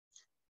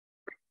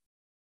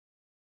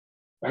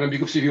اهلا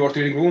بيكم في CVA War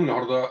Trading Room.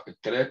 النهارده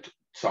الثلاث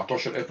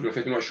 19 ابريل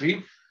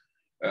 2022.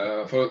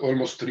 For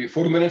almost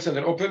 4 minutes and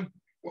then open.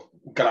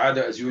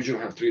 وكالعاده as usual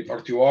we have trade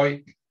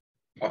RTY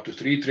up to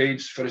 3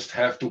 trades. First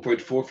half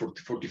 2.4 for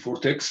 44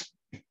 ticks.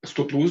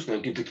 Stop lose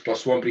 19 ticks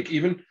plus 1 break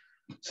even.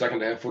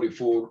 Second half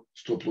 44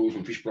 stop lose.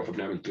 مفيش profit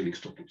نعمل trading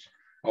stop lose.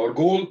 Our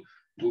goal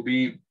to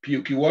be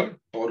POQ1,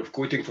 power of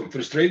quitting from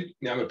first trade.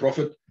 نعمل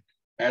profit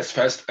as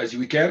fast as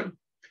we can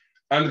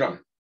and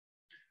run.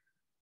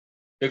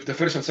 If the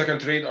first and second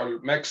trade are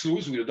max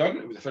lose, we're done.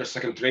 If the first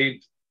second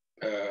trade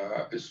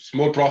is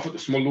small profit,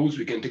 small lose,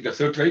 we can take the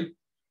third trade.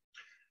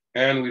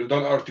 And we're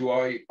done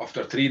RTY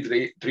after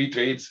three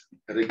trades,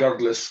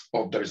 regardless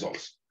of the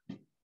results.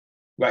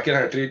 بعد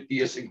كده هنتريد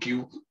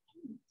ESNQ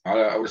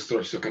على our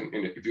storage token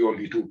in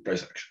V1V2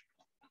 price action.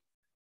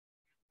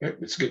 Okay,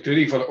 let's get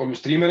ready for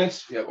almost 3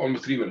 minutes. We have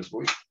almost 3 minutes,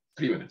 boys.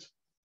 3 minutes.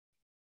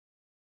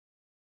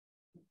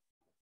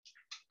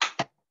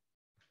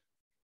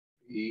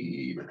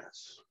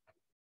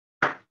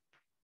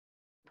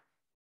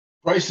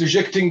 Price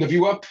rejecting the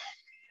view up.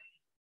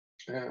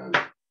 And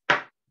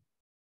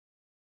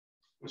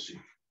let's see.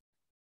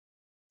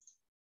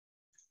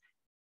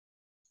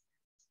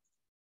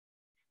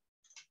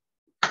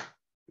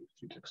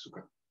 Okay.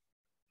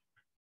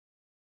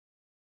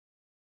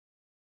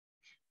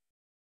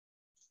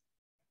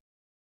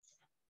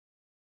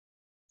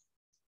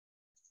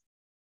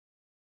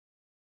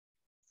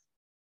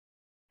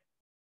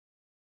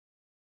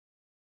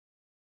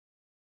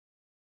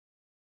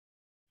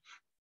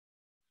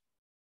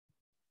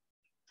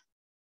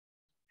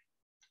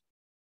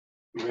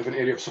 We have an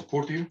area of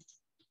support here.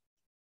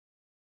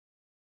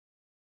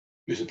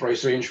 This is the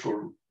price range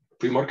for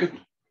pre-market,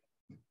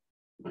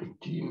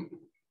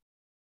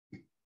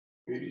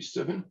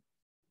 1987.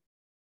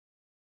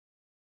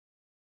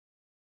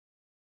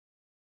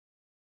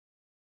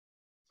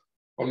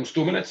 Almost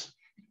 2 minutes.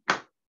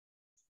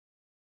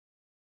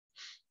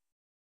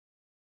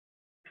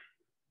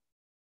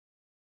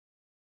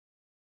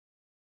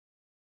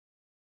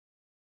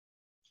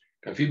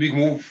 Can feel big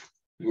move.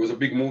 It was a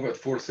big move at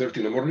 4:30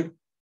 in the morning.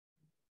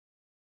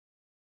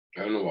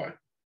 I don't know why.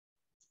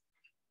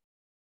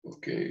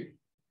 Okay.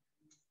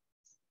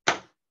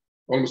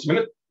 Almost a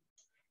minute.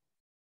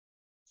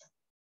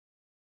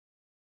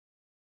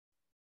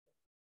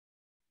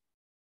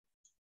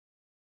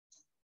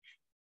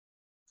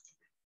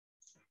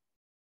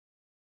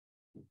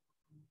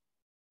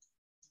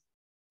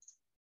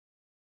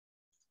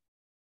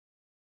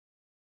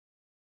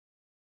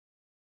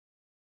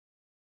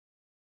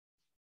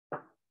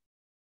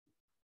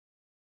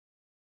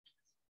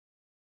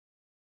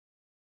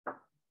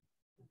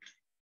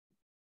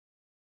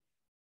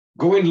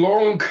 Going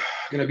long,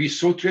 gonna be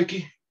so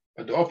tricky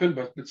at the open,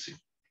 but let's see.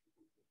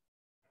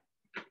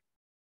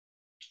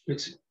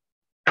 Let's see.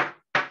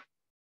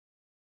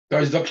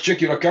 Guys, double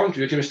check your account.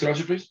 Your team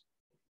strategy, please.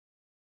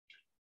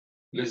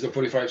 Less than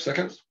 45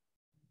 seconds.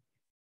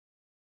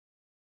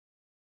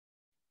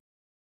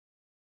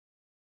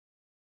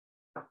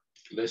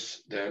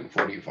 Less than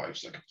 45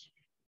 seconds.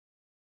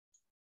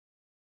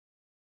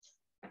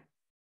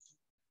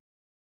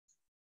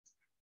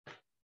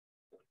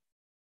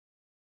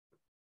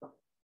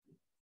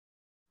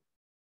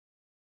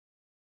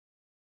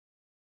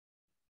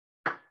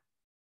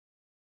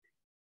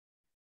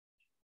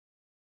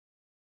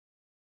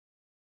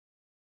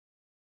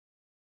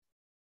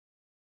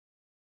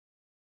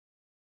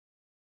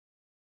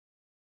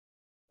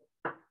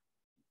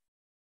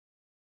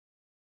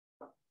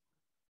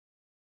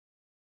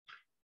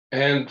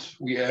 And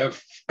we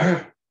have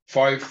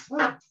 5,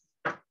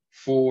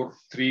 4,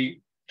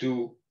 3,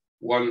 2,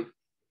 1,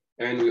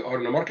 and we are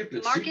in the market.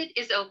 Let's market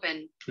see. Is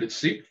open. Let's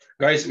see.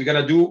 Guys, we're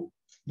gonna do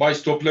buy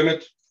stop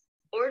limit.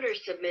 Order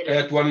submitted.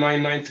 At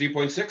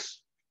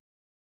 1993.6.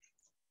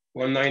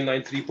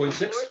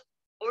 1993.6.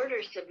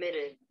 Order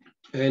submitted.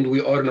 And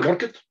we are in the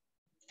market.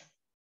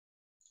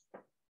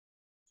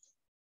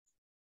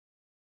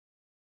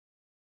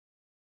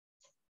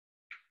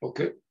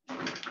 Okay.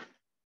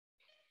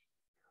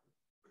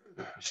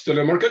 Still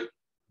in the market.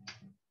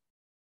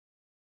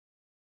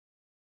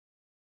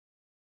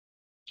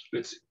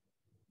 Let's see.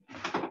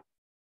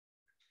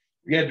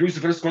 We had reduced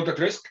the first contract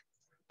risk.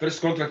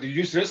 First contract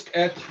reduced risk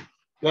at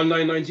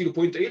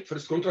 1990.8.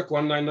 First contract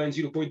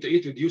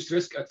 1990.8. Reduced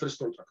risk at first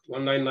contract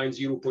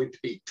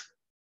 1990.8.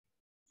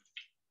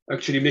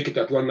 Actually, make it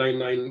at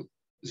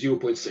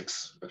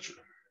 1990.6.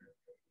 Actually.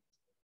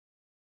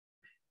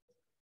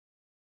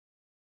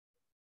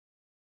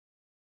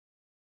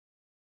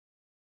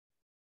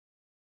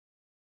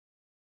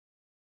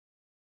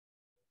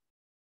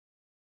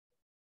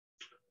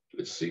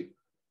 Let's see.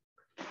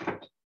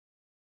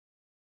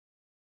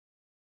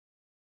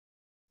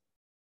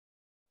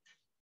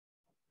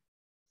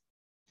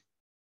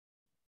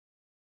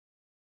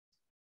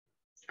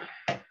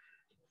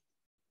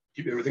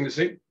 Keep everything the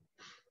same.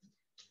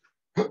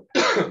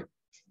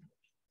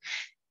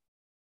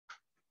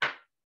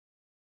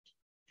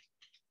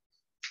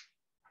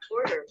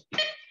 Order.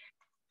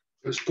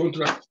 First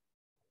contract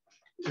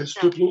is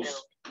stop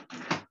loss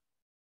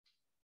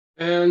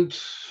And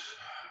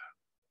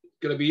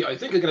gonna be, I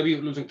think it's gonna be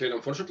losing trade,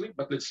 unfortunately,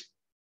 but let's see.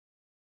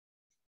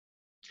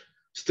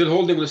 Still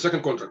holding the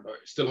second contract,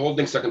 still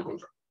holding second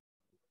contract.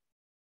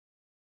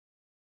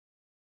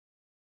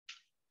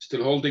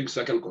 Still holding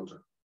second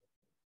contract.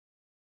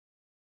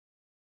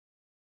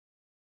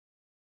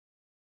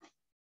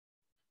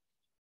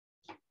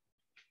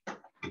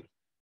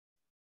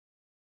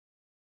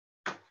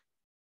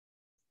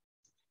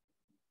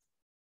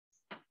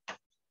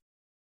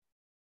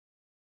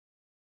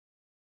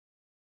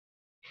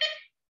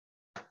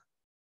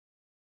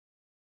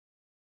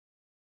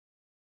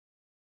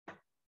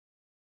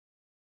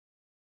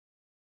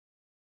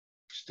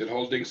 Still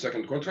holding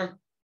second contract.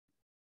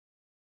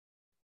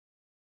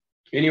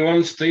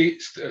 Anyone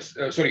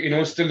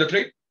anyone still the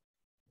trade?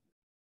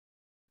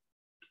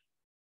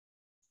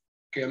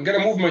 Okay, I'm gonna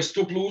move my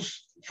stop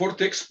loss 4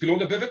 ticks below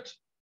the pivot.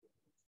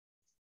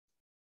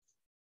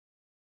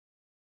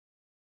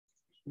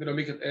 I'm gonna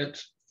make it at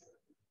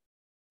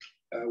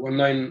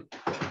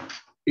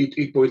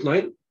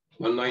 1988.9.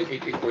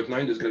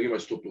 1988.9 is gonna be my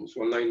stop loss.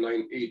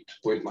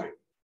 1998.9.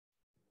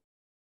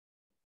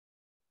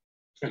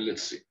 And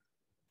let's see.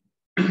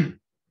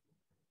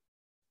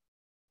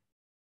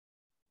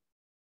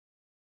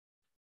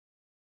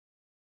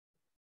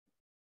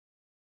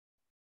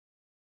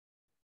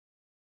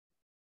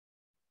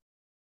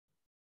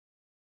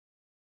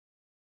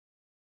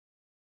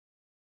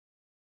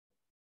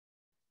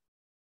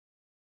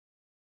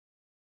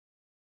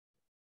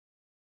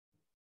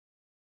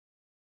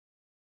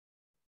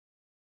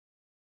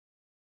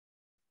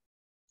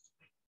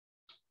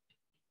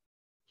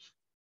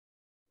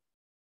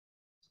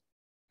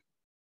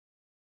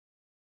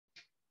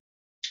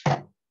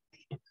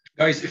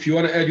 Guys, if you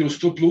want to add your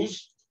stop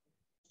loss,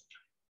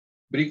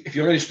 if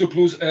you already stop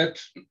loss at,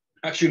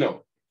 actually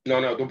no,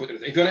 don't put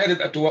it. If you want to add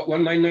it at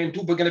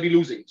 1992, we're gonna be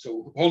losing.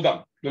 So hold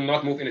on, do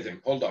not move anything.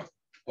 Hold on.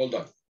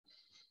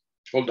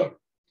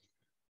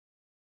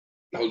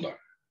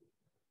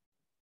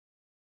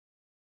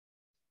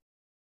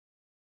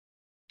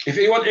 If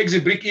anyone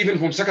exit break even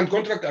from second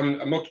contract,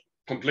 I'm not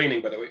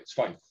complaining, by the way, it's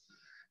fine.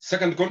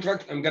 Second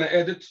contract, I'm gonna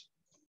add it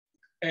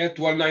at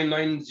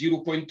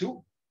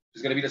 1990.2.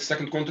 It's gonna be the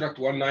second contract,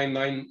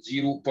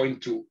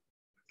 1990.2.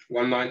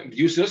 19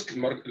 reduce risk.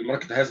 The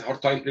market has a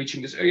hard time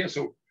reaching this area,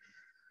 so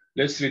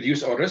let's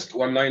reduce our risk.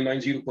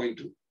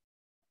 1990.2.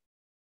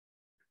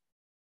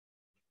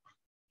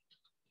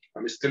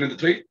 I'm still in the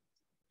trade.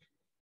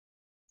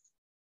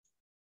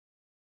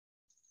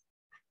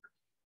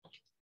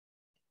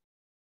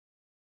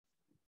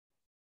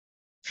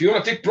 If you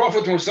want to take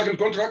profit from a second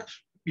contract,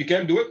 you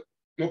can do it,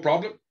 no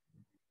problem.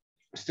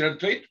 Still in the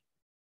trade.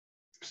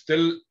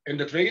 Still in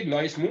the trade.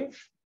 Nice move.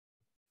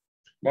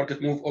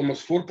 Market move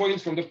almost 4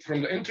 points from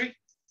the entry.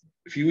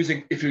 If you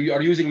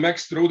are using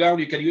max throwdown,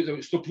 you can use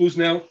a stop loss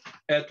now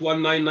at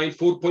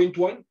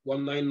 1994.1,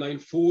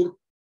 1994,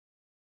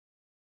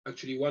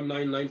 actually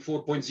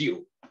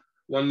 1994.0.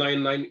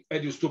 199,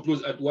 add your stop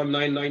loss at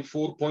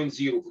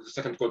 1994.0 for the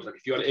second contract.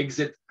 If you want to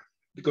exit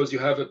because you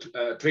have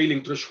a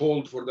trailing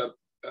threshold for the,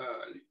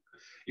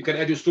 you can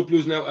add your stop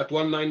loss now at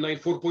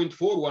 1994.4,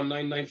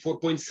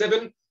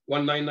 1994.7,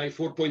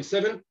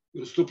 1994.7.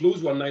 Your stop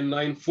loss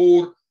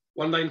 1994,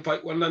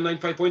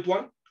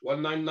 1995.1,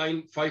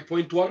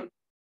 1995.1.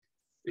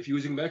 If you're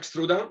using max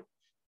throwdown,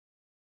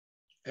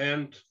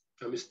 and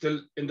I'm still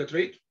in the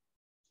trade,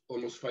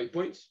 almost 5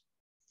 points.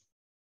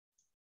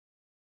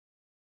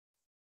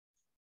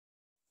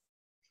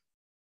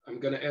 I'm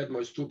gonna add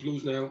my stop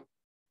loss now.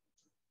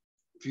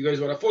 If you guys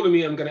want to follow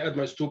me, I'm gonna add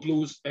my stop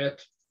loss at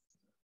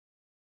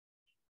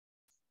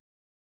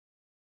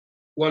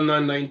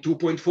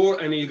 1992.4.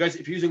 And you guys,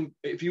 if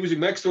you're using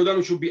max throwdown,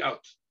 you should be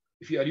out.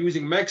 If you are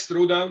using max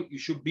throwdown, you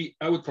should be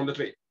out from the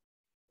trade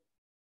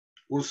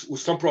with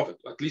some profit,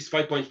 at least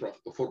 5 points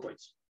profit or 4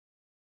 points.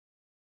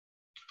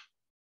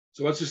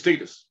 So what's the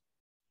status?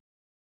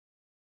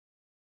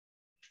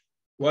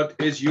 What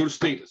is your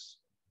status?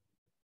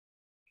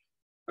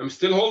 I'm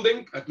still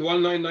holding at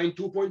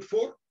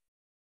 1992.4.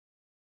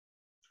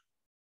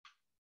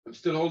 I'm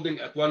still holding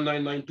at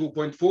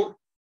 1992.4.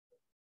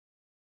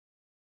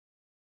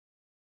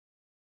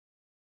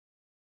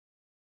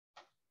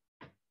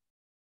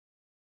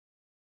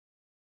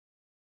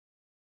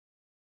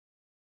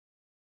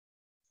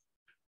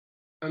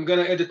 I'm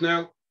gonna edit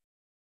now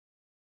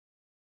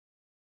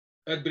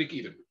at break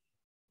even.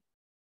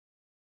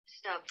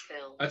 Stop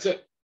fill. That's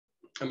it.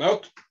 I'm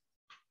out.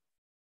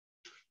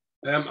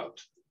 I am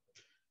out.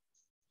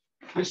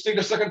 Let's take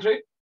the second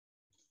trade.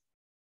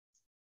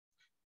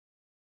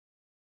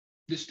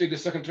 Let's take the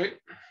second trade.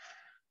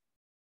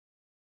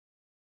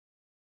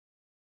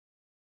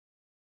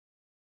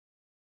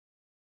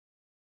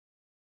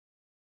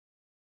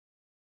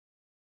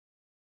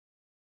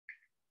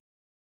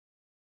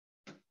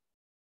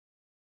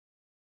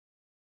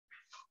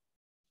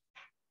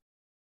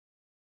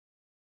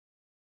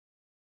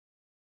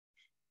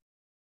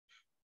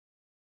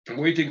 I'm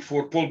waiting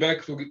for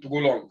pullback to go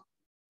long.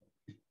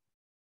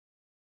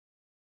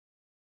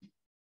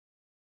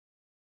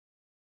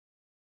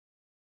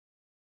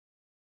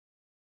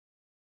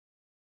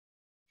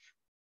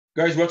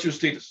 Guys, what's your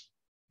status?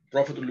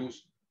 Profit or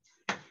lose?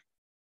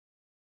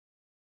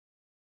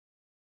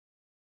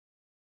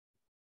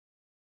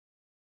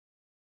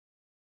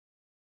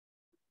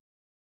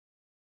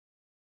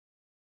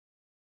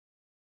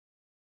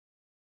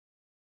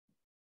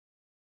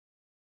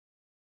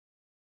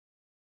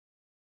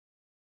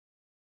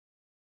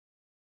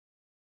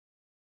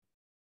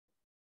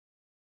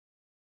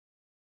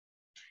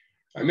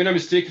 I made a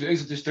mistake to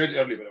exit this trade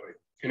early, by the way.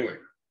 Anyway,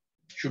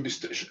 should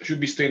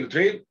be stay in the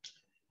trade.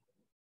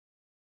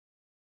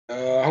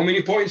 How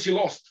many points you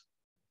lost?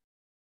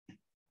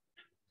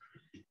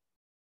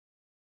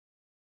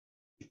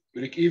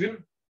 Break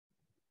even.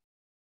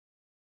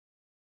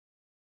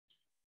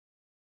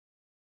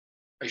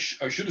 I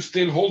should have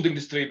still holding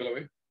this trade, by the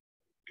way.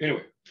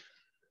 Anyway,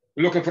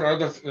 we're looking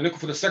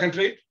for the second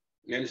trade.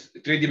 يعني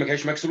التريد دي ما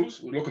كانش ماكس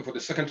لوز. We're looking for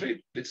the second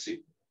trade. Let's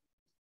see.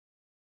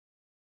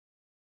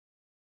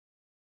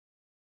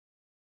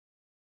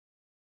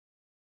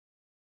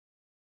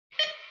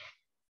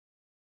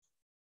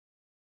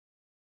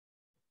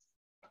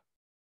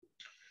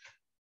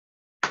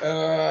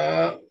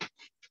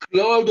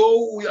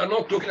 Although we are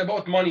not talking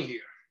about money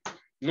here.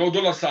 No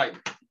dollar sign.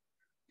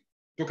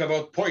 Talk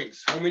about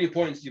points. How many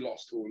points you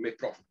lost to make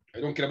profit? I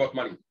don't care about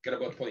money. I care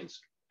about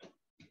points.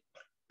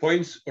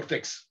 Points or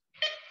ticks.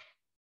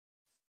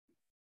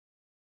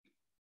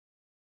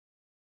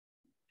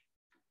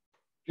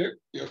 Okay,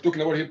 you're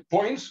talking about here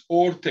points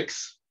or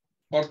ticks.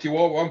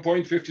 RTO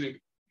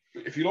 1.50.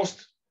 If you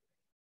lost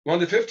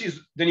 150s,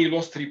 then you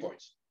lost 3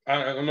 points.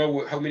 I don't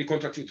know how many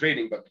contracts you're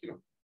trading, but you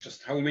know,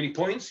 just how many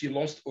points you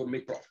lost or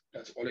make profit.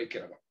 That's all I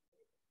care about.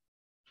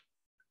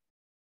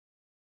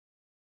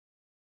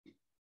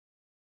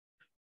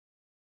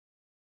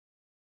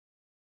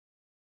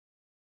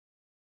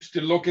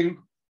 Still looking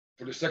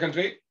for the second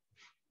trade.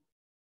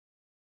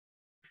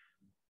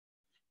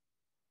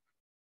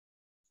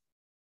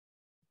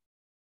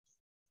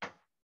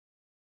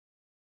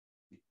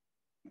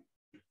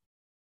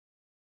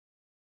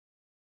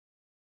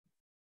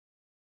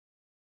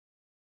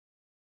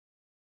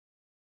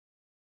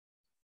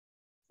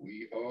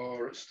 We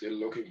are still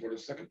looking for the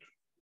second.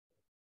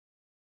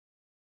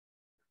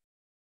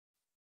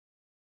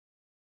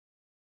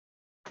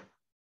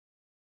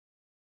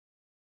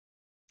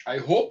 I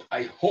hope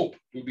it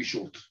will be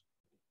short.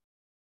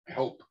 I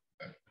hope.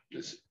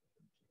 Let's see.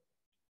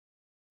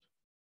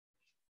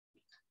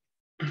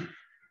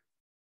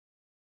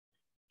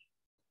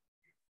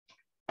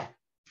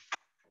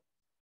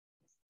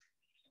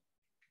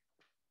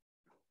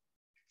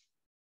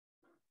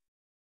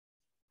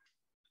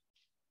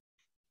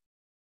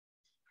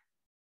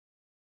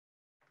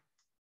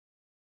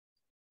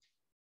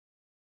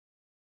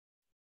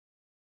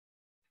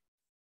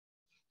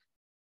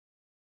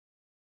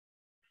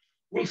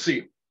 We'll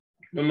see.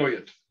 Don't know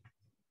yet.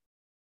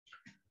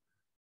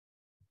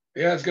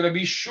 Yeah, it's gonna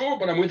be short,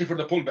 but I'm waiting for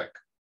the pullback.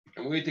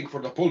 I'm waiting for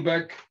the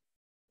pullback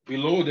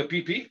below the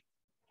PP.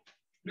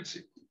 Let's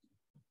see.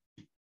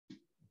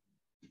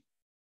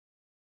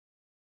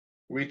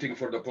 Waiting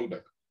for the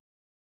pullback.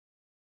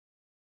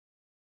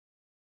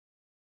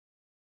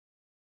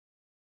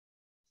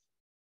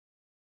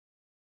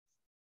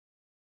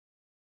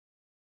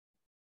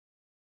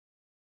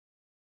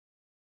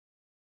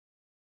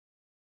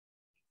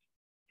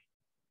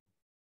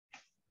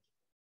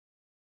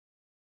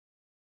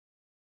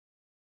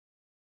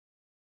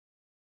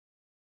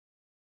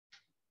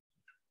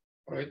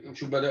 All right,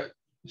 نشوف بقى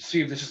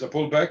see if this is a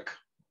pullback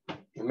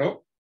or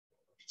no.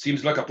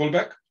 Seems like a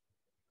pullback.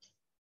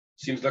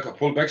 Seems like a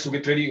pullback, so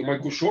get ready. You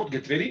might go short,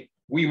 get ready.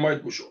 We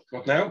might go short.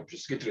 Not now,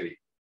 just get ready.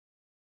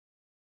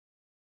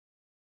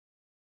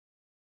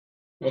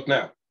 Not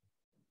now.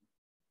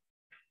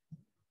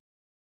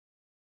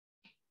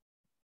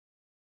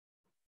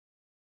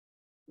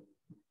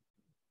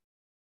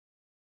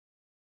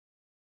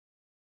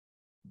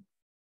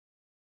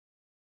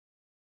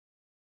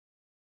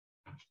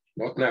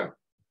 Not now.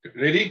 Get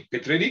ready,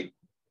 get ready.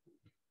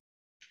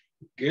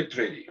 Get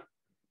ready.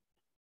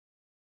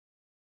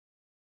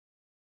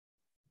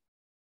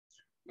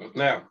 Not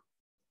now.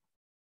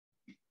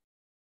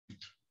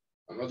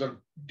 Another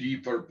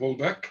deeper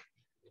pullback.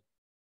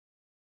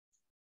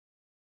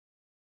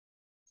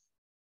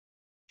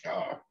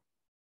 Ah,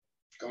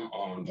 come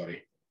on,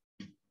 buddy.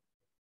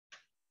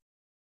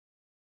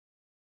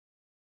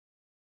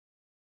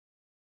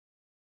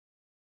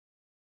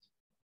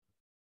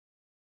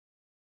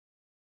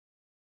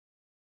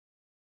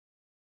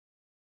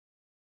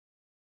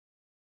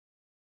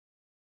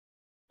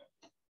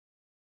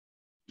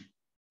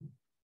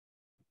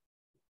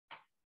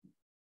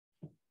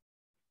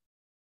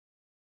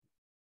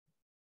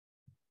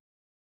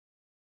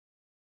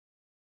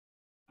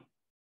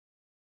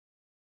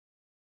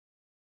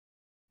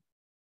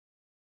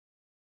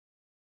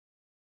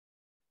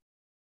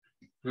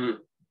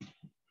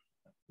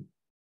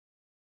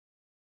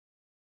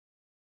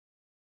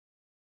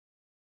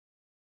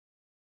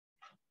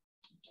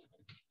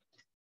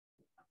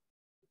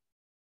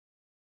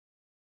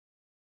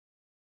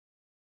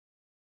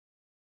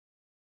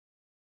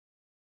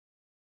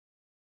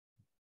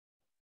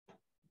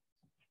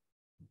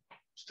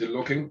 Still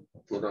looking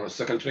for a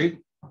second trade.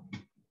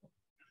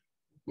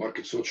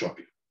 Market so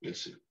choppy.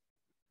 Let's see.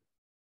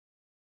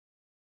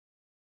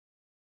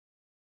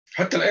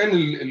 حتى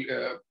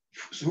الآن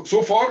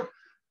so far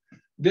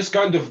this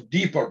kind of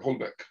deeper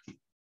pullback.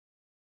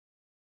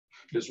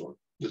 This one.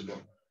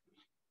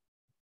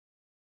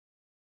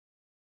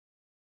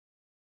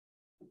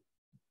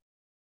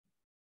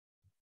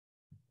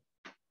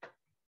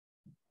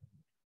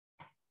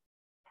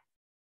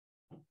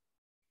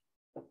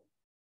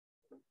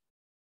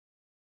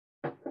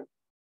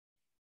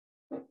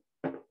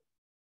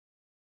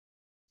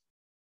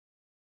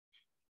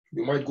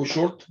 You might go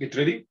short, get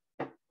ready.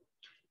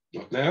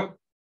 Not now.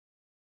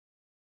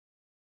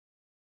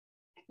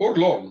 Or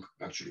long,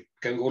 actually.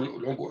 Can go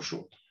long or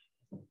short.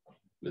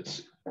 Let's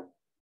see.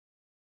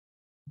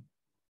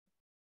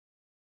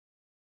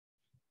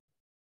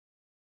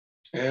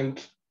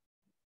 And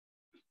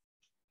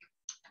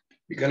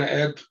we're gonna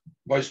add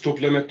buy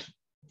stop limit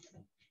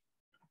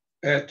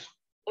at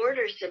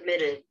Order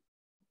submitted.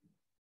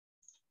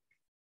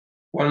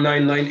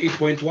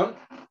 1998.1.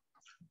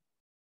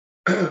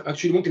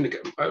 Actually, ممكن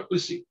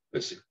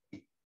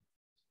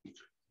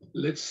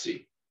let's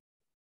see.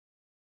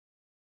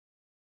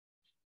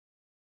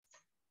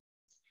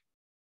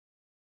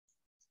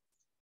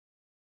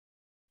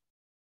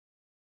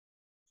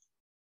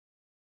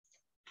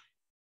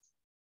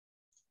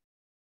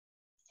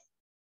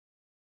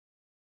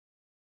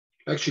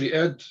 Actually,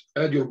 add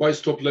your buy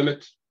stop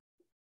limit.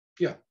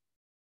 Yeah,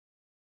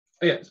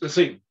 the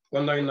same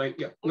 199.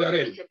 Yeah, we are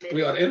in.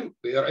 We are in.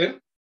 We are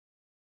in.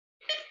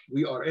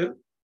 We are in.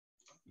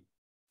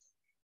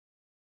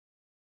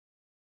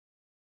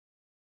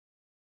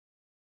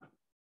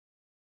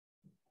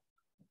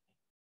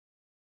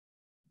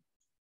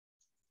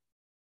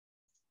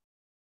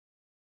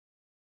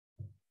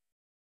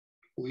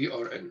 We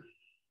are in.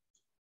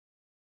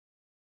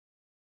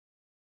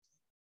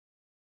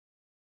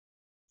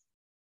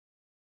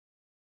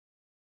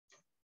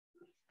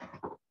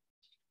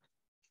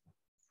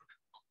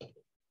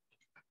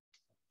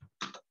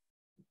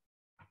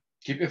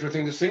 Keep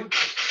everything the same.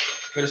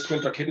 First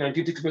contract hit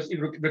 19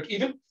 break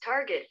even.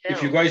 Target If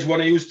filled. you guys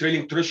want to use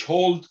trailing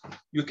threshold,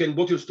 you can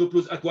put your stop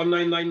loss at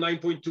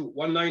 1999.2.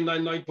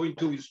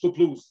 1999.2 is stop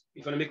loss.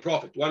 If I make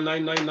profit,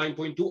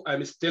 1999.2,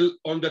 I'm still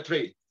on the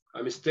trade.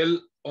 I'm still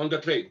on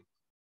the trade.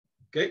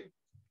 Okay.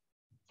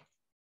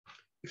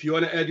 If you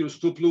want to add your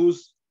stop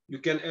loss, you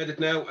can add it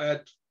now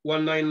at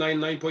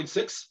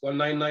 1999.6.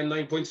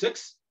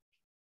 1999.6.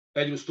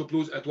 Add your stop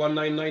loss at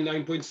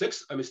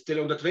 1999.6. I'm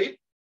still on the trade.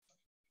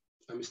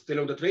 I'm still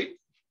on the trade.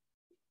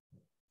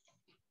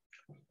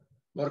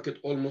 Market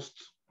almost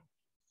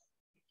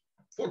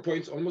 4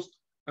 points almost.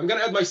 I'm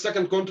gonna add my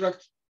second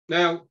contract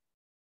now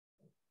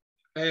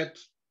at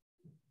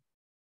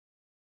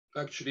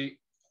actually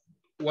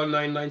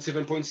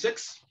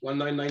 1997.6.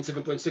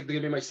 1997.6 to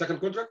give me my second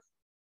contract.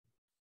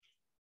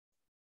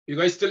 You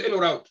guys still in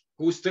or out?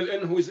 Who's still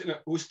in? Who is in?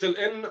 Who's still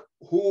in?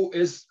 Who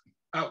is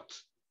out?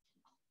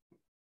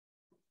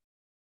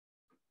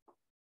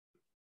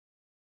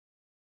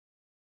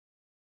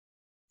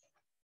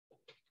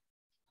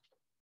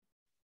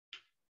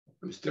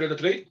 I'm still in the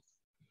trade.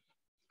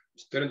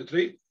 Still in the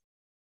trade.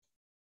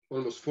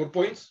 Almost 4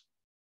 points.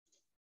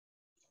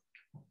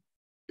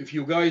 If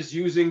you guys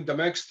using the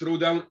max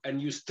throwdown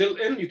and you still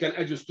in, you can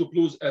add your stop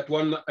loss at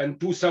 1 and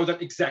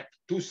 2,000 exact.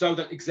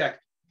 2,000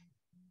 exact.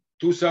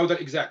 2,000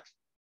 exact.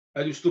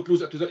 Add your stop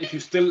loss at 2,000 if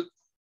you're still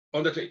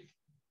on the trade.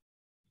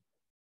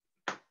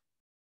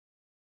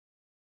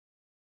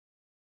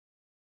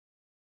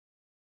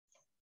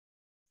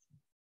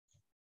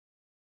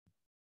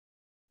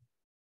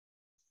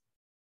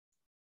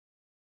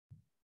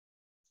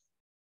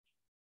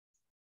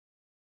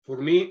 For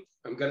me,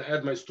 I'm gonna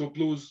add my stop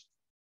loss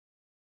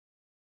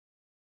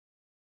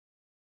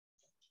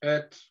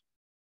at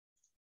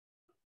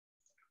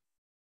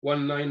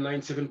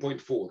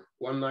 1997.4.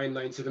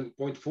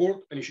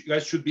 1997.4, and you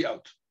guys should be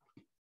out.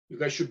 You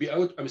guys should be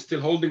out. I'm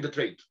still holding the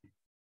trade.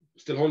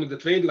 Still holding the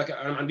trade. Like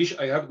I don't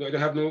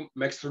have no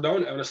max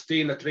throwdown. I want to stay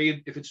in the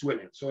trade if it's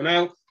winning. So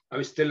now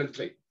I'm still in the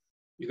trade.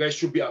 You guys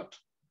should be out.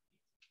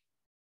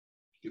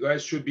 You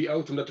guys should be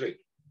out on the trade.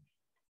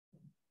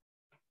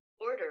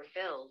 Order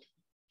filled.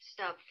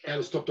 Stop filled.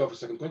 And stopped off a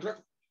second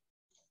contract.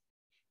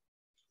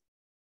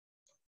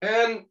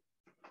 And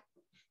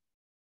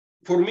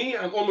for me,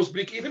 I'm almost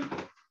break even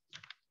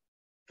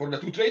for the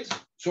 2 trades.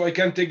 So I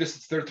can take this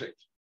third trade.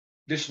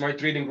 This is my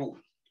trading rule.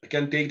 I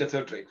can take the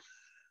third trade.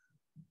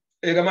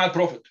 يا جماعة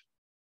profit.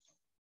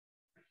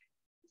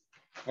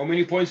 How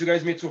many points you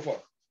guys made so far?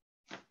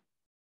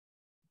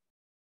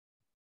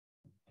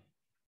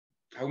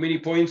 How many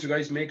points you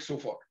guys make so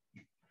far?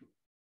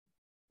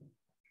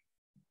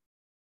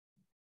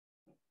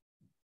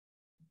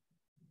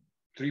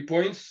 Three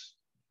points?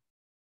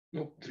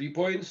 No, 3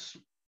 points.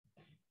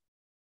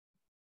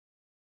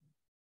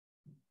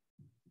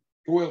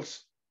 Who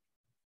else?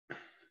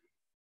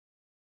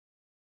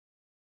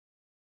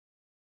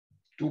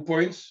 2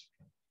 points.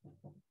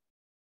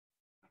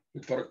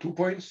 For 2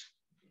 points.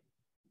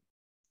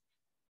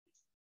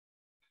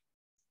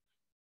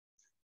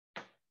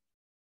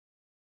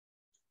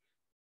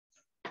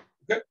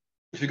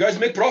 If you guys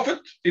make profit,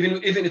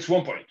 even it's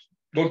 1 point,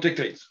 don't take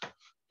trades.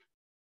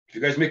 If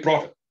you guys make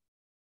profit,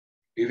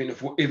 even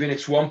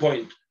it's 1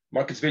 point,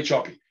 market's very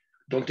choppy,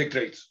 don't take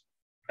trades.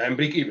 I'm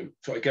break even,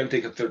 so I can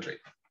take a third trade.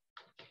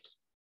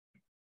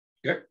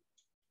 Okay.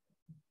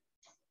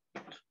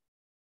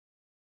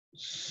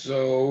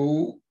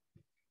 So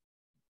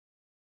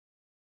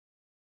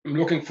I'm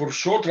looking for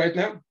short right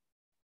now.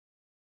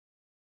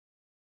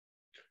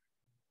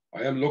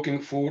 I am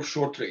looking for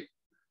short trade.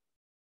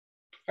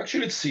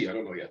 Actually, let's see. I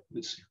don't know yet.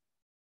 Let's see.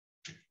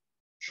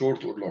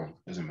 Short or long,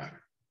 doesn't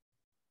matter.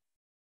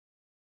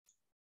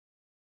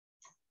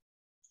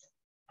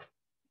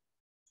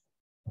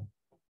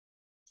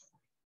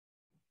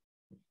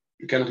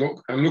 You can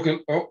look. I'm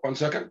looking. Oh, 1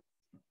 second.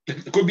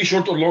 It could be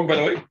short or long, by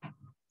the way.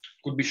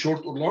 Could be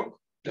short or long.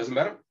 Doesn't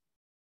matter.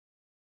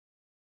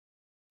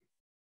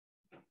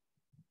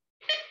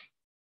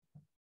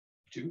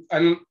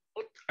 I'm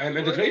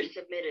in the trade.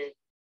 Submitted.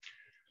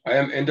 I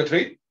am in the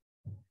trade.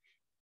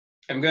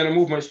 I'm going to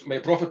move my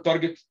profit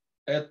target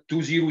at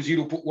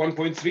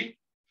 2001.3.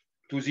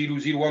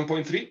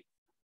 2001.3.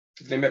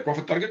 Then my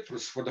profit target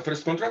for the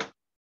first contract.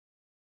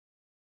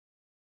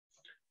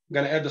 I'm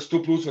going to add the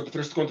stop loss for the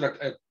first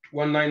contract at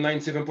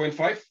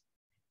 1997.5.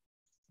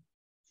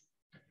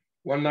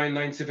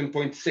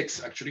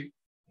 1997.6 actually.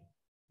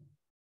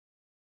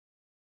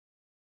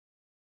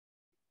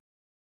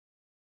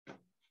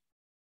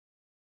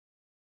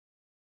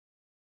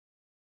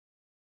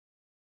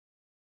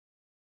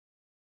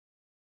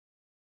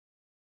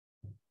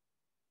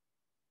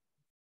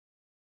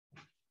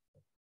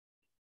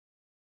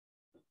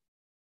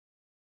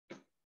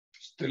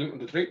 Still in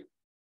the trade.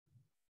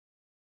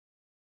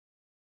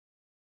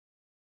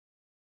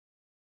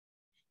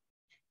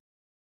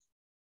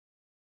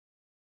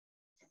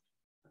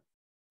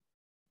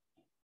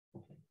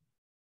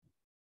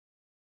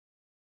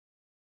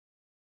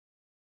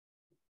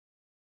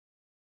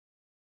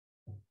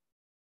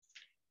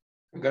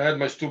 I'm going to add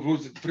my stop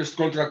loss at the first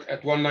contract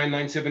at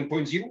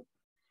 1997.0.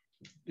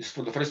 This is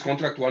for the first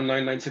contract,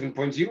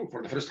 1997.0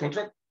 for the first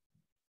contract.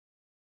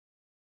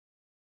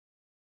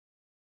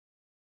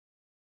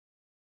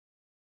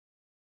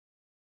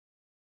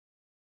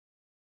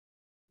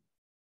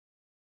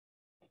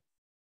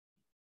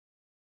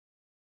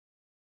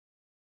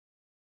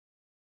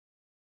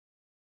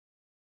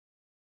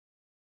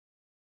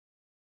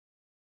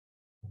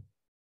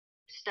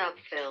 Stop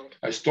filled.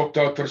 I stopped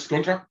out first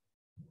contract.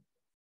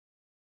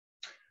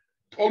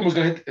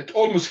 It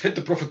almost hit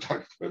the profit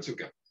target, but it's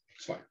okay.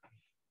 It's fine.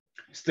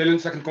 Still in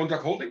second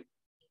contract holding.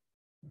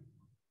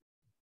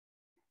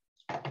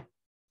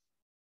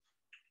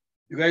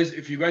 You guys,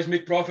 if you guys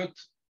make profit,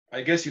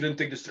 I guess you didn't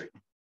take this trade.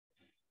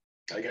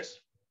 I guess.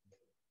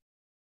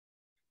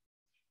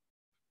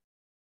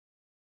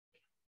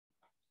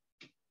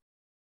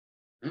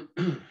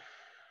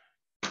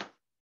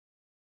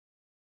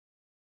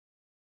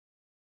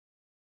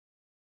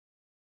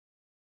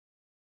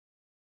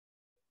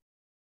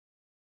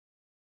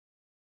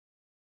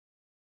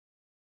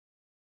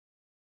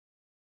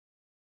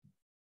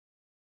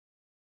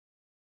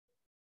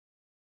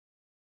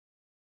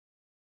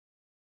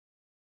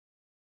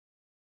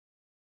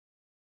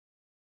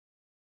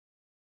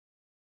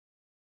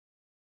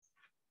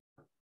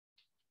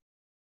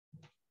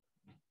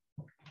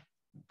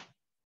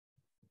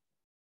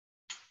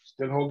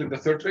 Still holding the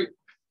third trade.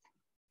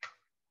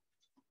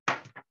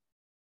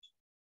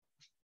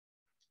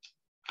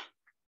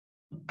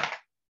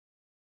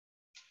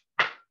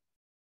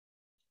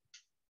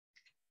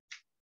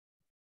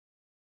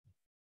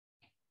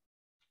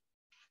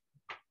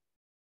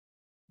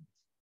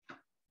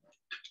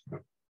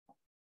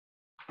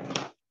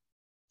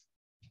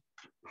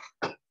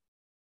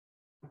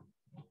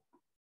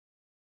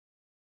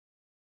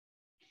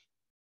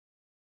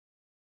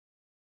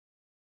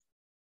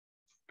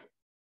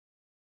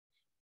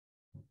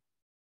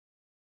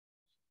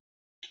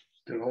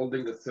 Still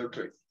holding the third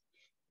trade.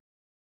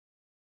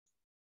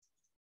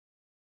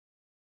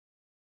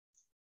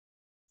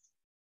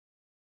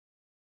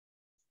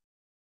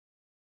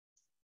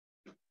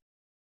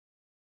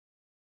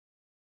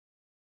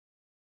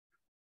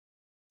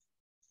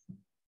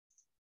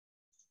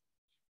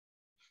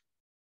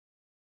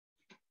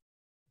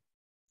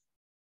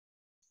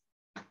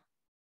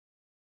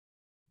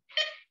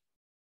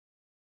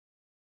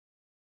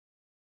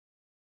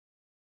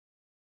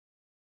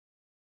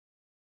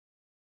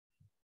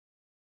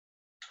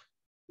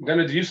 I'm going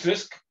to reduce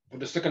risk for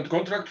the second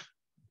contract.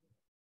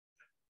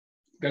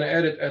 I'm going to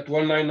add it at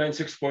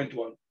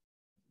 1996.1.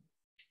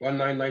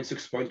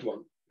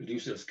 1996.1.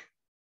 Reduce risk.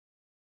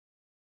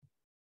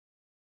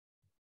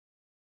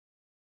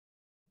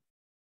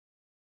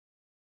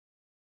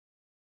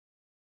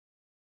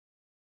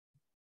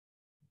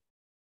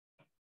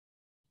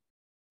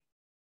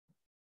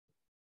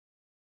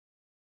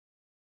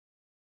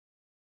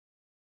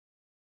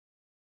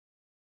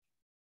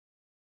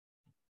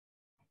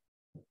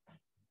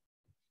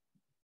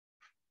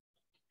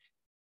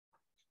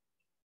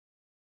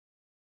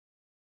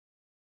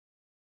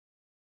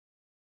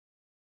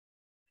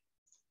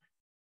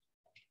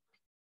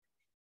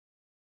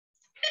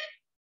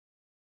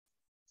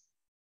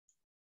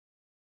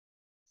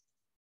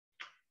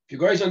 If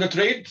you guys on the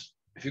trade,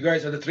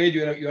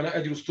 you wanna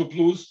add your stop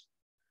loss,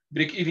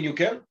 break even, you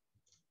can.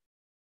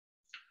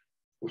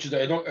 Which is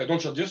I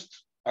don't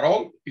suggest at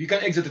all. You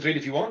can exit the trade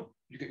if you want.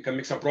 You can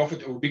make some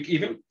profit or break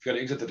even. If you want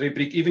to exit the trade,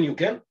 break even, you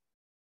can.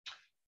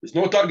 There's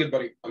no target,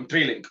 buddy. I'm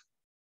trailing.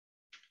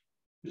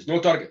 There's no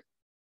target.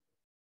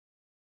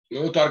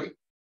 No target.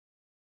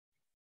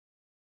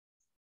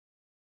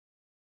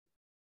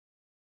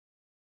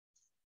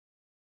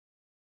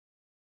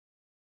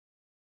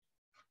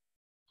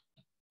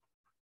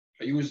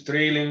 I use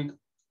trailing.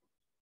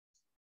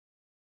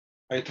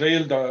 I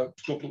trailed the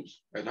stop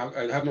loss. I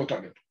have no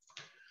target.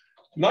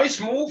 Nice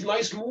move,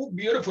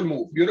 beautiful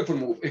move.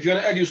 If you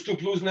want to add your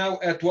stop loss now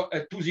at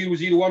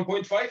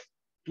 2001.5,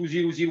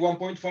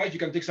 2001.5, you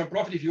can take some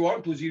profit if you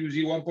want.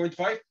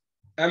 2001.5.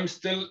 I'm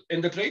still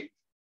in the trade.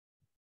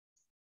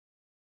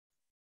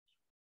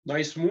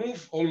 Nice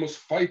move, almost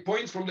 5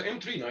 points from the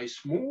entry.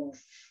 Nice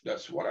move.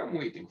 That's what I'm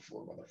waiting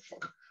for,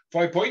 motherfucker.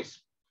 5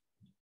 points.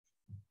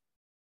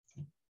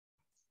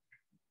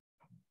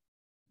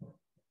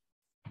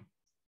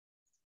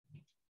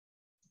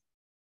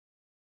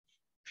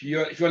 If you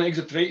want to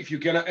exit trade, if you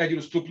cannot add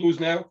your stop loss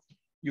now,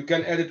 you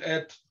can add it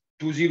at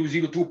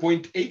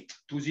 2002.8,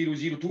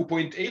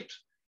 2002.8.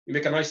 You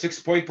make a nice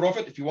 6-point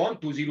profit if you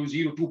want,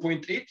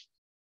 2002.8,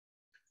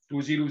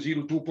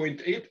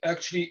 2002.8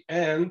 actually,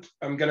 and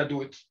I'm gonna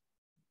do it.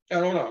 I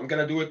don't know, I'm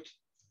gonna do it.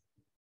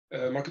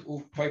 Market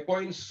of 5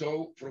 points.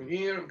 So from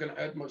here, I'm gonna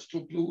add my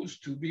stop loss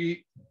to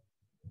be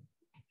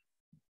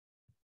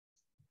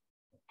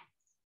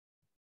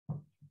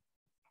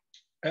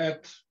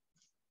at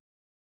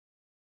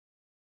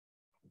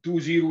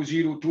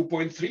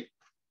 2002.3,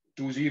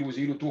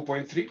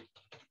 2002.3. I'm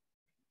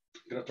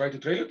gonna try to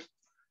trail it.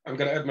 I'm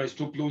gonna add my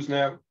stop loss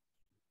now.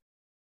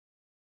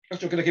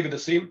 Actually, I'm gonna keep it the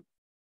same.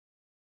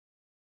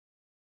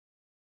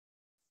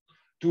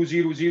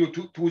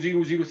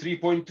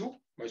 2003.2.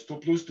 My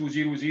stop loss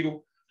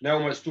 200. Now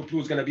my stop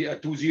loss is gonna be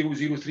at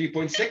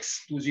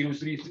 2003.6,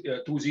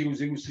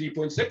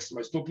 2003.6.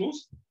 My stop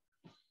loss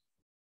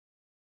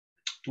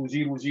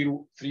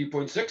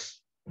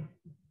 2003.6.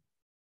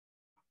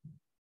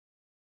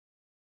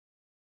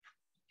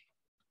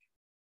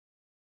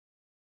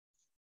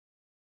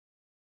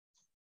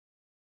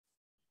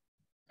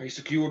 I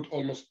secured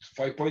almost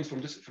 5 points from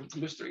this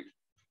trade.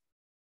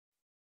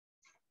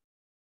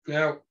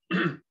 Now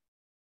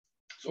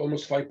it's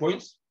almost 5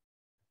 points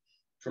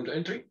from the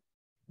entry.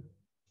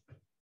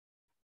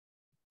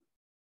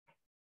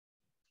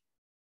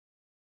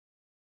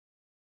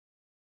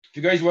 If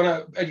you guys want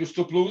to add your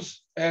stop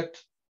loss at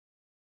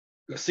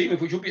the same,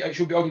 if I should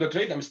be out in the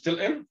trade. I'm still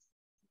in.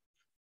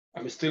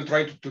 I'm still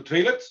trying to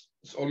trail it.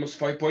 It's almost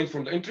 5 points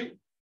from the entry.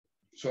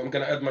 So I'm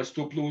gonna add my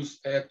stop loss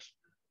at.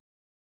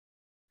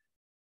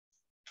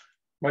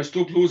 My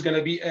stop loss is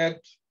gonna be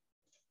at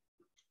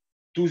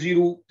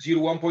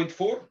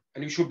 2001.4,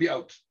 and you should be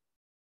out.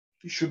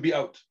 You should be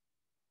out.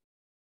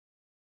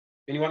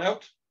 Anyone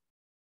out?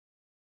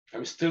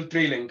 I'm still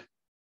trailing.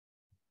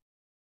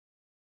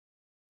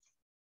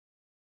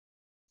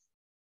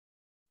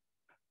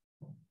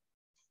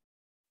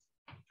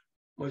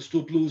 My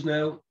stop loss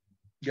now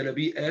gonna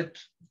be at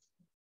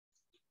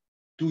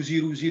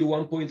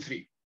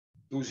 2001.3.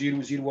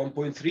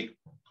 2001.3.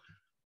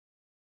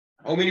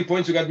 How many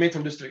points you got made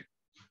from this trade?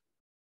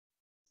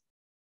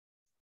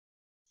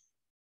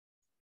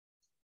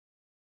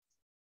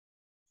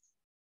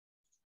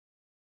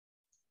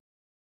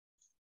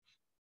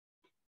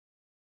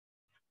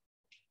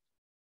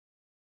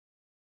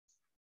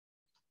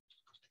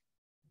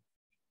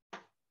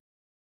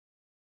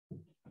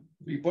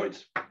 Three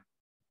points.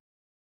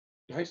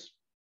 Nice.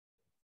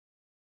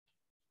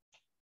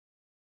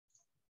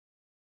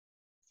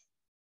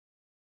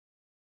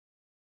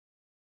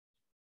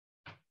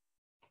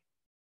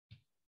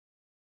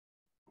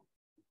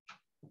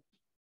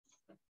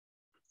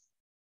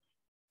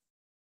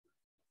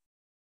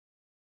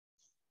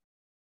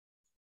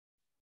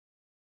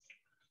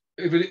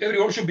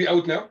 Everyone should be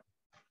out now.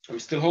 I'm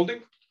still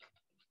holding.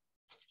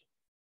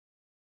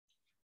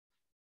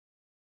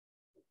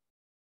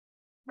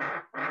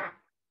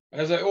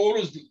 As I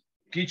always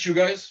teach you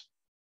guys,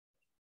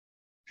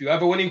 if you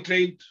have a winning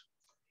trade,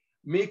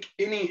 make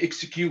any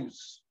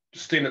excuse to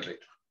stay in a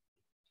trade.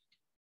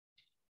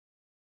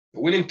 The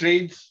winning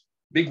trades,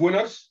 big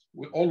winners,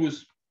 will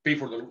always pay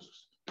for the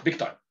losers, big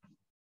time.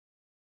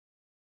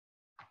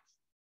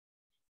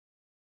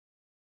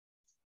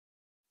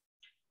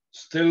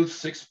 Still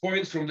 6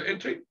 points from the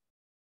entry.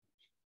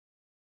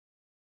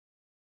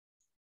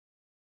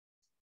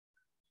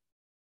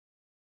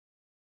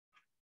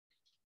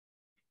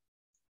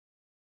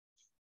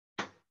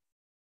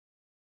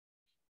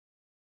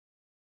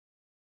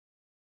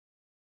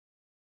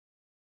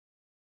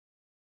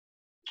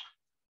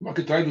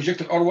 Market try to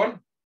reject R1.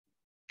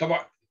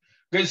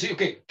 Guys, see,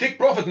 okay, take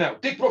profit now.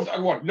 Take profit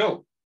R1.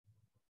 No.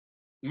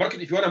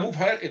 Market, if you want to move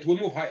higher, it will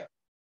move higher.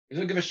 It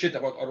doesn't give a shit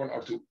about R1,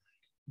 R2.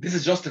 This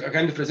is just a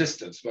kind of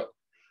resistance. But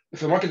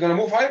if the market is going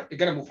to move higher, it's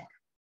going to move higher.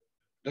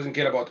 Doesn't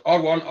care about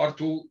R1,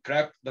 R2,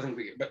 crap. Doesn't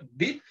care. But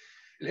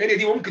الاريا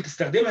دي ممكن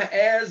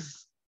تستخدمها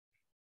as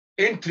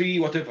entry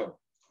whatever.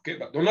 Okay,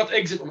 but do not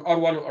exit on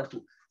R1 or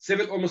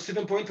R2. Almost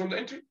 7 points from the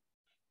entry.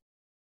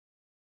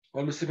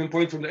 Almost 7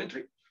 points from the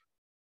entry.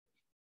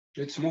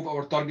 Let's move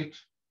our target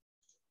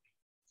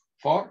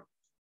far.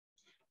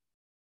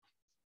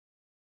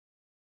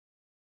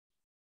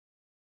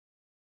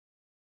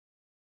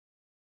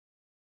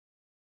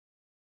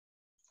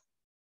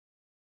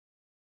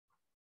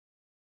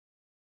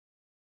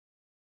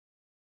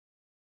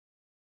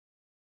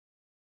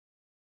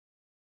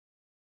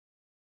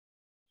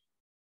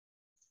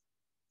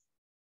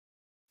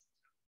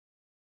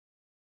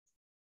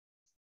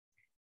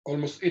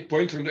 Almost 8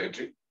 points from the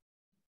entry.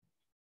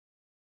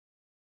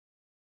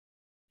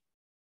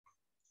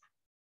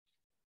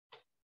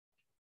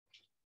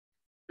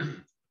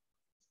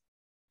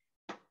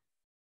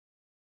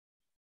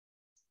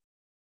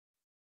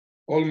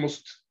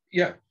 Almost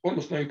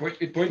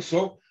 9.8 points.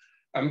 So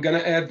I'm gonna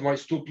add my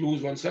stop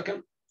loss 1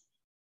 second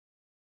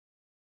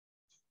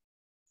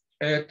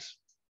at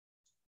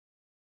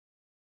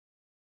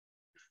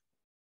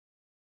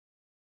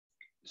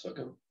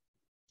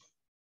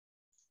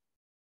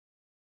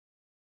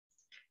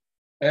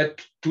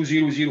at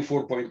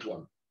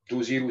 2004.1.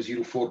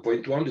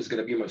 2004.1 is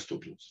gonna be my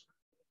stop loss.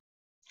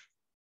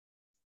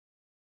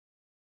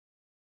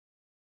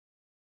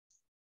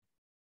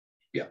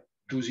 Yeah,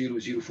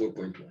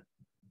 2004.1.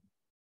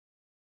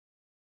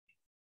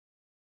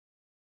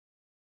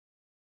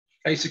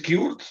 I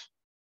secured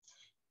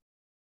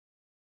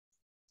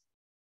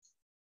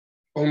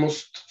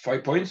almost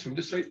 5 points from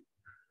this trade.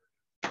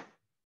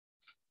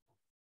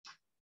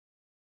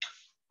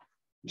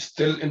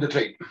 Still in the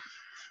trade.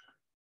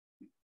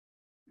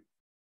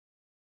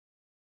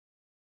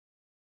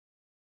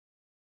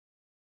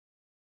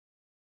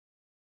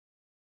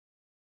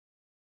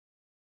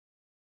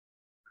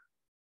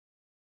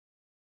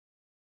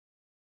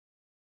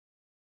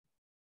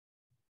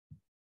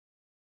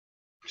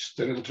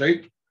 Still in the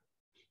trade.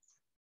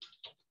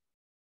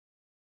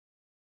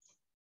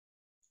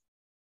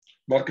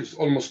 Market is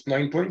almost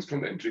 9 points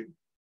from the entry.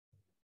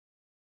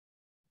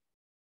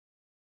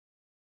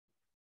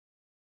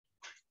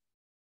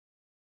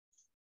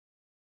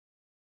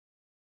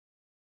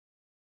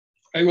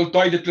 I will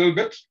tide it a little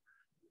bit.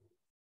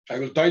 I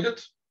will tide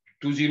it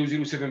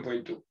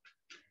 2007.2.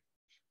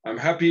 I'm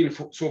happy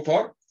so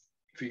far.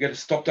 If you get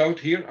stopped out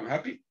here, I'm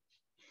happy.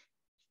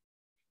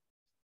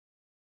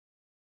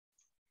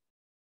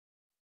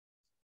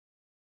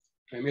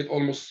 I made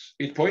almost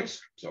 8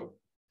 points, so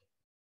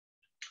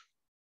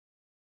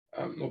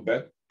not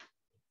bad.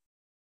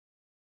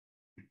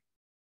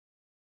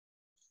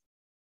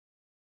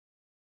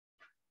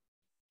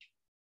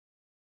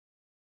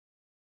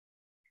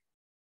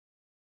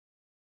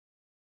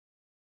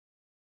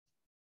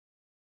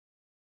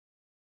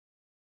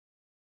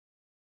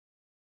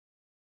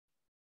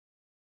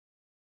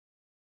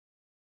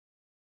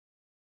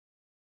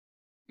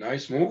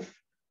 Nice move.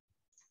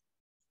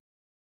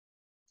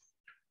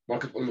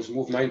 Market almost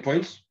moved 9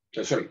 points.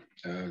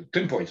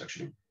 10 points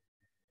actually.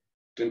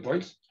 10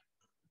 points.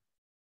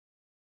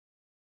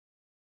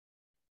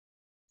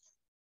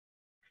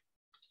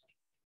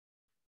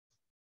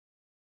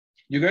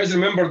 You guys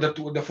remember that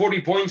the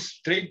 40 points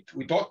trade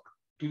we talked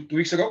two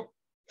weeks ago?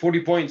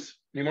 40 points.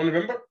 Anyone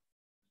remember?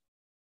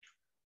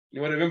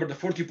 Anyone remember the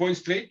 40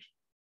 points trade?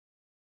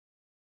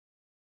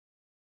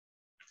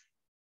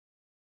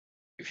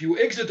 If you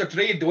exit a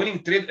trade, the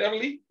winning trade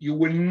early, you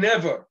will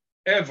never,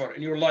 ever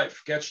in your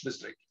life catch this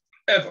trade.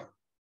 Ever.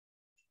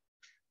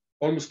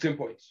 Almost 10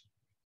 points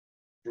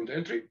from the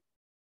entry.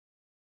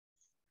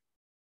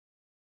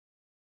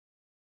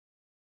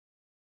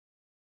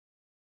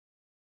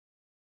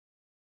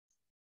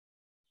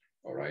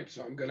 All right,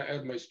 so I'm gonna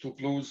add my stop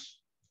loss.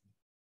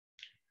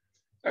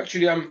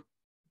 Actually, I'm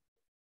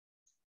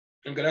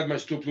gonna add my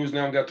stop loss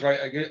now. I'm gonna try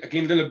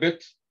again a little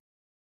bit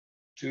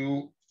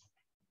to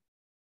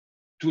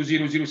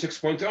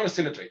 2006.3. I'm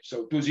still in a trade.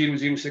 So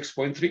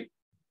 2006.3.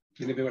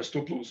 Gonna be my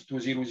stop loss,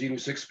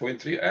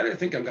 2006.3. And I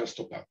think I'm gonna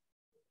stop out.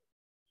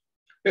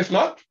 If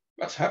not,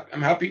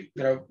 I'm happy.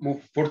 Gonna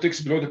move 4 ticks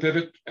below the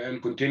pivot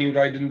and continue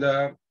riding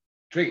the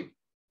train.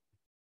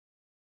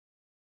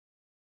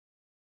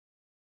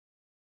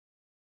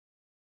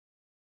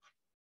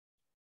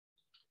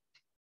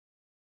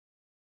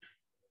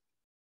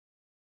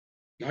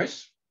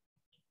 Nice.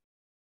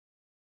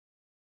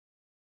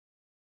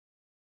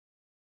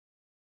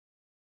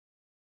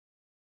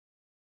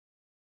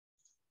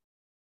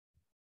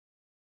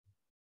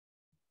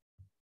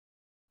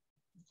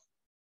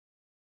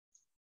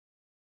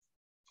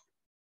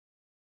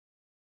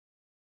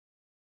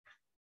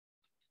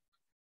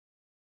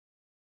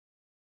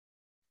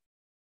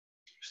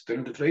 Still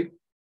in the trade.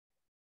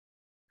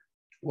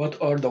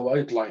 What are the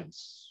white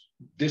lines?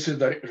 This is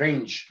the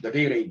range, the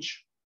day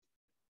range.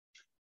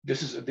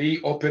 This is a day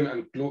open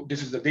and close.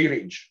 This is the day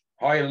range,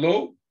 high and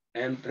low,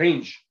 and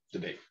range the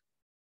day.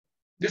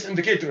 This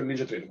indicator in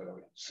Ninja Trader, by the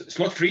way, it's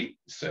not free.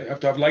 So you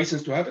have to have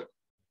license to have it.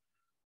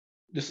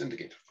 This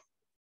indicator.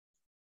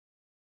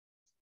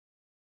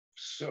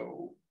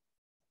 So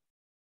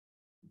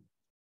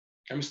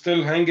I'm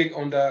still hanging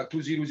on the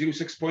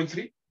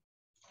 2006.3.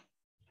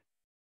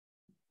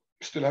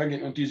 Still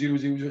hanging on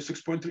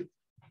 2006.3.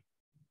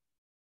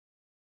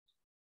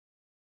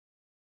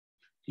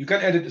 You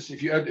can edit this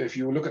if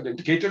you look at the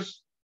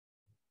indicators.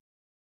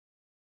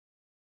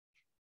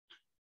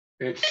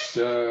 It's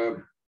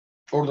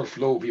order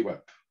flow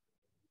VWAP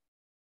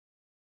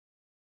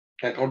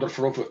and order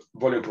flow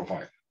volume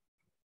profile.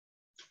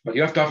 But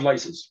you have to have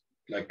license,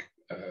 like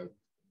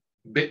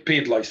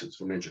paid license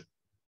for Ninja.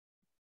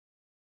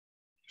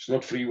 It's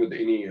not free with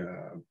any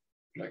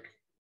like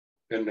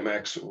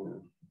NMAX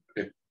or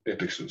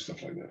Epics and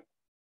stuff like that.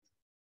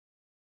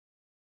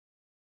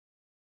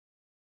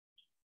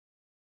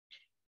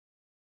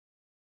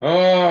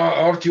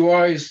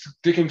 RTY is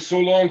taking so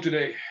long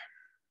today.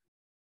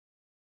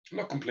 I'm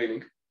not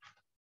complaining.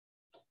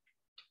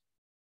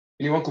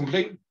 Anyone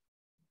complain?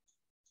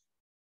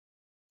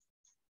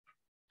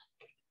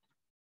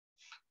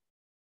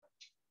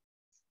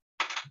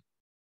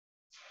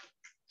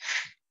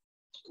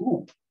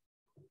 Ooh.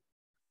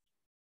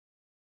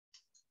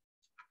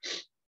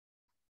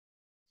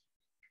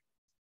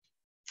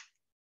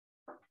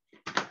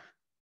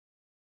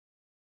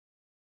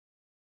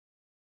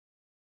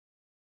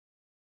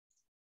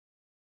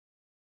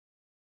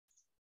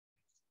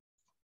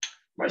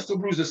 My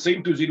stop is the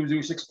same to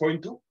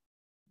 006.2.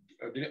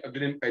 I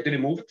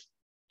didn't move it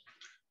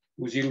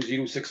to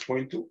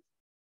 006.2.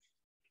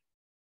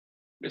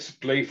 Let's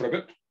play for a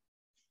bit.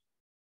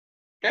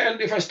 And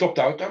if I stopped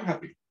out, I'm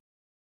happy.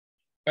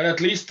 And at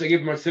least I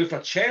give myself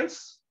a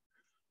chance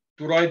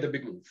to ride the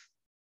big move.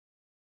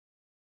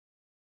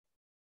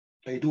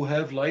 I do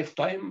have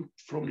lifetime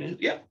from,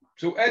 yeah,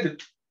 so add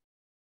it.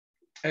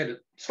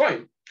 It's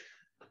fine.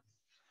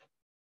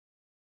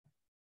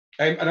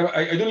 I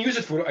don't use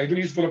it for, I don't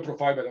use volume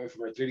profile, by the way,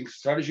 for my trading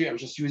strategy. I'm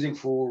just using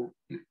for,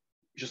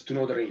 just to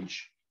know the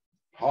range.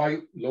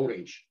 High, low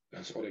range.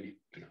 That's all I need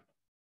to know.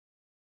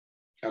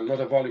 I'm not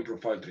a volume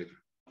profile trader.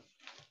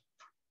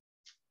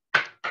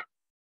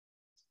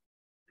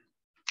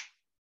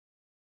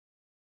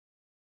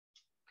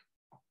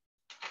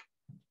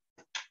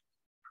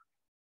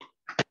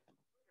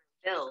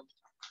 Build.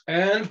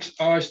 And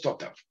I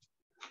stopped out.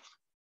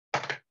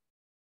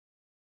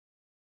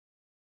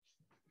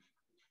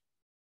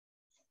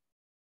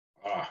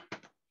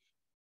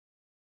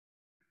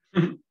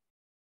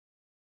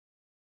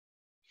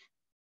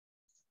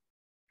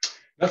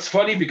 That's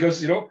funny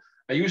because, you know,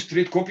 I use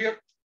Trade Copier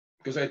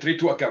because I trade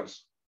two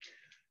accounts.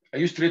 I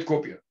use Trade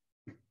Copier.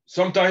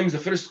 Sometimes the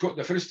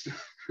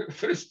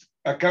first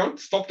account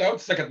stopped out,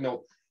 second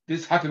no.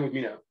 This happened with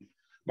me now.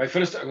 My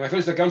first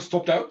account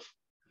stopped out.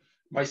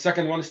 My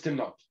second one is still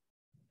not.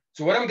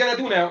 So what I'm gonna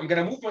do now, I'm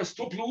gonna move my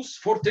stop loss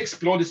 4 ticks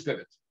below this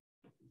pivot.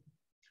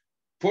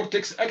 4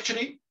 ticks,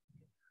 actually,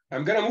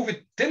 I'm gonna move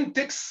it 10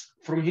 ticks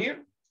from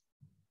here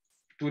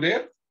to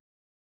there.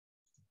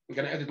 I'm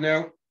gonna edit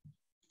now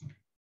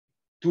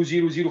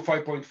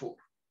 2005.4.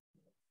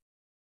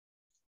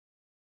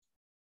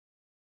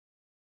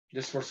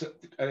 This for so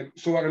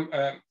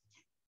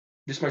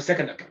this is my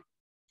second account.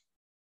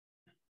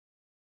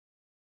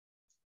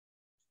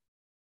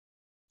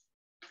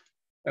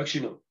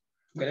 Actually, no.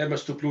 I'm gonna add my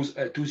stop loss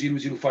at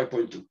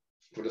 2005.2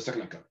 for the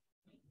second account.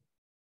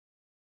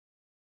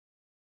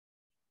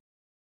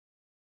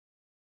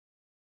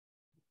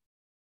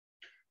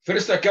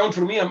 First account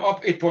for me, I'm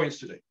up 8 points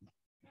today.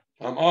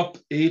 I'm up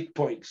 8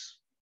 points.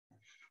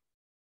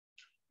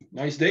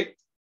 Nice day.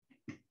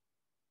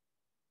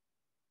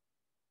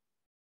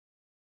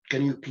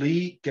 Can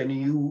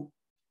you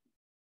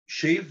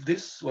shave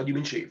this? What do you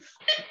mean shave?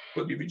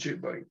 What do you mean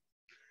shave, buddy?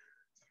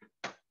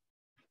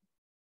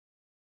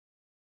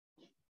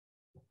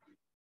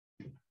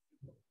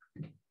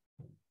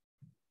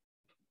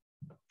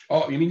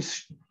 Oh, you mean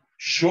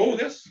show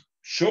this?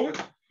 Show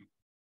it?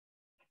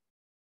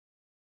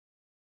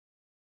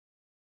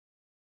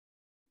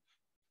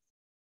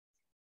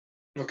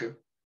 Okay.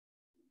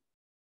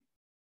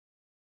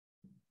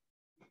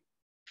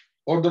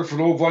 Order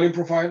flow volume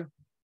profile.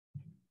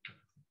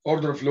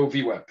 Order flow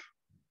VWAP.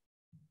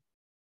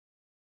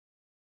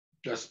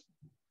 That's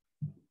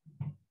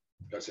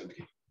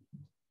empty.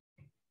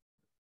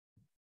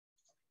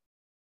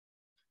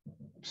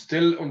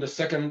 Still on the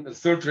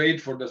third trade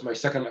for this, my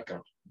second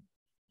account.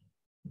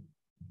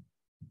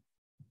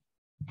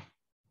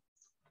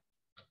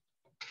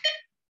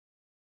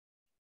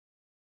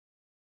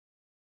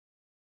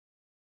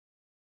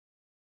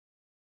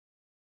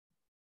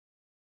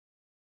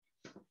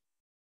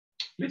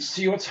 Let's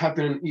see what's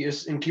happening in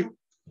ES and Q.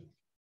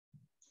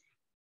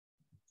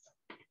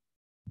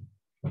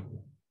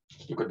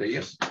 Let's look at the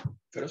ES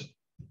first.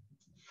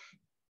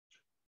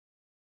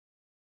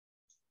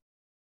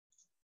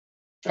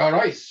 All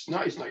right,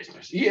 nice.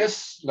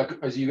 ES, like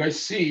as you guys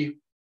see,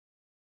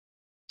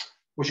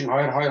 pushing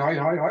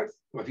higher.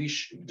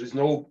 There's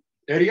no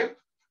area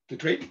to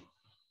trade.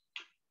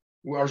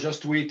 We are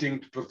just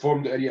waiting to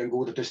perform the area and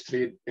go to test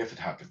trade if it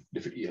happens.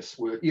 If it ES,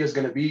 well, ES is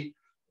gonna be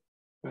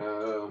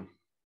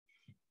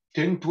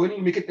 10-20,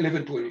 make it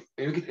 11-20,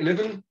 make it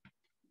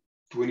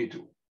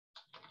 11-22.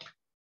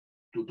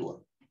 2 to 1.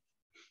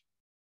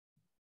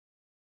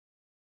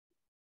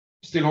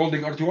 Still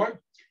holding RTY.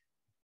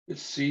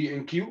 Let's see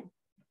NQ.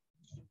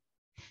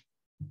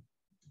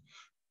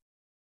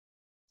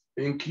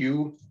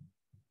 NQ,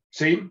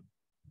 same.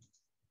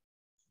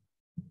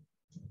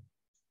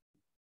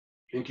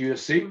 NQ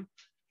is same.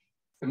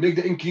 And make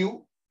the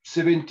NQ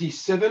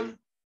 77.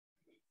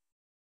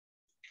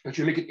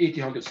 Actually, make it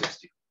 80,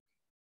 160.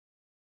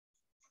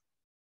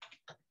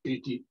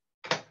 80,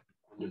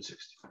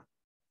 160.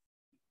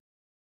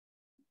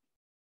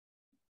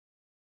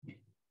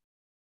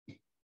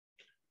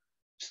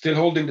 Still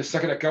holding the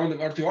second account in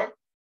RTY.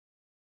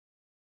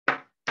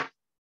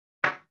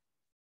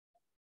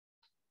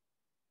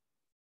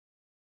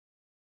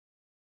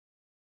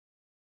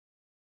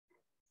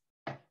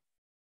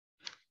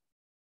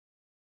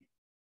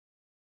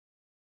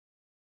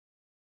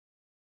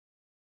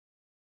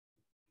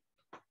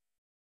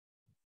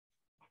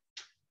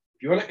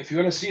 If you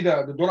wanna see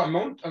the dollar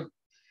amount,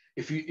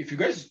 if you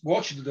guys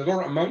watch the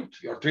dollar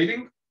amount you are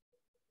trading,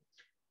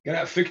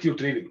 gonna affect your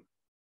trading.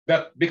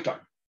 That big time.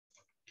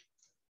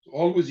 So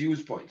always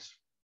use points.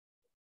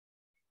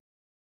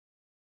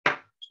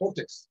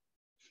 Cortex.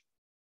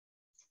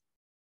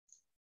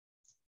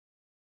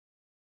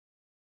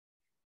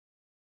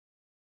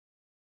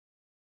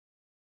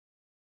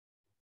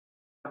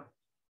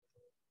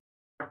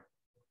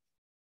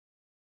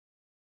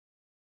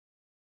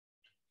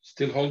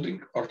 Still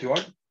holding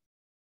RTY.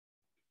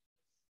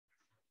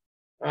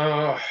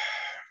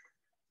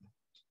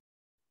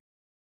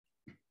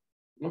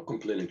 Not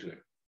complaining today.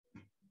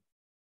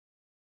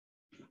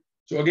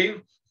 So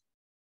again,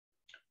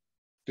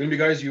 tell me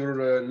guys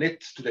your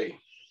net today.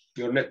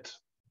 Your net.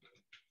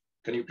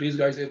 Can you please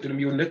guys tell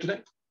me your net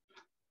today?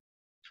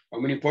 How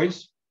many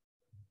points?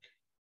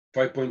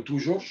 5.2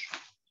 George.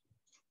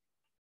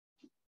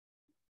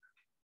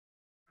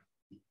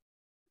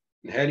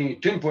 هاني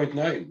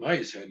 10.9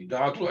 نايس هاني ده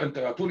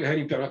على طول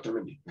هاني بتعمل اكتر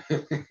مني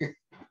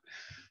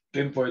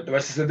 10 بوينت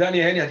بس صدقني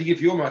يا هاني هتيجي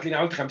في يوم هتلاقيني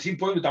عملت 50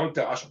 بوينت وانت عملت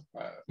 10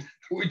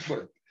 ويت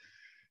فور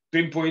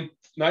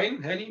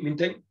 10.9 هاني من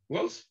تاني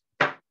ويلز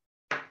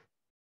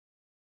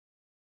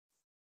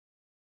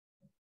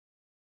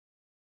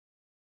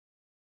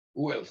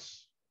who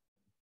else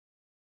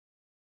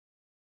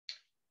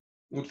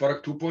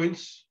واتفرج 2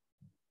 points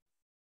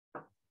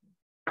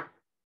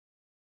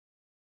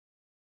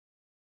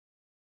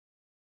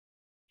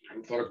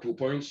واتفرج 2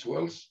 points who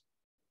else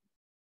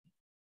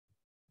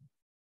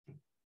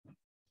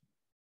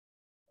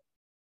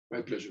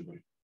my pleasure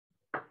buddy.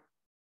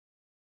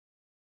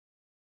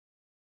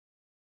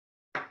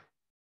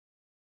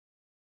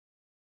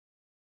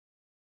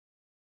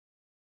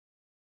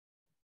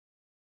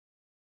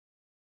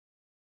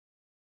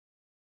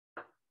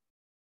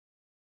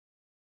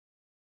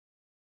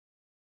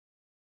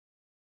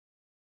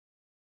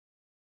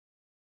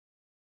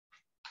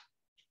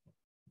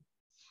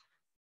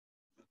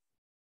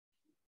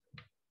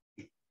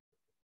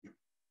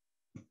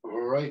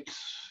 All right,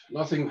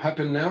 nothing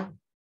happened now.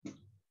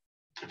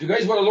 If you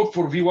guys want to look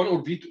for V1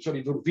 or V2,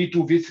 sorry, for V2,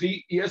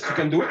 V3, yes, you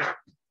can do it.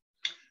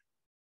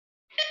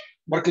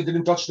 Market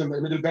didn't touch the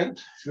middle band.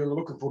 If you're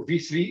looking for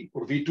V3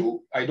 or V2,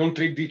 I don't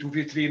trade V2,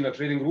 V3 in the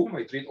trading room.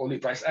 I trade only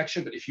price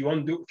action. But if you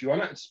want to,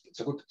 it's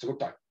a good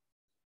time.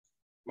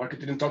 Market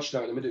didn't touch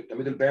the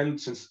middle band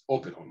since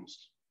open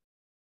almost.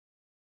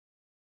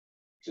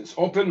 Since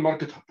open,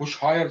 market push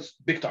higher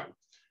big time.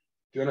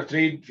 If you want to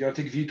trade, if you want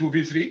to take V2,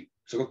 V3,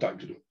 it's a good time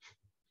to do it.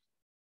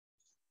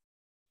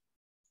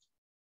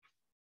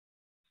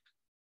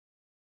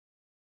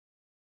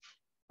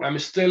 I'm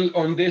still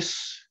on this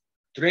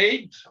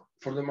trade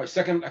for my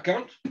second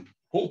account,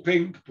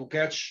 hoping to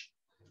catch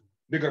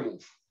bigger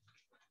move.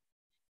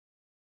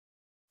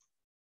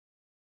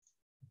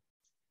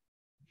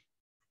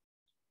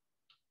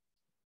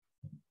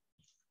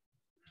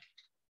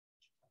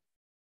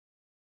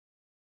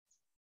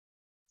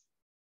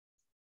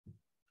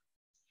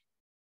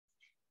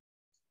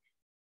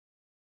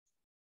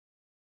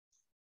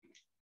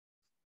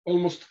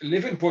 Almost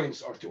 11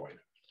 points RTY.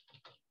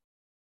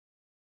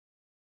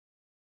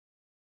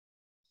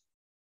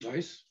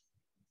 Nice.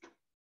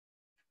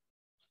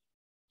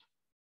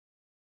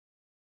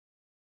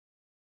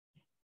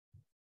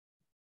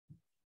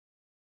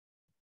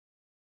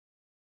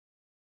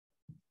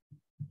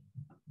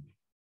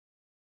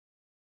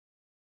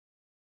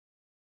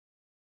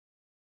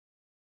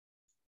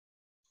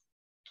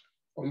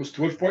 Almost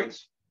 12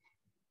 points.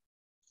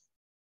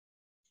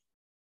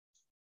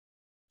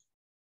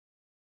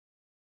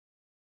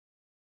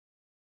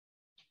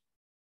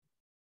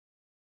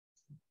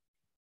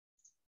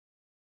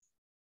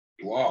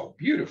 Wow,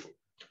 beautiful.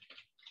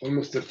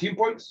 Almost 13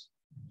 points.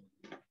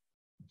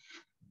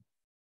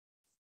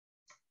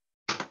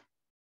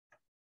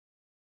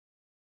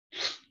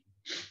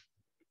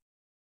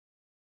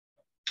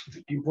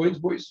 Points,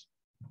 boys.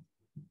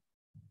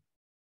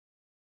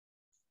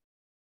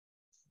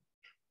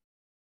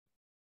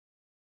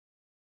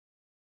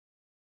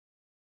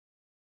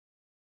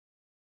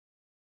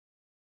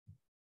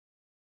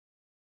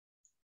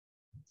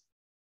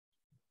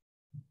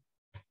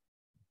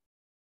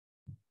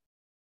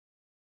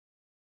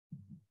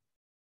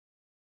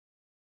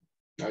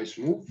 Nice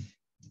move.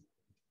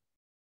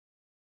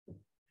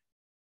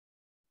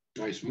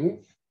 Nice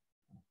move.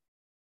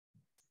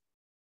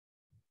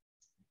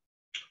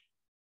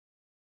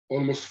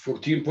 Almost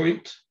 14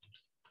 point.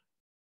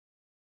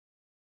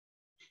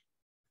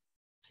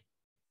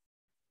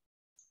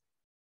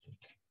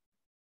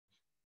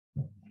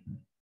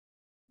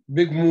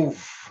 Big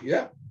move.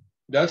 Yeah,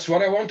 that's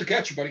what I want to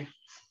catch, buddy.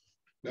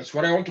 That's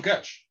what I want to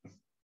catch.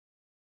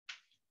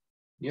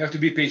 You have to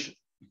be patient.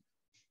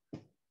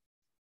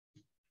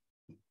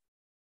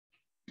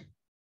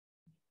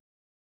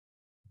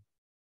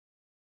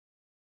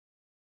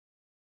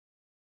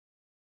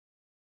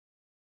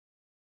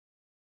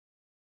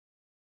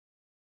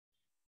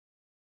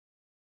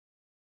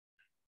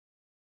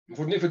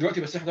 المفروض نقفل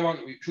دلوقتي بس احنا طبعا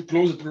we should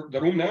close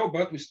the room now,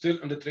 but we're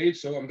still on the trade,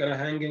 so I'm gonna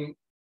hanging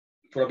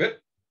for a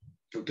bit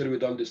until we're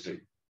done this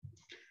trade.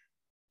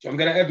 So I'm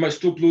gonna add my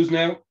stop loss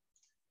now.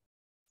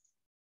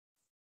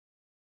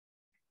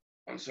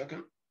 1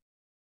 second.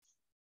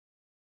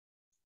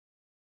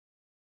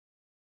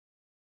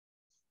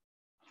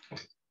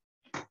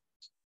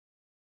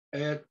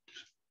 At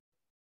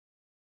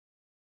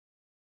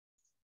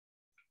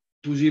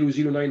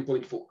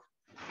 2009.4.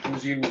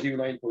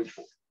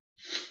 2009.4.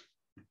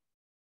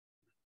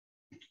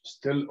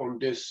 Still on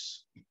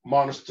this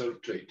monster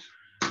trade.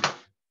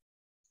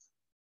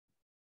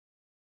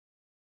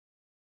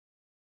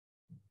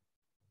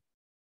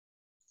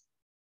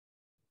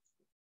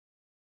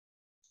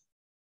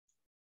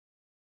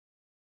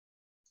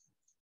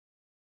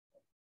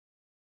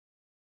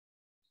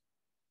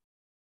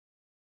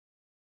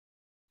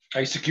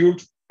 I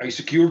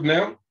secured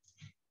now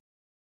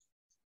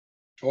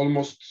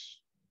almost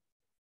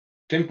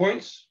 10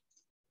 points.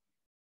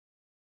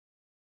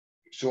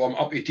 So I'm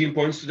up 18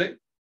 points today.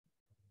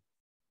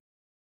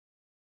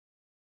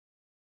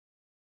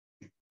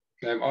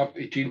 I'm up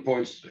 18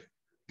 points today.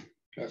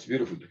 That's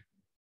beautiful day.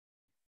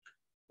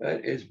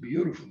 That is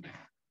beautiful day.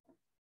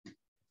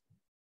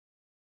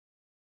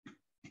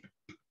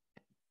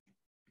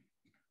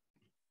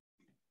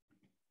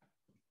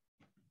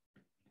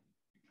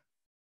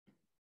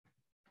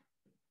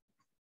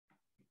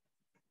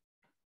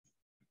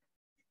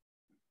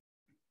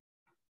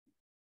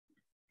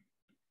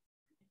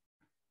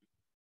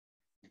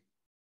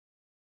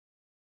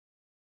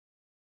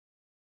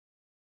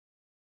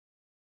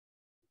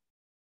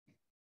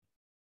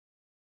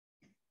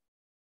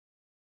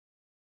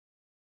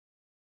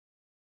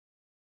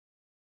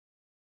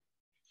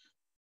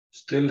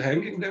 Still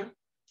hanging there.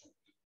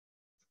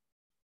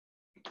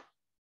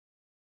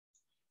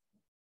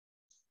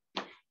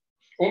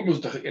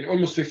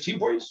 Almost 15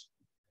 points.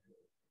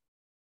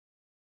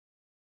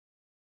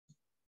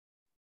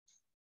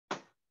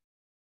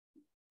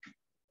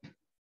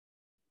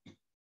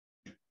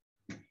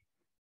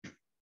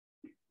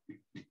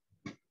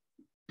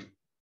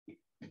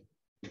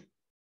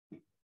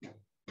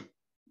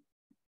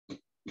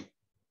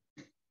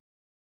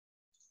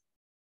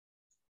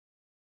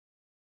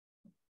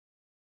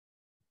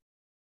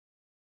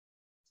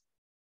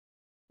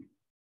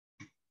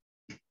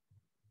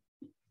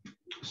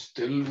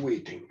 Still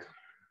waiting.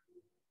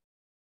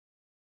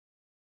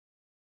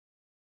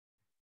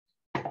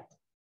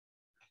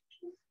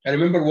 I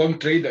remember one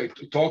trade I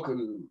talked,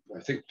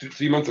 I think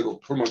 3 months ago,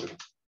 4 months ago.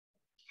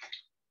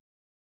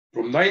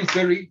 From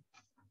 9:30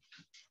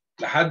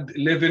 لحد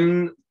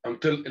 11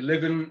 until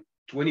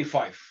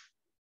 11:25.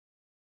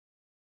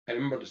 I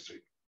remember this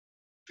trade.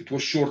 It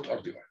was short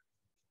RDI.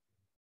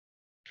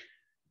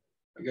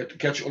 I got to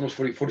catch almost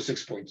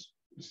 46 points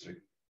this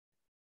trade.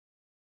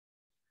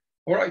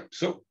 All right,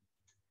 so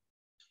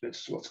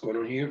that's what's going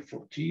on here.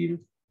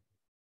 14.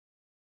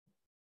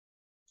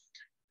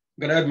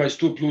 I'm gonna add my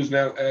stop loss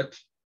now at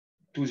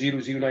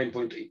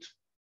 2009.8.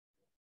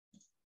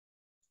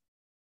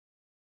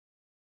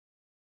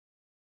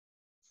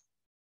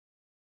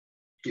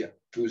 Yeah,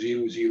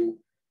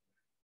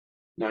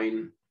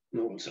 2009.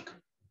 No, 1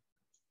 second.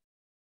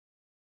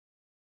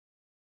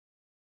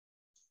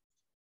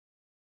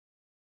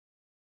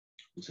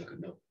 One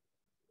second now.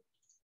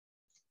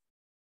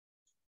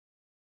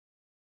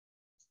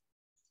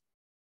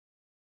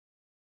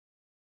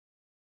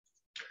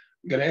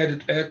 I'm gonna add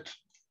it at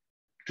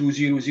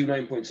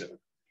 2009.7.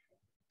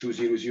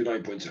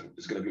 2009.7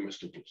 is gonna be my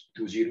stop loss.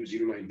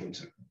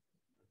 2009.7.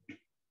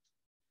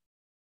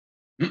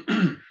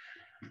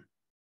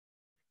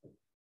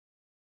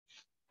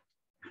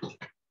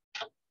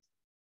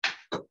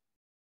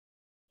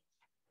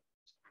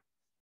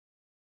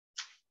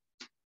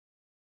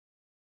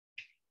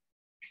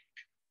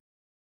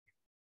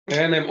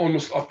 And I'm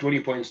almost up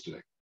 20 points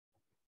today.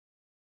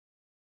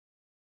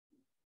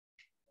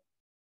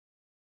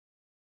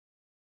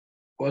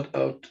 What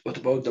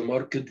about the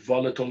market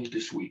volatile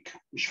this week?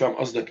 مش فاهم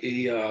قصدك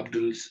ايه يا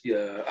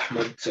يا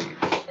احمد سامي.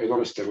 I don't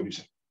understand what you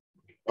said.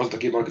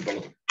 قصدك ايه market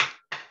volatile؟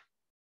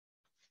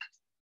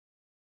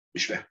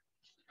 مش فاهم.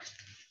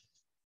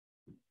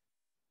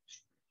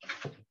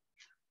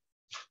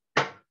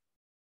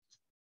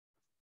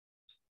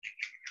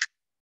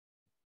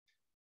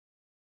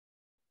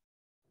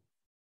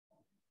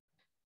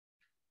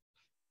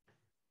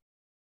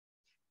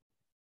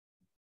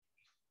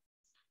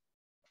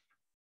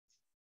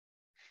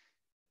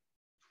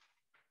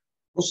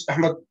 بص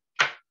احمد،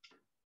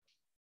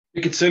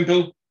 make it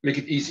simple, make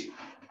it easy.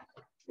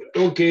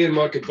 Don't care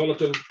market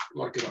volatile,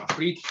 market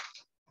عفريت.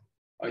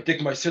 I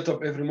take my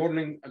setup every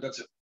morning and that's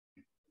it.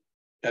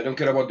 I don't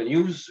care about the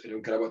news, I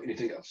don't care about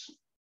anything else.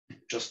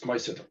 Just my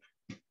setup.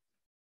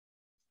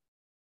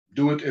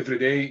 Do it every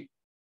day.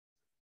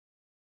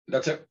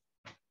 That's it.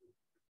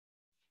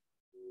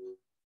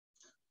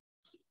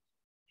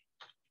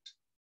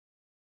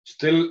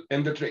 Still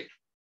in the trade.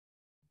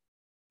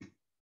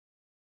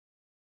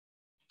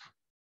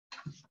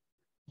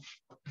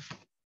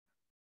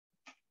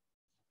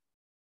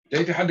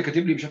 تلاقي في حد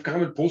كاتب لي مش عارف، كان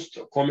عامل بوست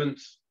كومنت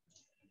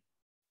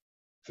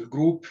في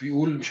الجروب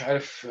بيقول مش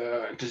عارف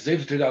انت ازاي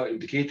بتتريد على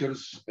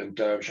الانديكيتورز،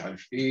 انت مش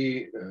عارف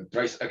ايه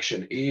برايس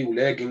اكشن ايه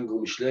ولاجنج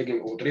ومش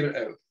لاجنج. هو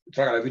تقريبا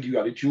اتفرج على فيديو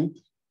على اليوتيوب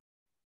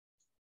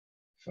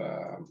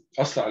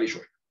فاثر عليه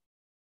شويه.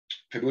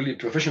 فبيقول لي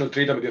بروفيشنال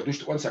تريدر ما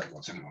بياخدوش 1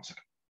 سكند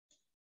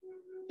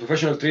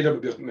بروفيشنال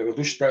تريدر ما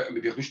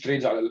بياخدوش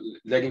تريدز على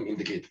اللاجنج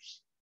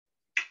انديكيتورز.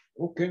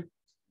 اوكي.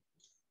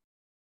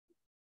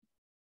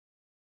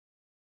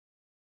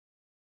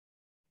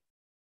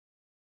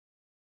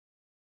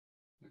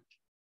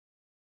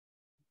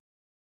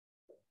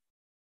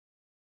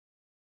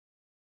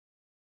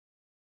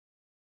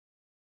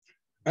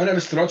 انا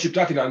الاستراتيجي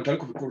بتاعتي اللي عملتها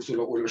لكم في الكورس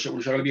واللي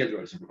شغال بيها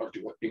دلوقتي في الار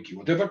تي انكي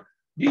وات ايفر،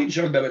 دي اللي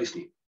شغال بيها بقالي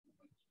سنين.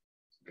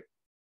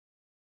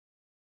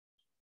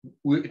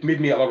 It made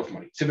me a lot of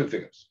money, 7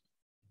 figures.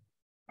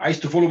 عايز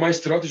to follow my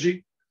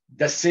strategy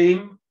the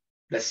same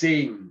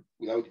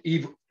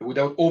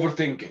without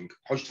overthinking. ما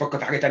تحاولش تفكر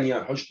في حاجه ثانيه، ما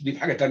تحاولش تضيف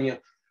حاجه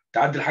ثانيه،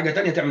 تعدل حاجه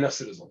ثانيه، تعمل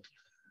نفس الريزلت.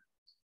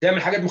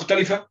 تعمل حاجات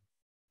مختلفه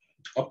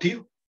up to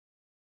you.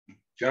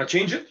 If you want to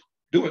change it,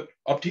 do it,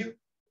 up to you.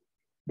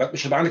 بس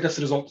مش هيبقى عندك نفس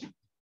الريزلت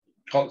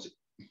خالص.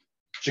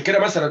 عشان كده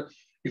مثلا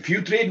if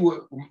you trade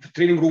في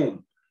التريدنج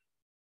روم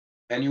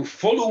and you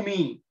follow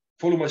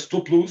my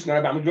stop loss اللي انا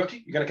بعمله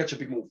دلوقتي, you're gonna catch a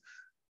big move.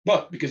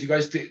 But because you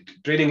guys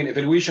trading an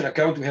evaluation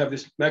account, we have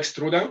this max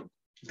drawdown.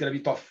 It's gonna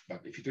be tough. But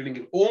if you're trading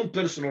your own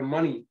personal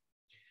money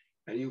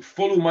and you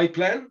follow my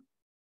plan,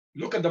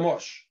 look at the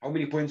March. How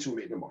many points we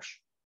made in March?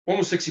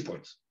 Almost 60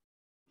 points.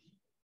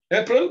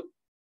 April,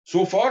 so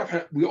far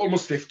we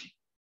almost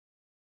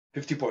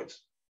 50 points.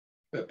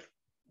 April.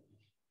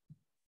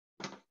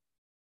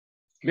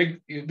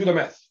 Do the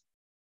math.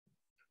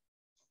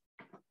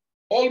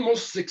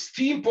 Almost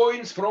 16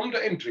 points from the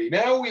entry.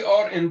 Now we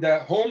are in the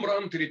home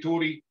run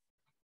territory,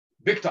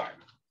 big time.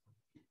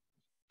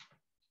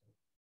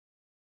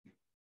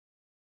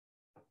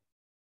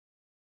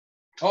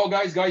 Oh,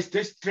 guys,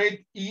 test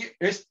trade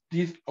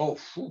ESD. Oh,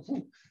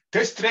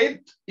 test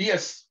trade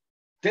ES.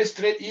 Test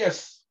trade ES.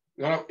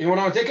 You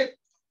want to take it?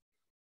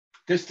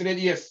 Test trade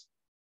ES.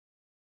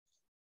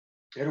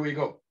 Here we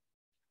go.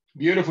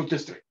 Beautiful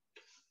test trade.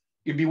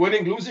 You'll be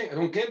winning, losing, I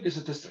don't care. This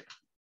is a test trade.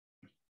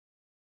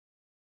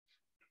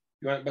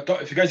 But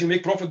if you guys you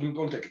make profit,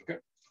 don't take it, okay?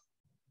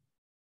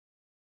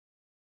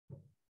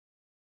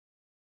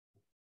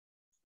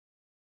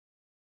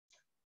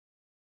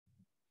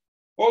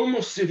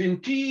 Almost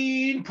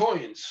 17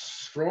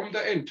 points from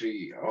the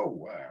entry. Oh,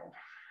 wow.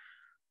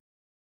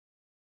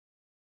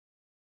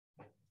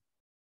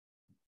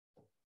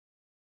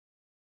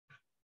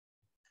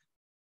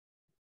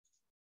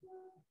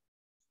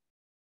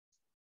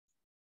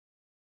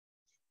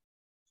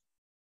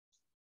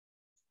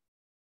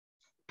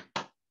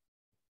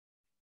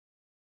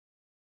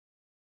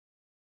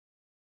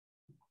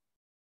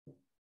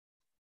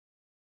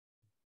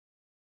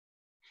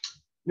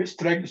 Let's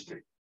track this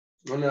trade.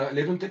 On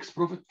 11 ticks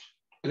profit,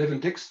 11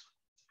 ticks.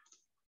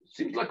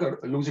 Seems like a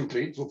losing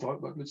trade so far,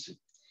 but let's see.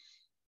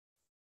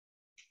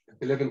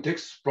 11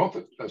 ticks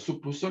profit,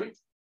 surplus, sorry.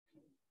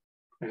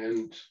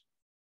 And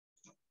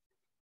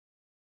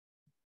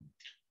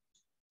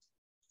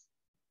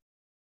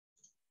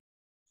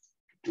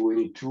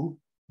 $22.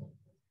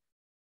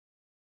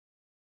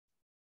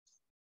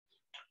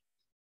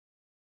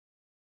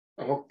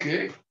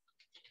 Okay.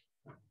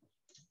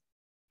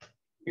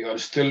 We are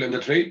still in the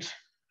trade.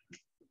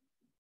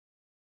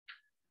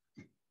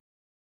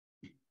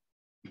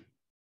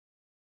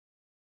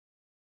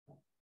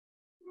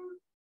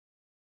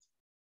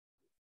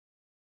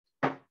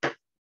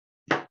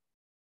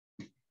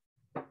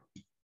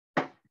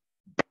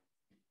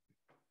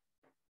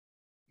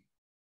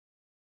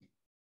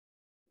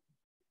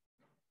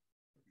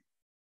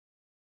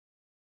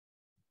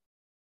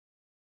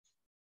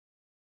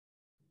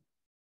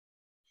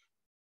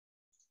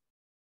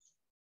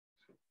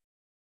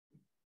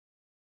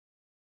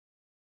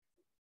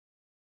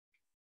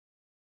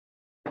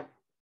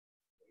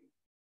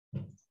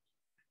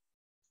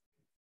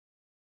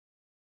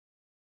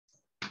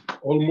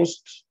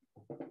 Almost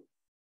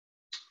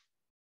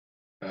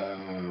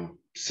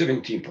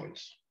 17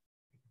 points.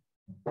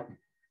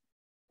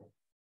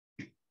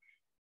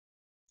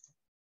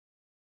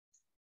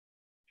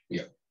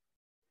 Yeah.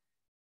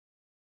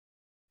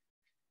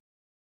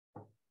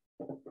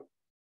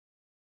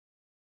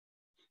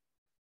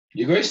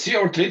 You guys see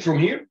our trade from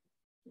here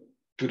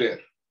to there.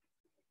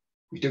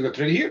 We take the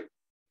trade here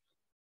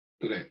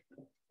to there.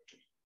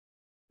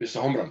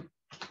 لسه هوم ران.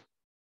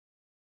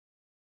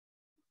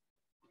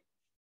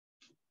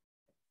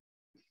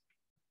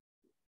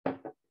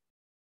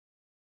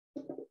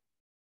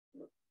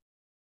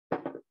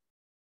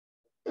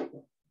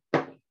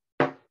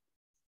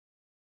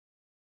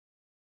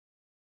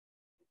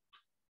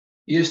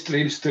 Yes,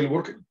 trade is still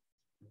working.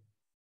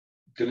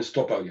 Didn't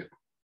stop out yet.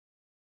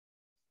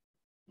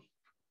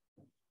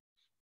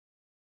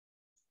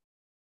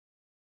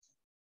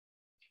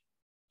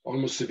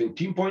 Almost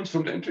 17 points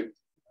from the entry.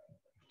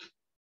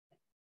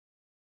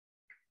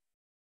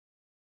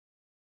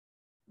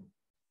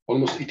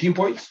 Almost 18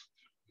 points.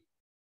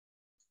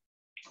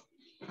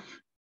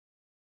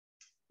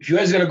 If you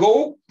guys are gonna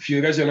go,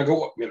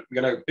 you're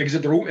gonna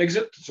exit the room,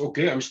 exit. It's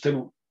okay. I'm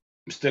still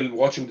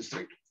watching this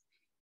trade.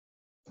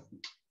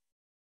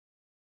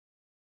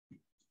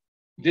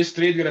 This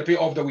trade gonna pay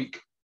off the week.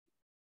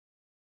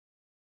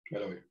 By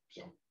the way,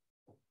 so.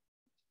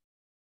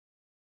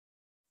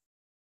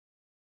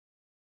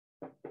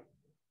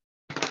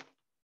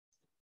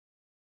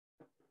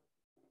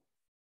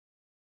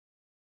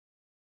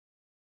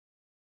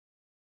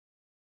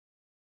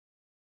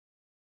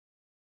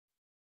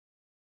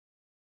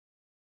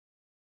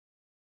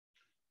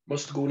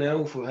 Must go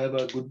now for have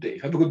a good day.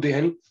 Have a good day,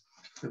 honey.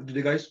 Have a good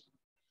day, guys.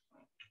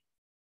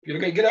 You're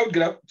okay, get out,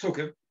 get out. It's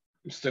okay.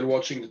 I'm still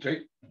watching the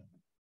trade.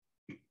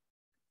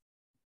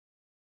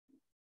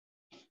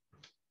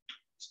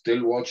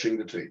 Still watching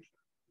the trade.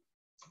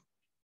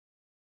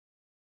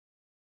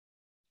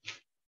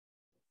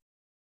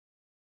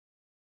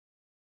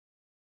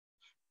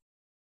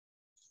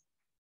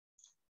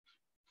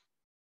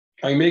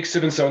 I make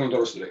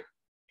 $7,000 today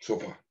so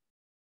far.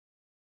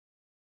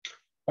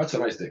 That's a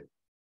nice day.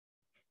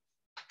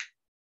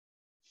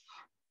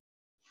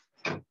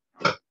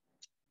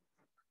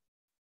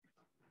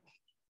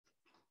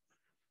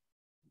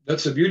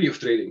 That's the beauty of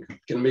trading. You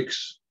can make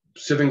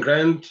 $7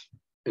 grand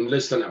in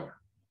less than an hour.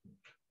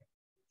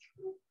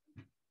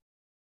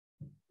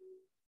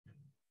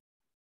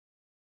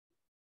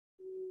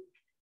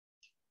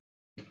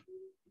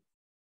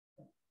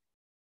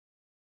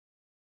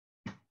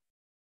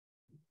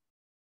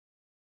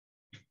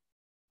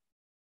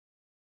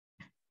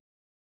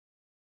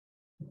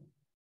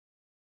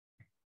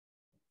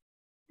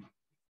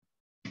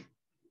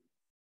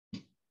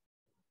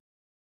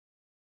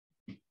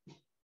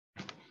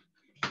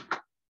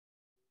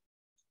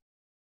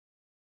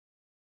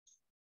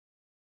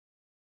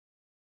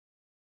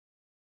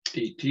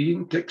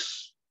 $18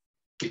 ticks,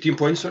 18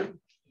 points, sorry.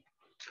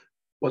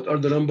 What are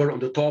the number on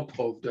the top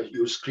of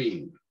your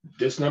screen?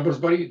 This numbers,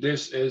 buddy,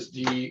 this is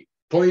the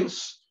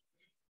points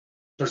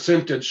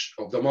percentage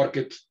of the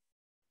market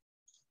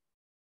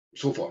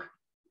so far.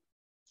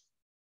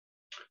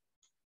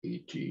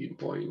 18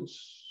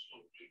 points.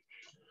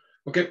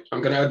 Okay,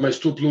 I'm gonna add my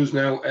stop loss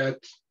now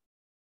at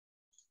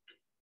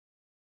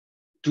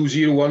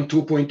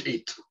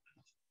 2012.8.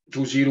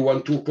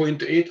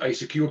 2012.8, I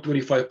secure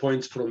 25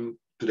 points from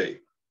today.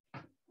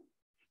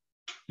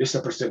 This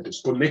is a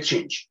percentage called net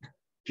change.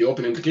 If you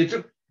open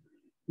indicator,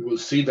 you will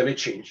see the net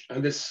change.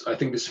 And this, I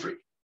think this is free.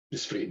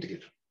 This is free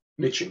indicator.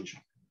 Net change.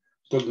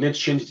 It's called net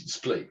change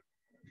display.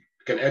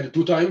 You can add it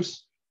 2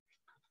 times,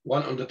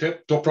 one on the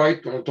top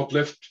right, one on the top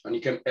left, and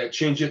you can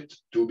change it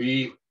to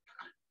be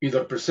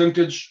either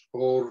percentage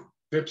or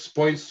pips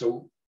points.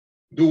 So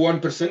do 1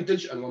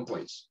 percentage and 1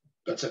 points.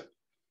 That's it.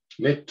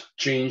 Net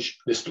change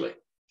display.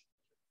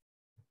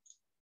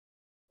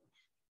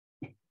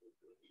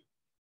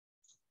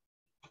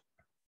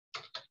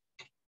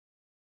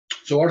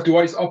 So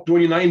RTY is up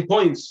 29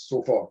 points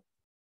so far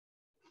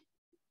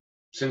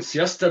since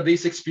yesterday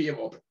 6 p.m.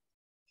 open.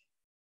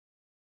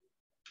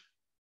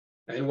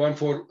 And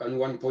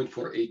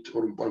 1.48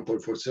 or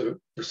 1.47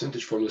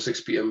 percentage from the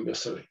 6 p.m.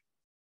 yesterday.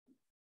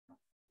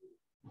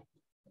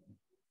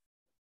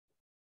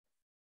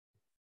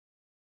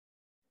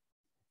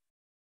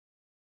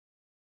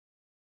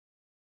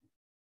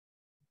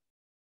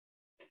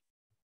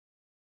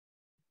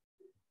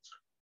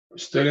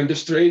 Still in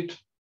this trade.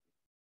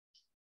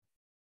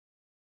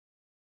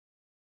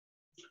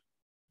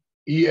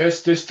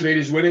 ES, this trade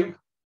is winning.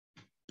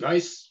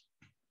 Nice.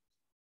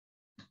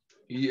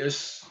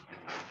 ES,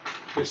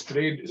 this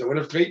trade is a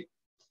winner trade.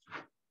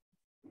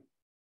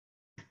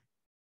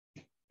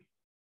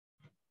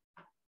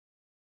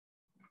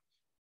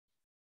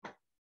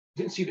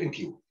 Didn't see the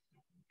NQ.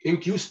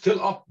 NQ still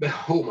up.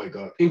 Oh my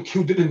God.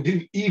 NQ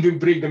didn't even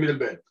break the middle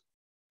band.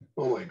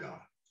 Oh my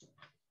God.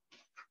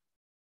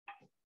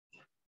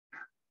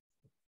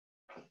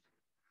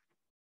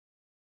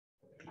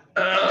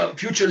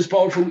 Future is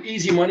powerful,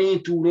 easy money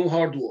to no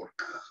hard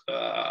work.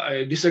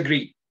 I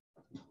disagree.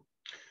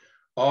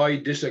 I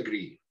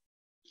disagree.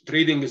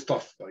 Trading is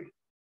tough, buddy.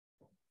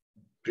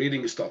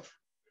 Trading is tough.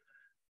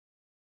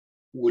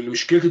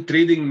 والمشكلة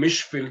التريدنج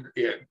مش في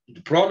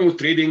the problem with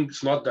trading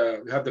is not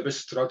that we have the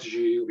best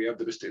strategy, we have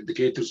the best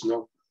indicators,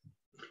 no.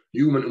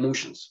 Human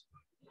emotions.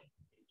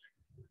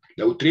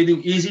 لو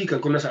trading easy كان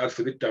كل الناس قاعدة في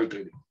البيت تعمل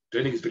trading.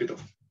 Trading is very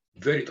tough.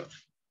 Very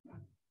tough.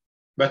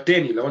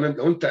 بالتاني لو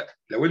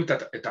انت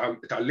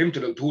اتعلمت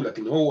اللي قلته لك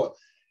ان هو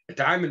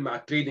اتعامل مع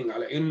التريدنج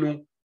على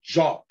انه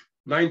جوب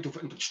 9 to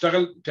 5. انت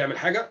بتشتغل تعمل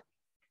حاجه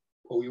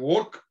او you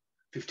work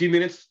 15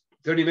 minutes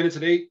 30 minutes a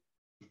day.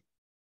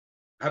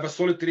 Have a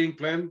solid trading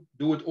plan.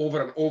 Do it over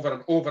and over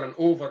and over and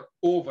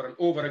over and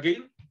over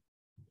again.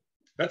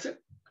 That's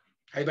it.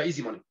 هيبقى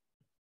easy money.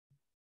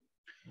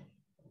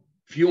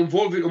 If you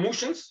involve your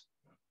emotions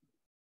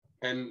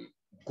and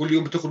كل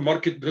يوم بتدخل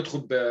ماركت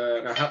بتدخل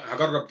انا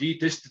هجرب دي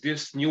test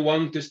this new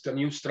one, test a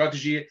new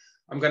strategy,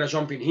 I'm gonna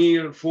jump in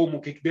here,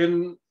 FOMO kicked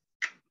in,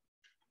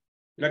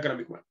 you're not gonna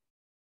make money.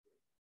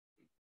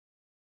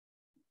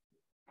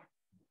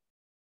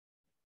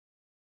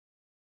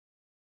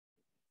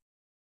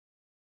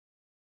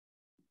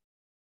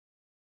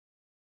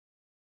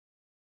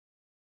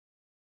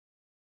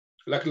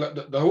 Like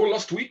the whole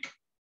last week,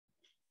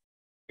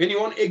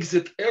 anyone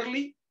exit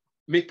early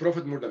make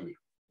profit more than me,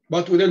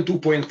 but within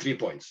 2.3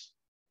 points.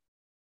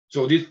 So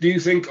do you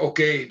think,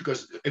 okay,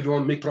 because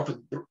everyone make profit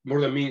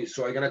more than me, so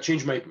I'm gonna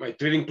change my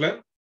trading plan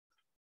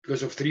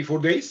because of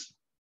 3-4 days?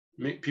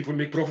 People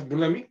make profit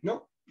more than me? No.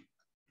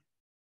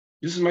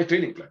 This is my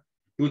trading plan.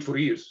 Do it for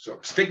years. So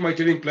stick my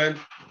trading plan.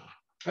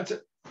 That's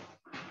it.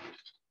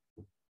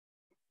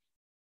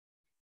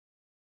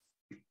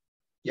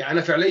 يعني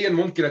انا فعليا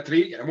ممكن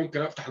اتريد، يعني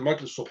ممكن افتح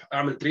الماركت الصبح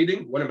اعمل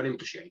تريدنج وانا ما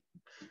نمتش، يعني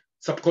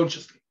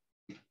subconsciously.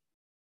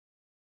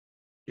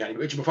 يعني ما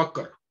بقتش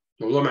بفكر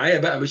الموضوع معايا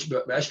بقى، مش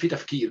بقاش فيه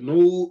تفكير،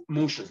 نو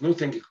موشنز نو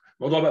ثينكينج.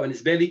 الموضوع بقى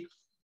بالنسبه لي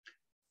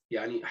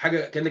يعني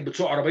حاجه كانك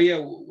بتسوق عربيه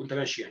وانت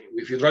ماشي، يعني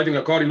if you're driving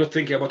a car you're not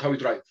thinking about how you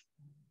drive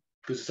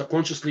because you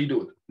subconsciously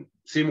do it.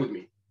 Same with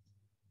me.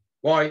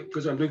 Why?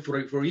 Because I'm doing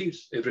for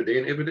years, every day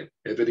and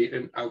every day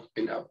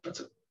and out.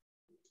 That's it.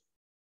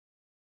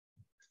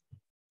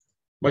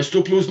 My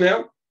stop loss now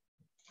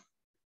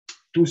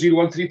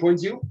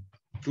 2013.0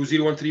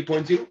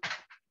 2013.0.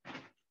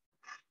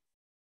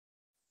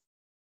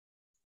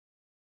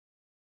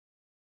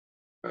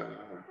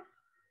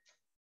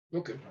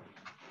 اوكي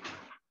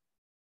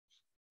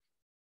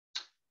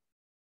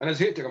انا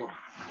زهقت يا جماعه.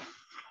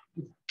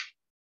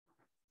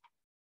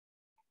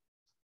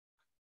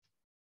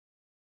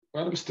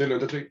 انا بستيل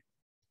ده تريد.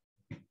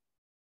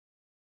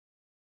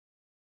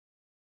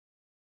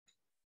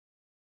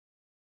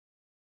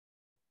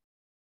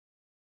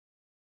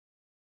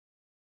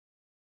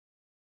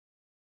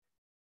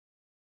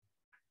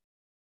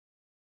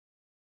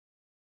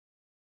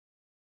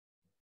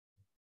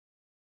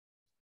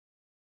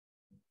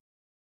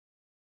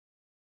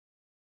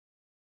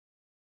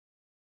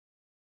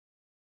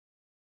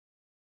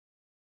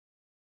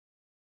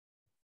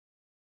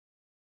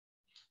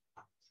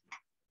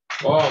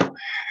 Oh,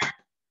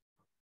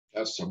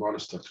 that's a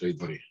monster trade,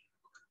 buddy.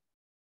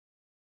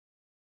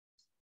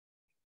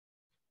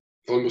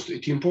 Almost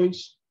 18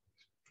 points.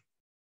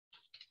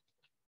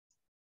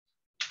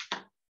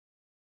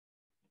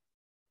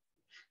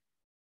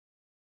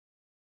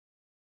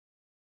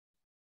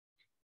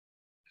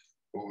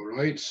 All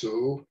right,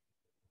 so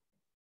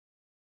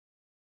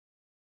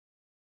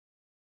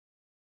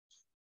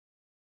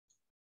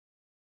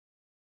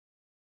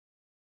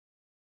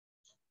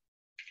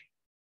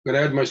I'm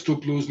gonna add my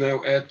stop loss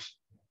now at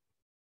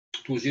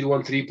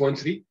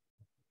 2013.3.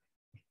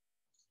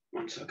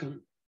 1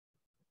 second.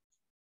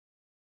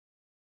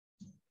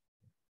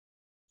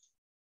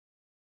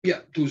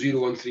 Yeah,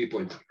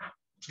 2013.3.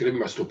 It's gonna be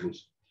my stop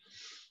loss.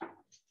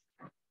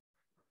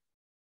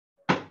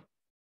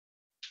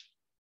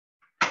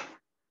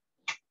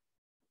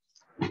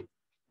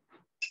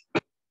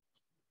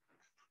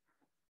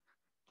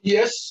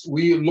 Yes,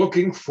 we're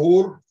looking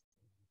for,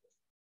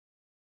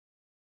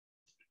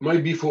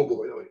 might be FOMO,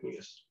 by the way.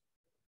 Yes,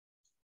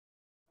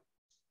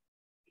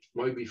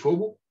 might be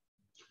FOMO.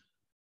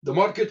 The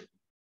market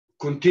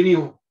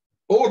continue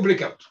or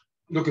breakout.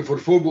 Looking for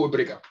FOMO or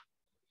breakout.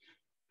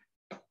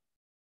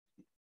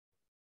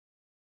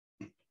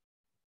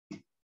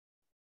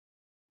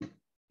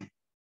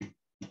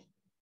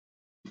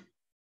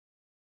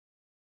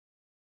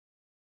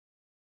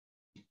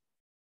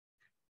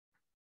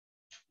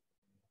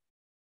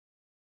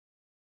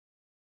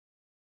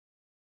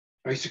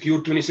 I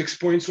secured 26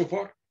 points so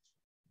far.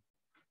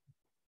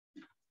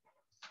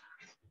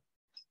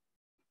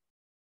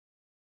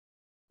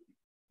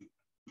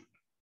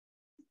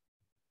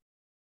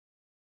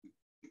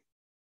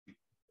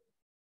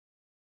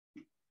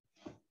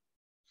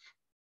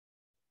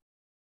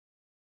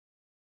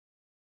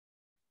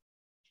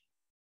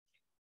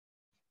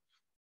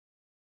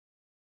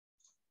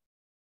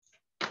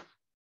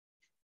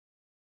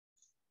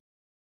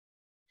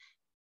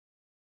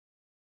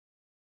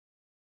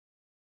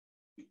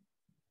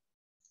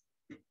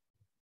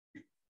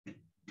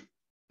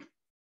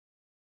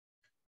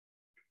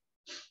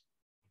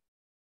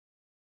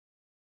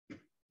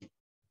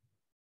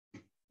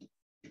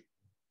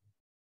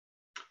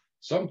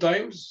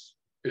 Sometimes,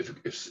 if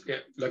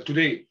like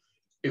today,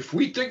 if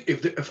we take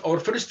if our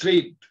first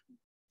trade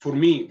for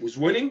me was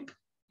winning,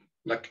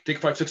 like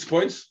take 5-6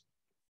 points,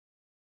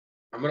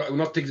 I will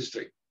not take this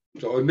trade.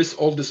 So I miss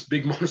all this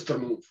big monster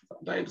move.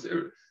 Sometimes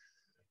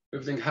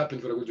everything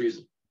happened for a good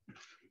reason.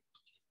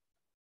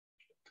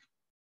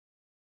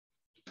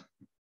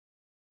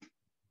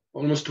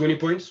 almost 20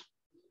 points.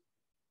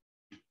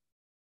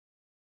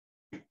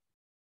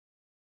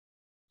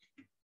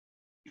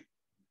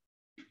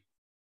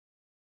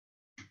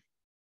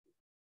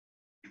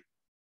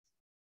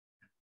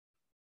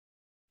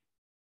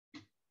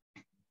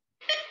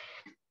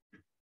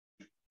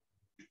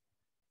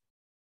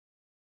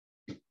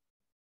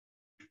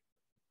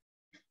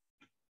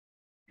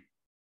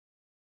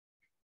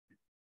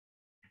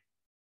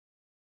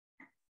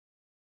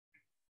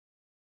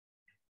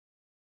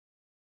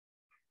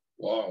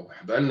 واو،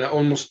 بقالنا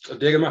almost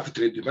قد ايه يا جماعه في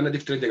التريد؟ بقالنا دي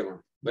في التريد يا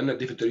جماعه؟ بقالنا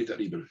دي في التريد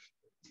تقريبا.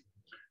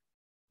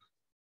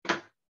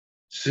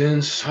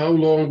 Since how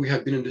long we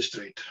have been in this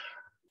trade?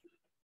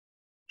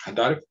 حد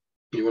عارف؟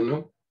 You wanna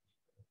know?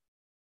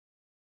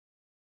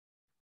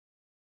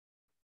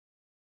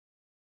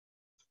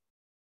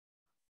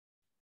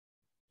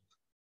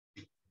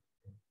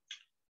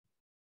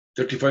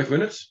 $35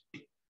 minutes.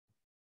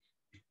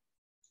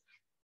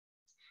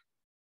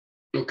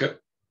 Okay.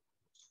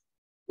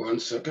 1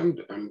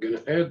 second. I'm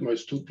gonna add my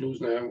stop loss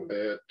now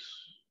at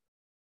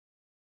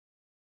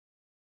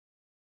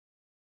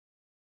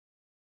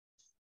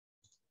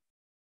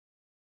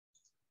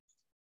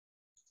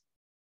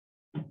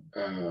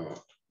uh,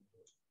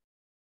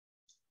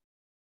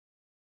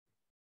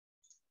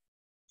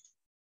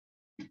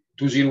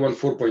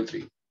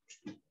 2014.3.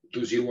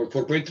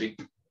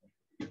 2014.3.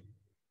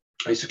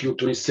 I secured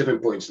 27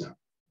 points now.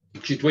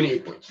 Actually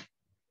 28 points.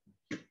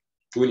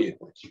 28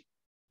 points.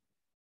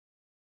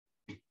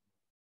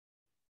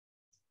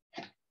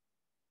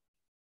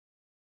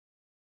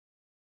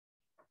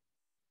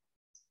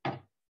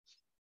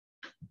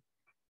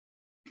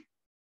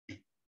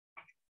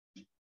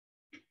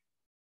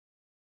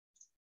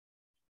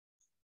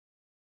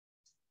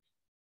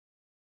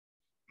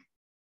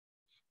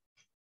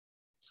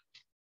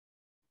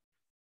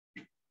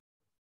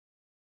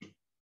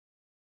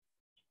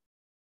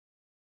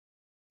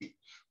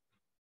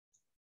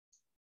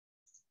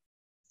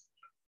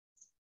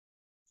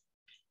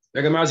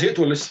 يا جماعه زهقت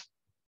ولا لسه؟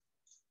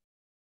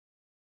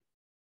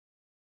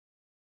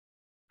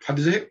 حد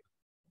زهق؟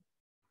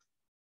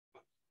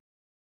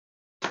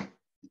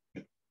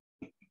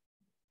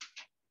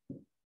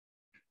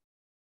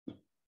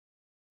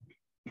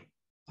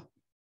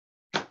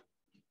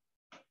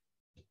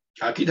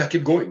 اكيد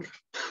هكيب جوينج.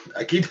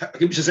 اكيد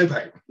مش هسيبها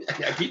يعني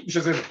اكيد مش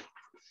هسيبها.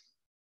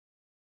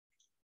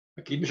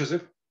 اكيد مش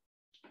هسيبها.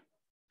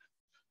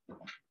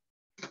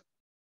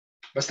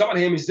 بس طبعا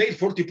هي مش زي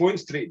ال 40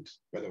 بوينتس تريد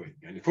باي ذا واي،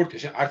 يعني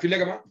 40 عارفين ليه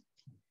يا جماعه؟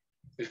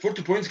 ال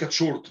 40 بوينتس كانت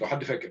شورت لو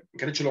حد فاكر، ما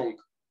كانتش لونج.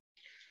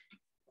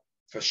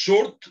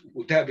 فالشورت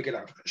قلتها قبل كده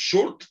على فكره،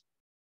 الشورت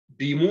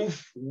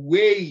بيموف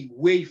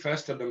واي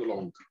فاستر ذان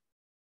اللونج.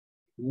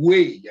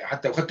 واي يعني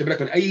حتى لو خدت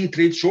بالك من اي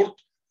تريد شورت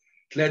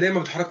تلاقي دايما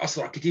بتتحرك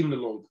اسرع كتير من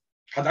اللونج.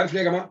 حد عارف ليه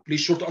يا جماعه؟ ليه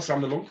الشورت اسرع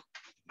من اللونج؟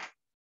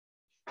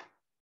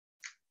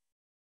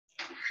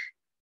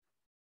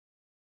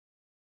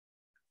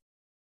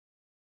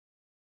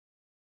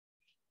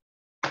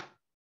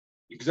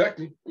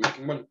 اكزاكتلي.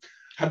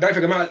 حد عارف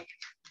يا جماعه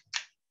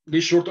ليه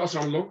الشورت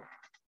اسرع من اللونج؟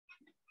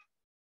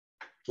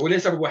 هو ليه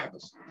سبب واحد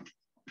بس.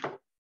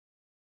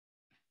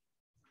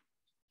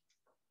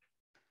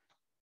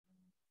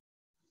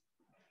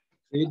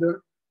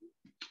 تريدر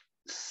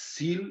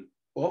سيل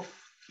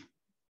اوف.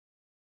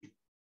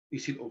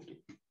 يسيل اوف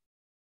دي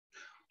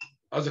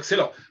قصدك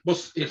سيل.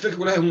 بص، هي الفكره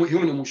كلها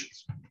هيومن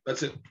ايموشنز.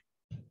 ذاتس ات.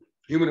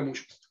 هيومن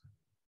ايموشنز.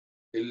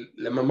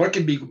 لما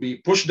الماركت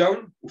بيبوش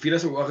داون وفي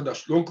ناس واخده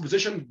لونج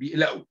بوزيشن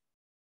بيقلقوا،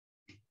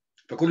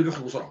 فكله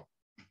بيخرج بسرعه.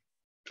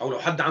 او لو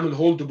حد عامل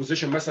هولد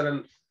بوزيشن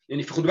مثلا،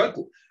 يعني خدوا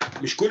بالكم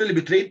مش كل اللي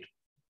بيتريد.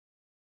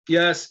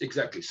 يس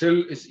اكزاكتلي،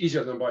 سيل از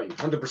ايزير ذان باينج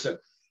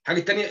 100%. الحاجه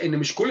الثانيه ان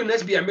مش كل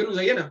الناس بيعملوا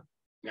زينا.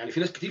 يعني في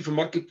ناس كتير في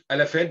الماركت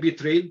الافات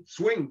بيتريد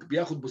سوينج،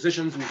 بياخد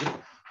بوزيشنز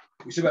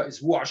ويسيبها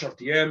اسبوع 10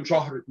 ايام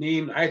شهر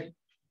اثنين عادي.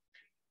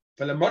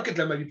 فلما الماركت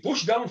لما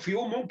بيبوش داون في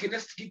يوم ممكن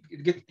ناس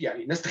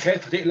يعني ناس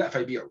تخاف فتقلق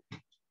فيبيعوا.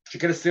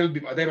 عشان كده السيل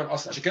بيبقى دايما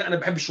اسرع. عشان كده انا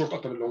بحب الشورت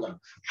اكتر من اللونج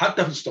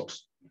حتى في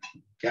الستوكس.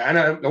 يعني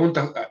انا لو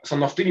انت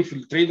صنفتني في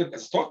التريدر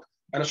ستوك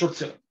انا شورت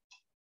سيلر.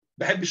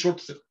 بحب الشورت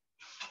سيلر.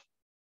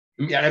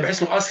 يعني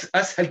بحس انه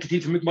اسهل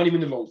كتير في الميك ماني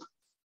من اللونج.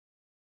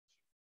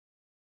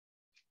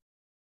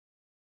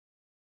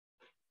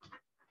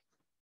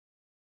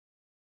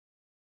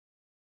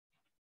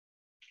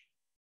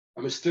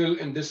 I'm still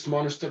in this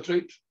monster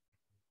trade.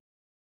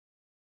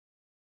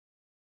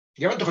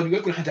 يا جماعه انتوا خدوا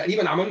بالكم احنا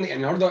تقريبا عملنا يعني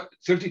النهارده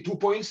 32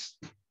 بوينتس.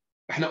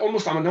 احنا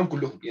اولموست عملناهم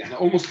كلهم، يعني احنا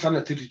اولموست خدنا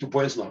 32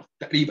 بوينتس النهارده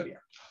تقريبا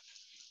يعني.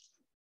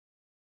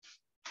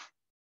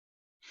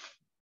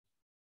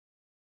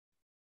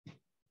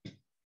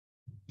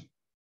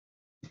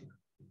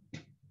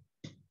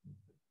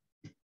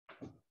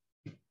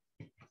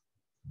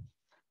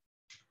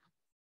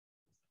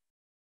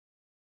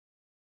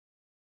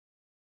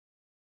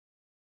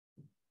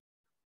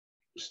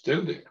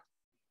 Still there.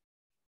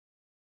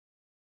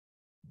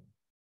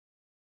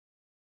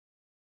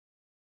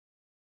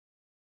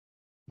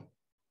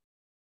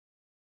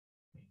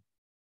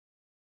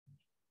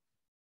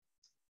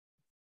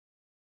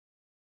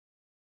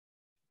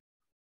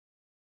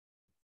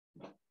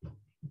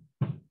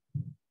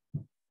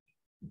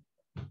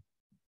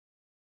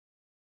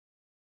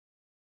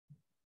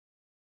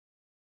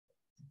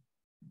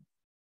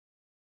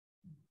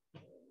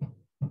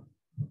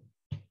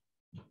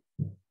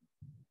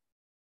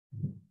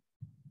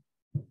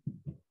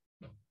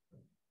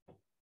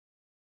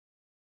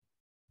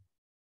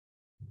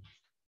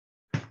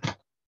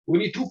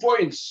 22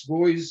 points,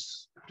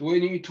 boys.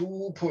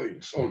 22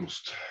 points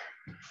almost.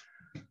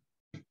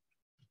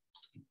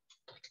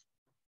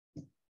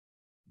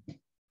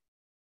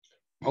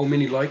 How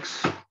many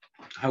likes?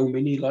 How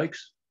many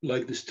likes?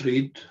 Like this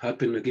trade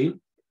happen again?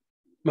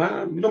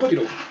 Nobody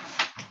knows.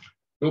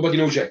 Nobody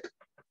knows Jack.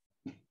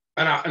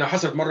 انا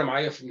حصلت مره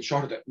معايا في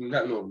الشهر ده،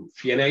 لا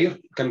في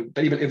يناير كان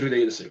تقريبا every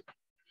day the same.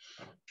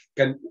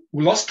 كان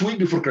last week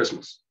before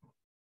Christmas.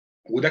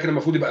 وده كان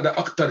المفروض يبقى ده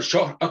اكتر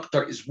شهر،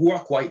 اكتر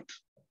اسبوع كويت.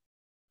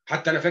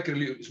 حتى انا فاكر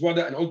الاسبوع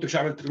ده انا قلت مش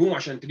هعمل تريد روم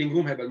عشان التريدنج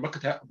روم هيبقى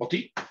الماركت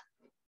بطيء،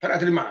 فانا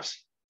اتريد مع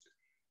نفسي.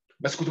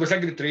 بس كنت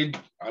بسجل التريد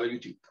على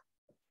اليوتيوب،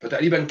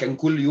 فتقريبا كان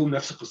كل يوم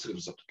نفس القصه دي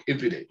بالظبط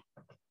every day.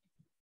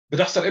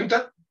 بتحصل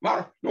امتى؟ ما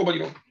اعرف.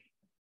 nobody knows.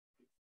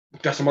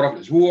 بتحصل مره في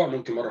الاسبوع،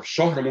 ممكن مره في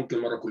الشهر، ممكن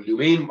مره كل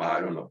يومين، ما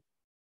I don't know.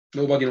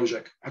 nobody knows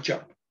Jack. محدش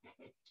يعرف.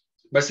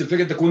 بس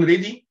الفكره تكون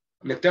ريدي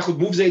انك تاخد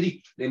موف زي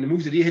دي، لان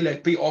الموف دي هي اللي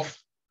هتبي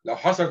اوف لو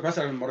حصلت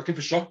مثلا مرتين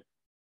في الشهر.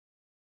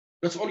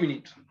 That's all we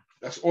need.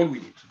 That's all we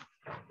need.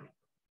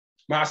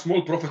 مع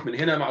سمول بروفيت من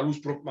هنا، مع لوز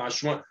بروفيت،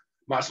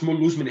 مع سمول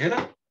لوز من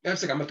هنا،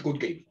 نفسك عمال تاخد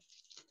جيم.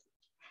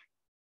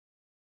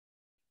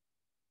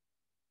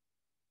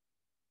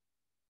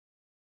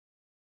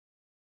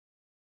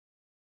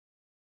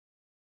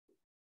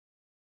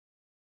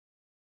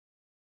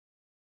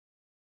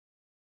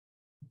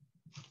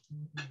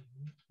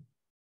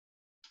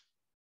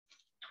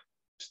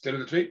 Still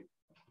in the trade.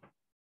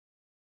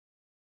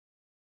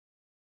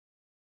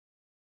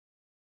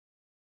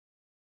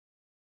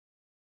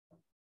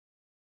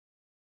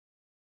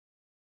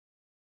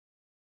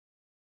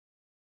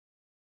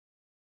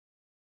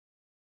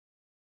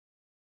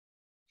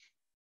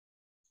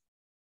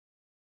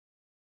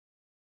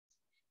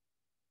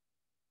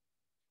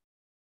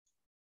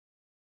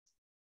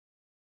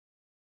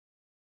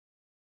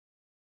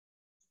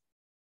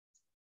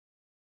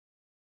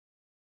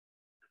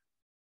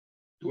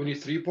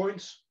 $23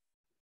 points.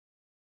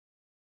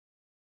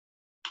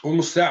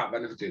 almost ساعه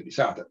بقى في التريد،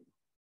 ساعه تقريبا.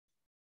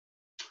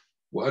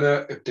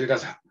 وانا ابتديت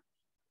ازهق.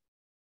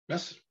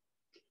 بس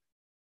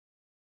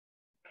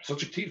ما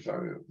حصلش كتير،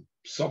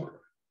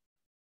 فالصبر.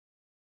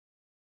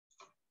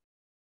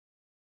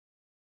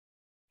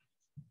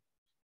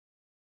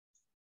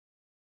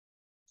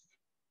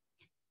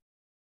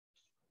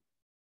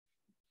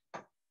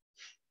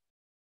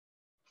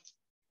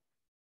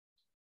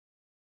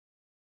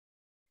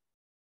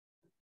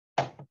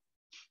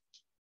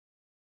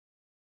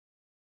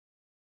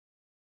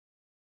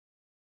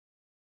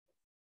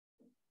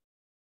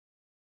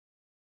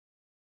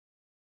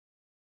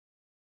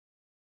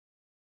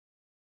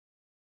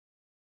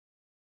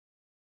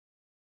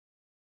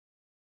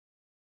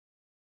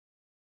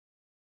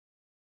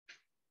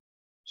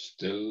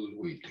 Still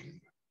waiting.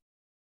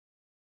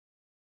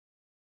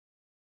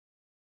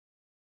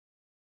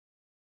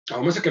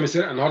 او مثلا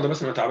كمثال النهارده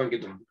مثلا انا تعبان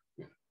جدا،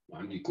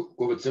 عندي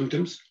كوفيد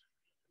سيمتومز،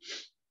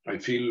 I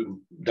feel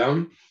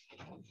down.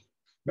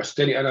 بس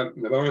تاني انا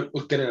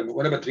قلت تاني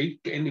وانا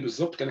بتريد كاني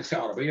بالظبط كانك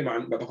ساعه عربيه،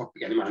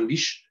 يعني ما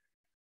عنديش،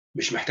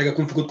 مش محتاج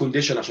اكون في جود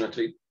كونديشن عشان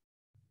اتريد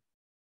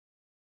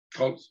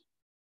خالص.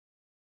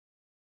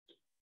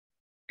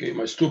 Okay,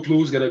 my stop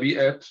loss gonna be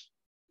at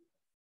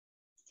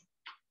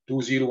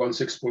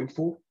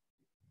 2016.4.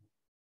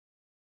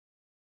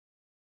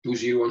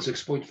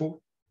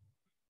 2016.4.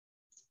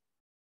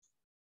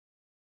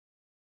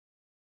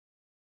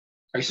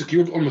 I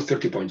secured almost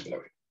 30 points, by the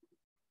way,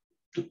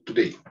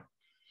 today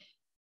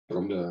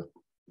from the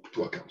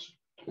two accounts.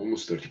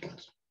 Almost 30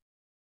 points.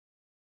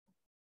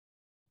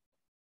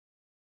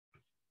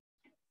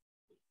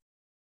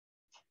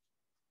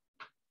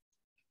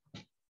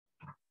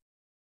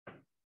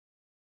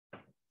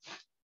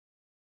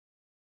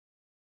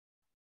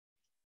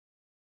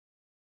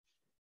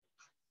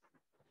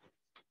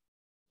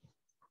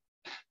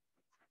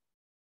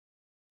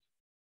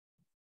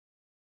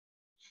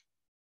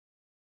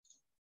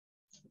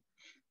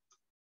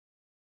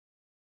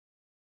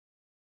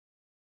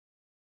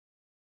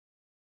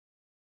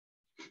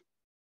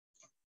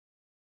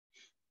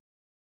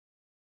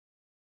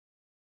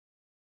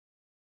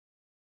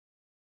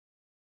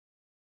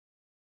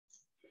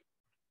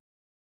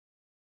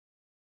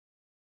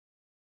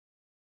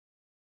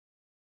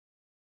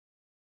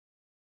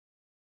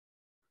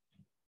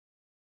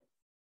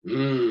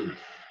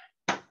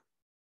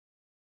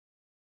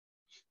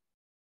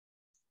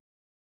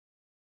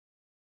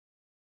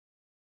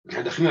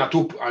 احنا داخلين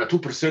على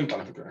 2%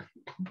 على فكره.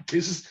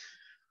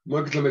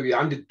 الماركت لما بيبقى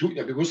عند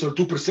يعني بيوصل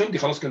 2% دي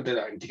خلاص كانت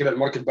انت كده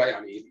الماركت بقى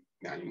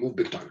يعني موف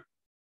بيج تايم.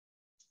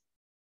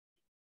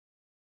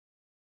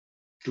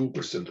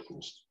 2%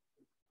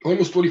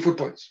 almost 24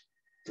 points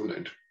from the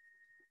entry.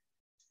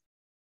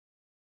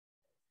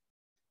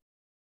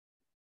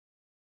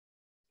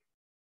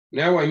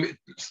 Now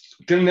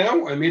till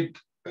now I made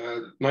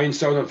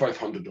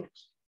 $9,500.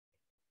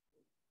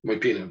 My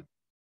P&L.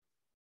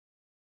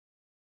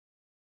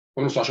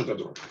 ونص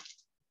 $10,000.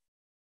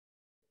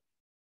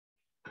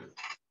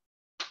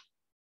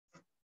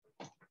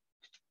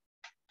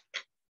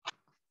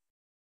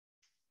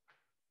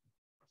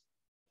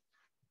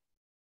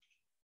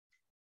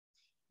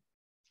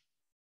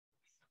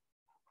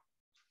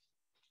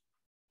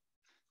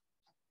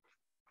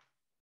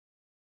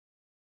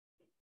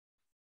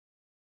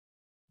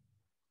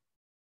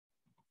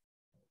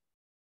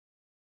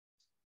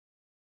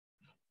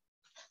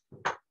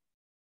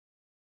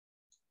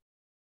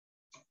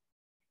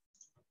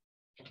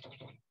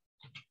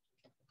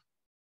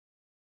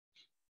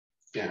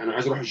 يعني انا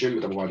عايز اروح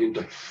الجيم، طب وبعدين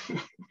طيب.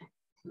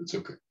 اتس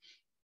اوكي.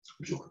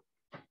 شكرا.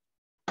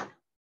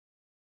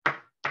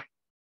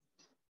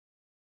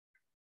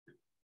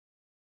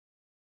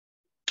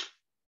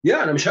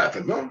 يا انا مش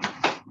هقفل،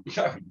 مش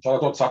هقفل ان شاء الله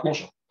تقعد الساعه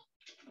 12.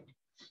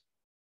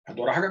 حد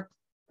وراه حاجه؟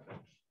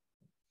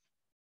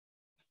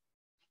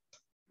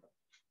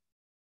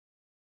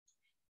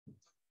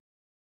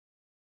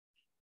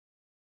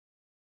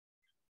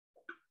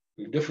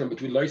 الديفرنت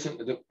بتوين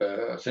لايسنس،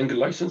 سنجل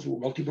لايسنس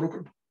ومالتي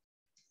بروكر.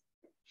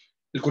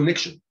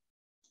 الكونكشن،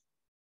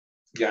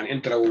 يعني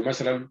انت لو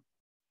مثلا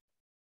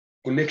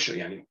كونكشن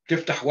يعني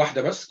تفتح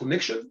واحده بس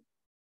كونكشن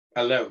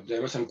allowed، زي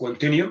مثلا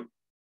كوانتينيوم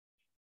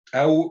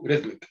او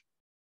ريزميك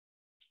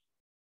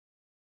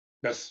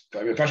بس،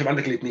 فما ينفعش يبقى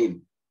عندك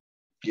الاثنين،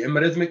 يا اما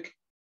ريزميك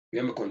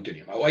يا اما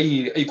كوانتينيوم او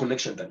اي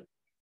كونكشن ثاني.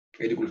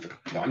 هي دي كل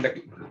الفكره. لو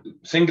عندك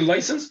سنجل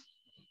لايسنس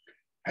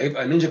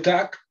هيبقى النينجا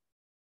بتاعك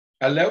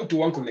allowed to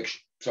one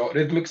connection، سواء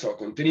ريزميك سواء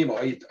كونتينيوم او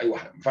اي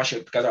واحده، ما ينفعش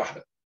كذا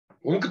واحده.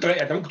 وممكن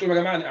تغير، انت ممكن تقول يا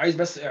جماعه انا عايز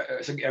بس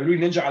يعملوا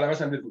لي نينجا على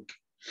مثلا ريزميك،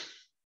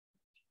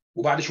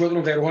 وبعد شويه تقول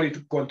لهم غيروها لي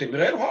كونتينيوم،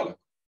 غيروها لك.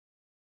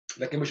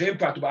 لكن مش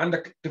هينفع تبقى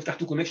عندك تفتح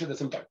تو كونكشن ذا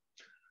سيم تايم.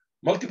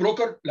 مالتي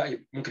بروكر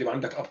لا، ممكن يبقى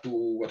عندك اب تو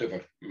وات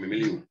ايفر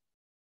مليون.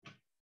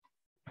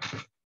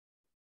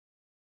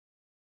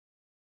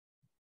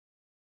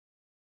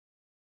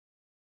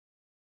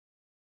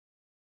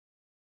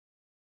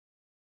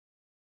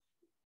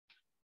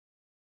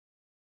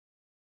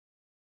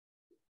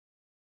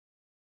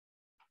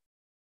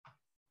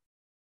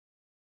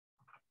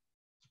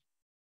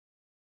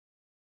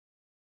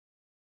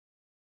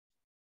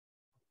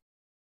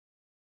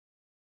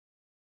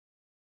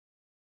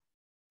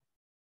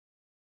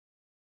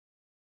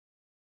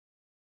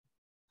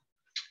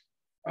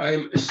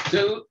 I'm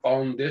still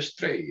on this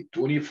trade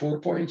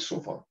 24 points so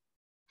far.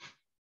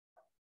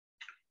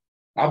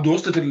 عبده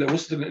وصلت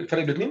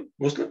الفرق بالاثنين؟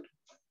 وصلت؟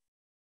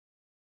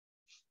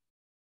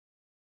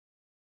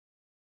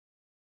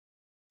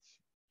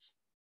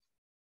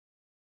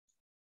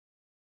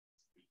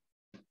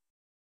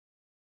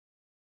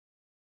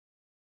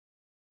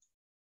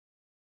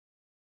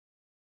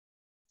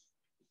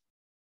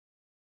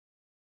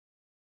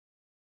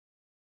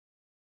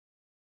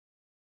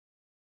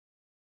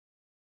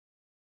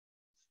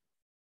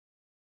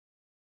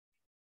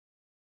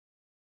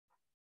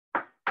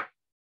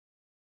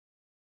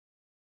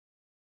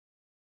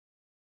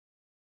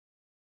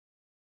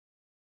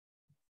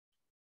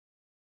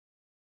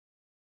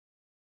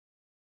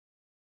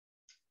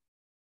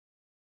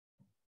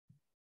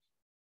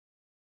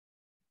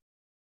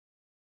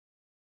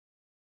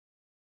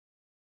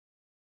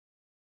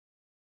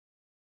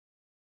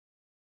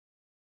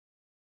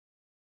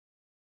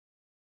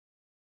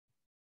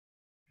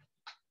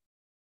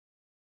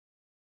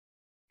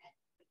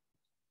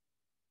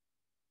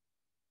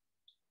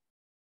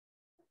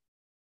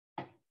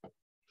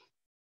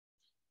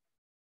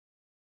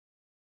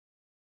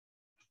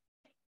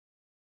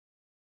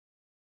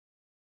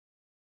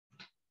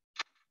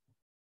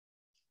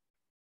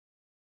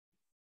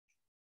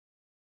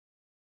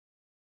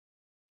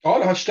 اه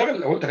لو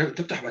هتشتغل، لو انت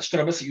تفتح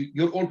هتشتغل بس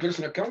يور اون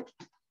بيرسونال اكونت،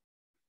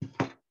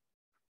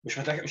 مش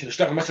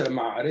هتشتغل مثلا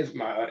مع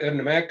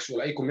ايرن ماكس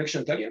ولا اي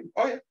كونكشن ثانيه.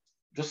 يا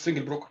جاست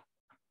سنجل بروكر.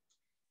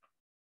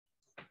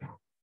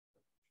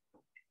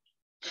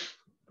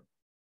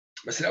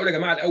 بس الاول يا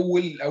جماعه،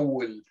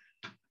 الاول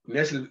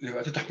الناس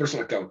اللي هتفتح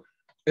بيرسونال اكونت،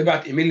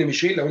 ابعت ايميل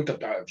لميشيل. لو انت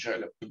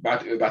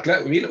ابعت لها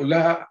ايميل، قول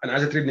لها انا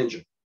عايز اتريد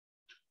نينجا،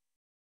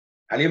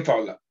 هل ينفع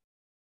ولا لا؟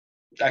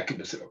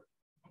 اتاكد بس الاول.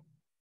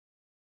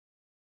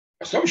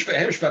 بس هو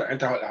هي مش فارقه،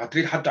 انت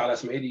هتريد حتى على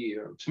اسمها ايه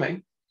دي، اسمها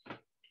ايه؟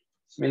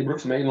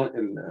 اسمها ايه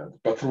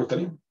البلاتفورم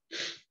الثانيه؟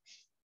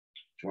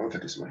 مش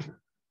فاكر اسمها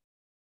ايه،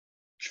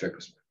 مش فاكر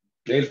اسمها،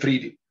 اللي هي الفري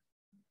دي.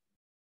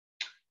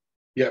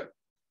 يا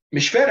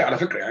مش فارق على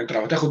فكره، يعني انت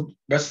لو هتاخد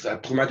بس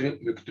هتدخل معاك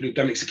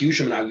تعمل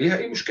اكسكيوشن من عليها،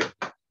 ايه المشكله؟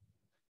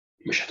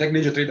 مش هحتاج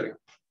نينجا تريدر يعني.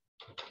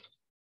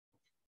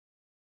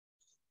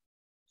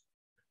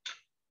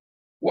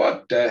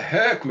 What the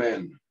heck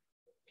man.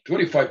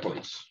 25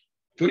 points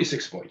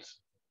 26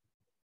 points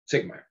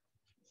سيجما.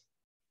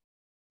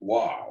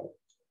 واو.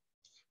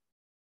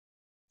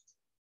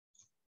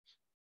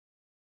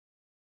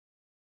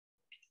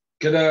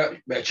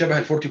 كده بقت شبه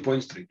ال 40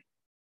 بوينتس تريد.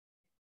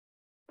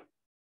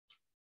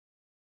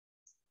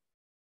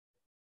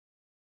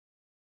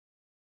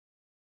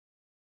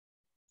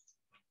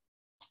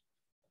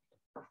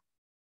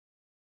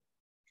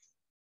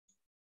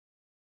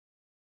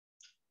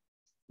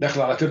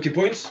 داخل على 30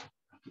 بوينتس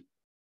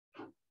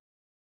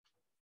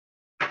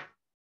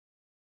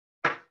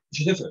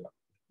مش هتفرق،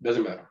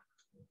 لازم اقرا.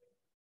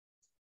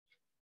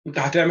 انت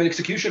هتعمل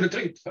اكسكيوشن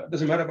للتريد،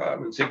 فلازم اقرا بقى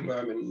من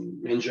سيجما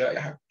من نينجا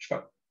اي حاجه، مش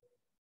فارقه.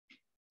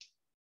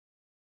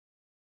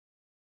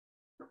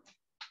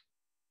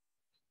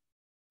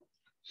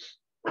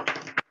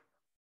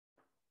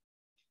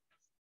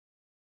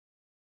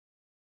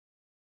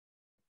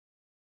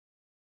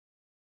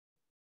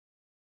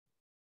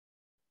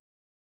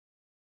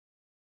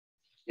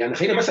 يعني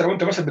خلينا مثلا لو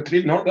انت مثلا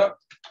بتريد النهارده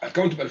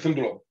اكونت ب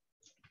 $2000،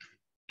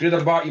 تريد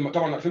 4 اي،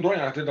 طبعا $2000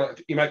 يعني هتريد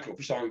اي مايكرو،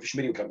 مفيش طبعا مفيش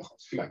مليون الكلام ده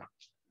خالص، اي مايكرو.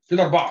 تريد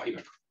 4 اي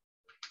مايكرو،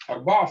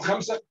 4 في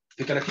 5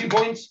 في 30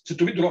 بوينتس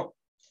 $600.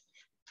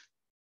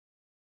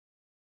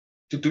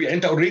 يعني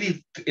انت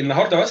اوريدي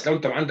النهارده بس لو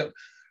انت عندك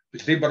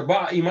بتريد ب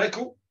 4 اي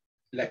مايكرو،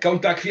 الاكونت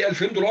بتاعك فيه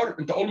 $2000،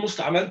 انت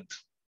اولموست عملت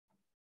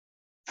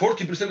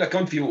 40%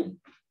 الاكونت في يوم.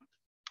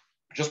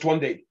 just one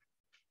day.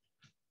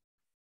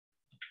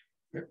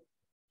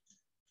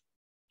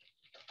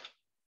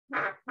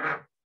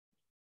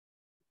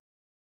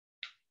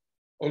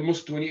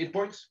 almost 28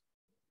 points.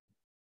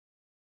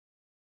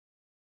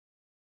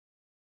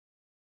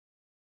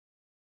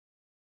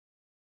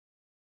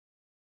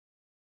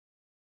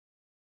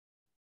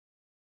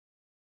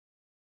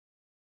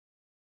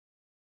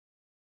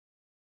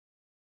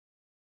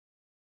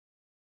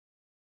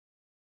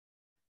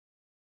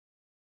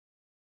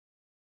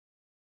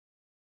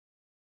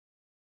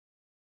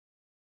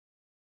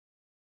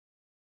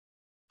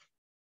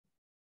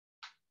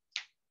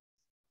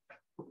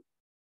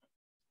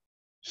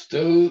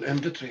 Still in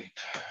the trade.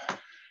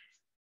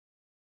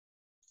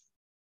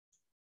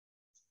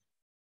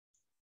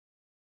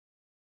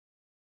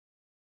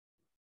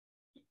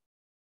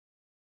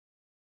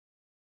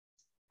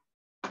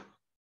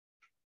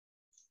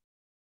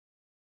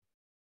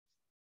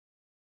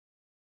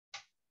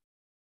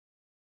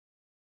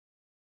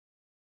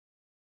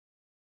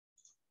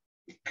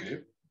 Okay.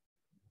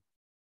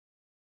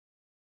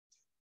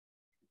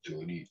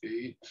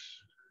 28.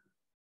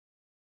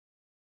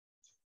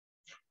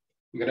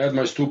 I'm going to add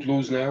my stop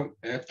loss now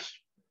at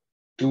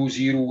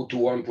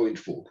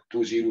 2021.4.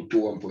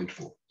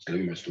 2021.4. It's going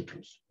to be my stop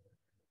loss.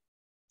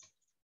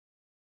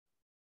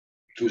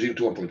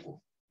 2021.4.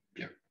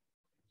 Yeah.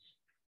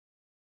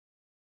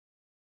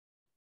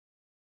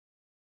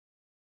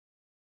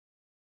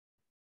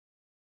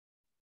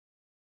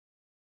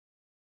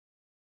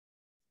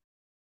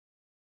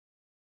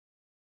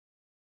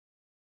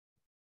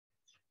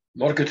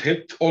 Market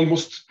hit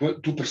almost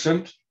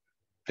 2%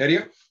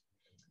 area.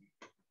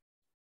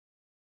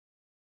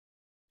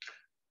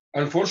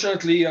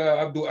 Unfortunately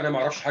عبدو انا ما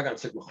اعرفش حاجه عن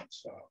سيجما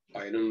خالص.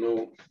 I don't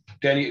know.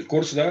 تاني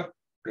الكورس ده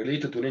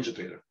related to Ninja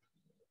Trader.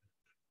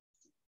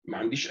 ما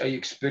عنديش اي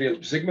اكسبيرينس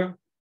بسيجما،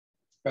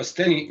 بس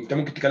تاني انت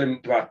ممكن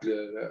تكلم تبعت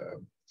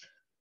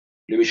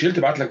لميشيل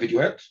تبعت لك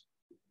فيديوهات.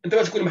 انت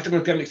بس كل محتاج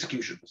انك تعمل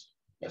اكسكيوشن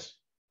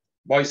بس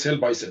باي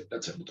سيل باي سيل،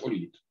 ذاتس ات، بتقول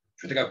لي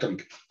مش محتاج اكتر من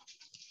كده.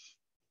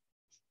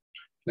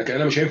 لكن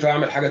انا مش هينفع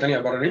اعمل حاجه ثانيه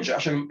بره رينج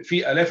عشان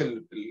في الاف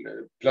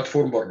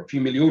البلاتفورم بره، في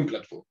مليون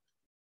بلاتفورم،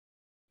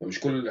 فمش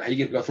كل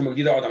هيجي بلاتفورم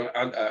جديده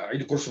اقعد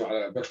اعيد الكورس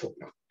على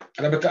البلاتفورم.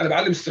 انا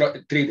بعلم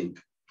التريدنج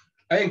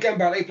ايا كان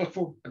بقى على اي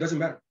بلاتفورم، لازم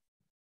بعرف.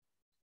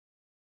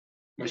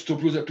 My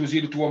stop loss at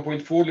 20 to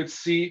 1.4. Let's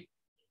see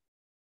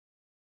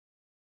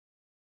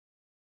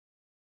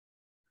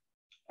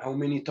how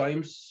many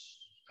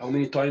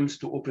times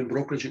to open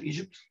brokerage in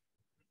Egypt.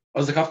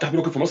 قصدك هفتح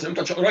بروكر في مصر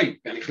امتى؟ ان شاء الله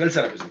قريب، يعني خلال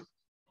سنه باذن الله.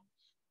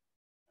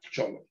 ان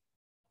شاء الله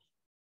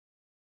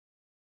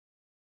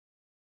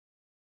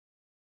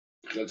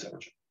خلال سنه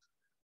ان شاء الله.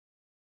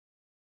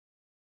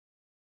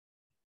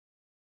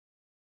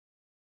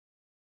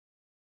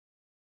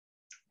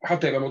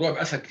 وحتى يبقى الموضوع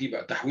يبقى اسهل كتير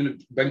بقى،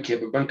 تحويل بنكي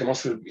يبقى بنك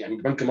مصر، يعني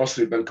بنك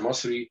مصري لبنك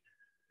مصري،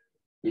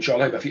 وان شاء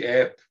الله يبقى في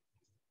اب،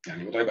 يعني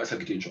الموضوع يبقى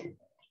اسهل كتير ان شاء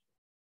الله.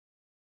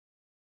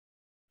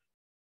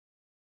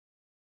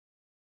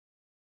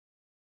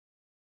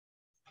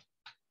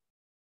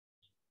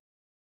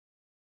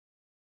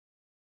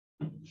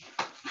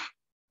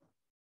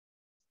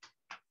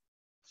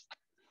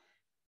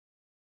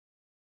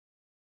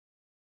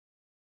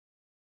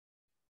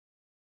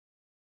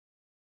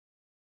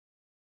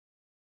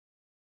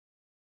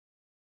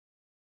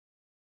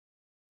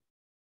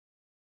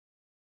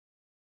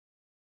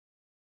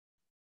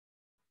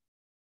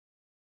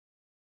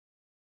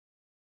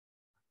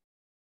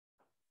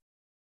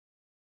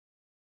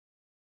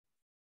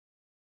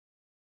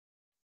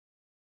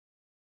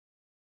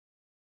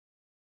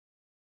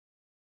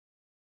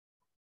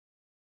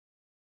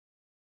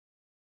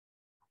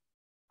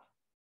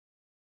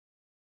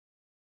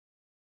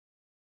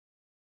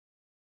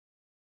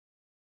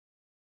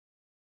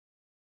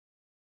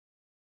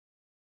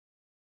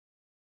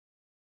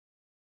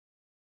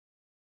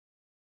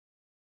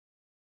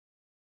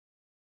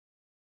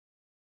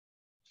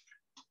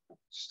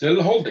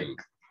 Still holding.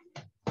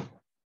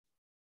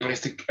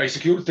 I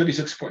secured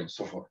 36 points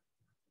so far.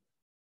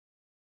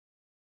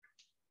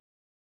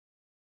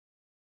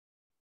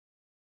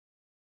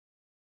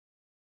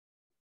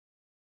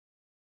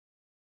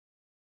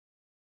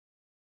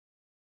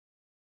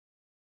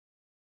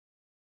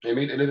 I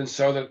made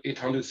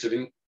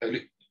 11,850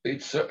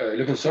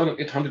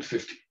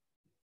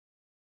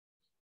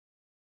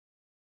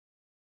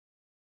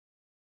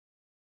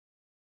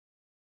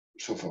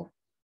 so far.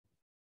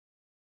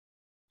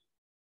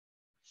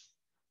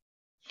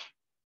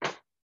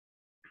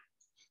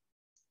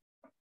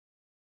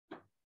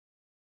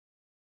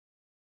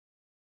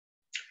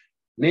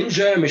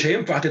 نينجا مش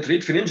هينفع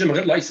تتريد في نينجا من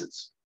غير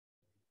لايسنس.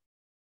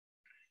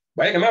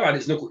 بقى يا جماعه بعد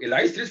اذنكم اللي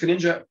عايز تريد في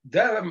نينجا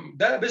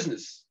ده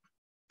بزنس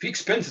في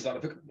اكسبنسز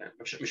على فكره، يعني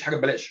مش حاجه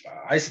ببلاش.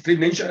 عايز تريد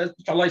نينجا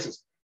تدفع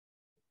لايسنس.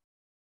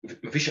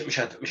 مفيش مش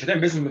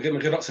هتعمل بزنس من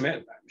غير راس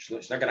مال،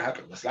 مش ناجح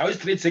حاجه. بس لو عايز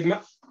تريد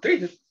سيجما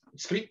تريد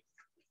اتس فري.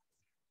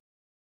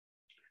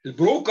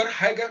 البروكر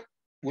حاجه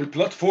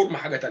والبلاتفورم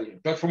حاجه ثانيه.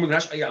 البلاتفورم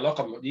ملهاش اي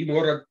علاقه، دي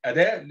مجرد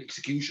اداه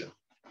للاكسكيوشن،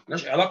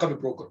 ملهاش علاقه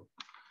بالبروكر.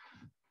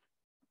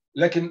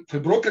 لكن في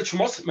بروكرج في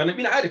مصر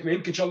مين عارف، ما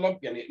يمكن ان شاء الله،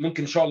 يعني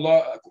ممكن ان شاء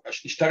الله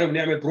نشتغل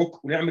ونعمل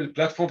ونعمل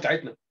البلاتفورم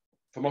بتاعتنا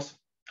في مصر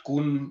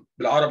تكون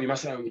بالعربي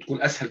مثلا،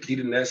 وتكون اسهل كتير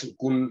للناس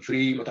وتكون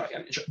فري،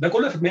 يعني ده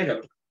كله في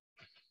دماغي.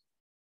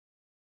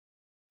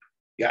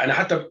 يعني انا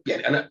حتى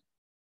يعني انا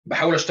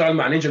بحاول اشتغل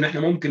مع نينجا ان احنا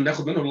ممكن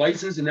ناخد منهم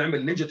لايسنس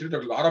نعمل نينجا تريدر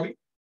بالعربي،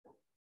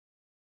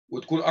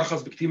 وتكون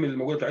ارخص بكتير من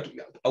الموجوده بتاعتهم،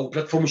 او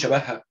بلاتفورم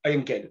شبهها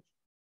ايا كانت.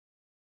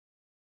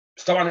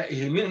 بس طبعا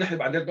يهمنا ان احنا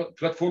يبقى عندنا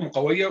بلاتفورم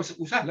قويه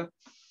وسهله.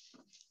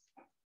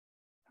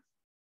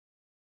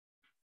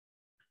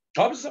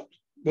 اه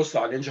بالظبط. بص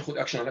على نينجا، خد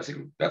اكشن على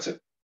سيجما، ذاتس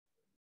ات،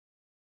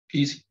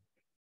 ايزي.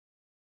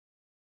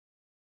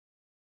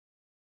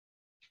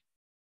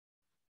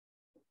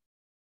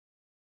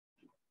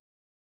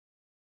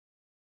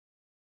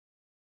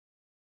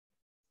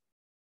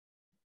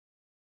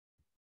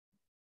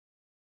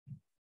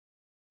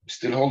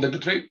 still holding the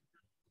trade.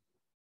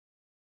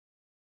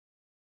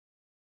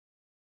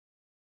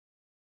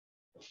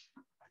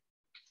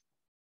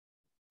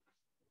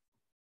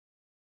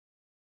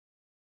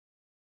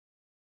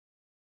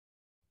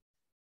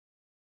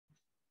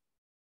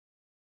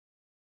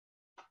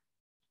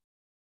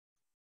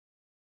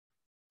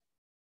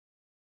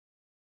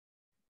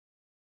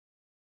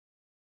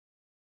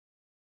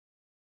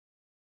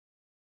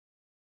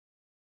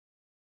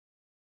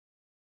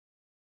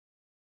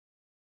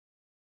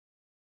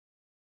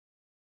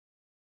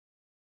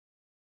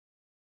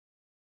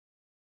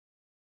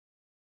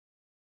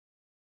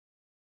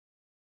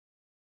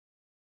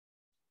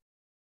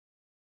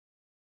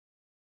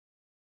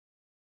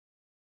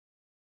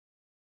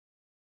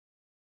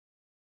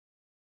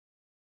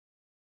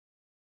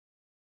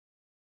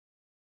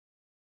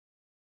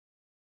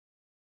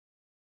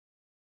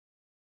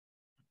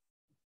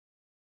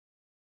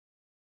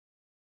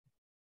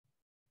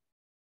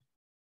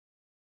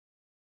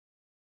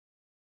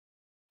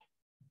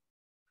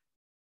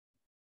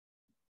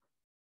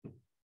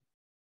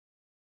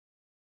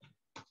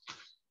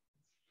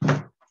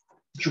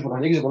 شوف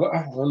هنجذب ولا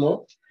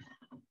لا.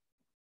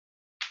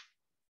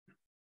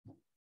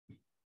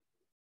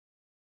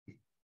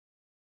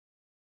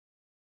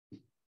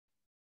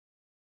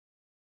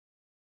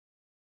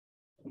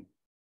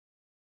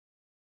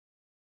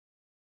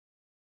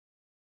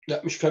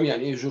 لا مش فاهم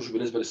يعني ايه جورج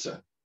بالنسبه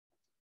للسعر.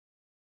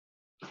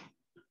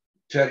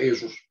 سعر ايه يا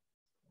جورج؟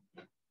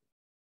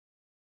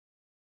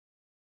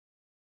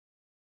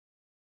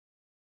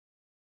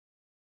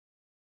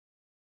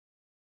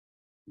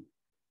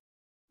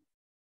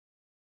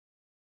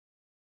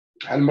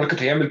 هل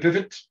الماركت هيعمل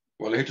بيفت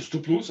ولا هيت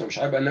ستوب لوز؟ انا مش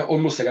عارف، انا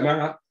اولموست يا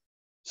جماعه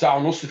ساعه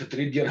ونص في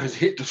التريد دي، انا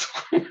زهقت.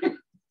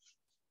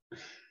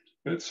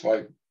 اتس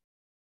فاين.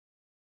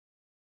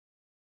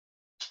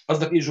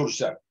 قصدك ايه جورج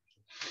سعر؟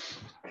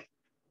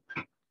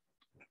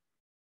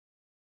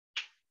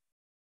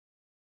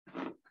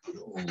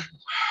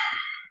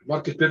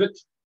 ماركت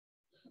بيفت.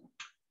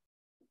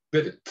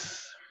 بيفت.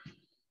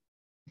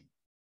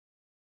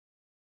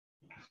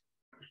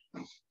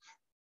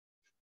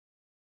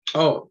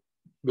 اه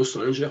بص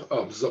انا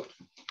بالظبط.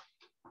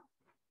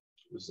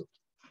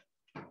 بالظبط.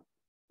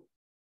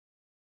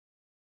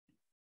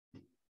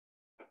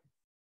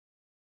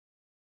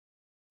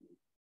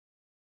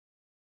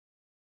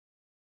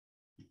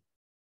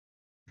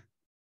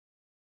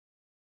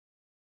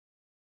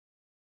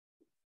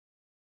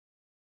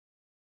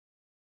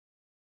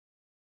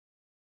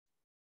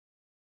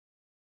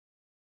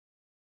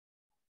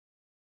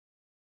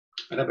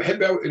 انا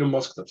بحب قوي ايلون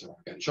ماسك ده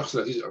بصراحه، يعني شخص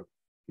لذيذ قوي.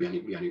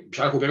 يعني مش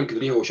عارف هو بيعمل كده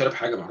ليه، هو شارب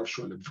حاجه ما اعرفش،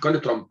 ولا بيفكرني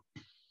ترامب.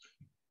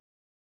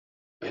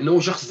 ان هو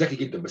شخص ذكي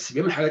جدا بس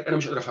بيعمل حاجات انا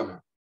مش قادر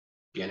افهمها.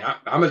 يعني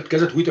عمل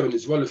كذا تويته من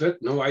الاسبوع اللي فات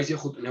ان هو عايز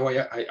ياخد، ان هو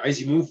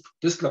عايز يموف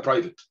تسلا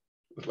برايفت،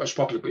 ما تبقاش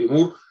بابليك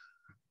يمور.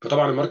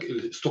 فطبعا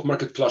الستوك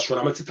ماركت فلاش،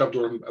 وانا عملت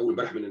 $6000 اول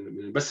امبارح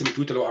من بس من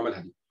التويته اللي هو عملها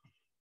دي.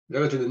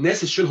 لدرجه ان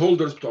الناس الشير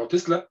هولدرز بتوع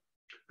تسلا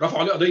رفعوا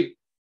عليه قضيه.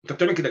 انت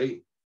بتعمل كده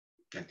ليه؟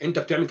 يعني انت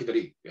بتعمل كده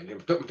ليه؟ يعني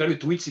بتعمل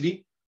التويتس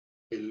دي،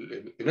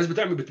 الناس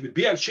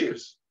بتبيع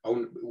الشيرز،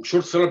 او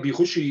شورت سيلر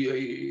بيخش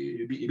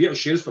يبيع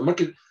الشيرز في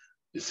الماركت.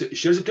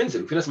 الشيرز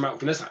بتنزل،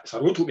 وفي ناس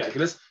ثروتهم، يعني في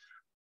ناس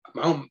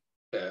معاهم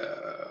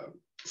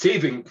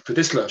سيفنج في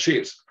تسلا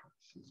شيرز،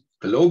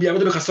 فاللي هو بيعمل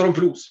ده بيخسرهم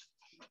فلوس.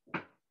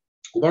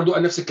 وبرده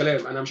قال نفس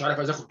الكلام، انا مش عارف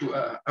عايز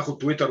اخد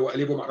تويتر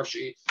واقلبه ما اعرفش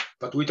ايه،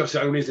 فتويتر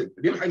سعره نزل.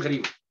 بيعمل حاجات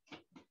غريبه،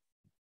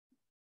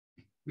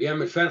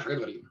 بيعمل فعلا حاجات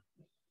غريبه.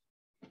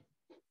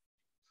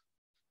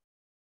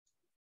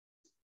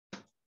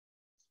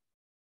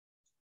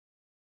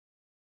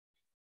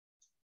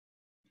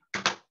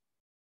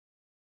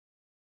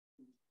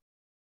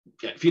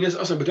 يعني في ناس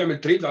اصلا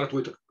بتعمل تريد على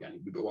تويتر، يعني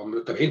بيبقوا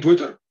متابعين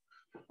تويتر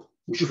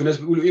ويشوف الناس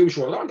بيقولوا ايه ومش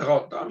طبعا ده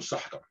غلط، ده مش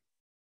صح طبعا.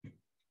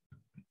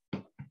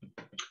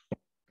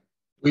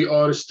 We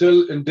are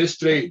still in this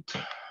trade.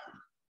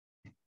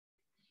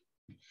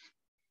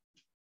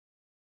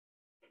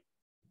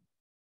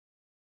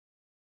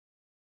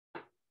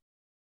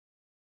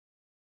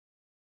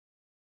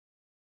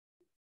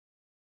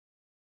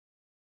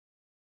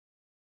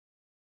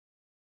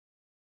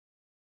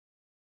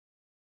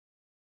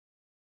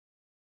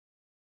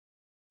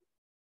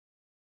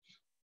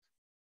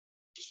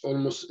 It's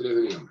almost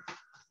 11 a.m.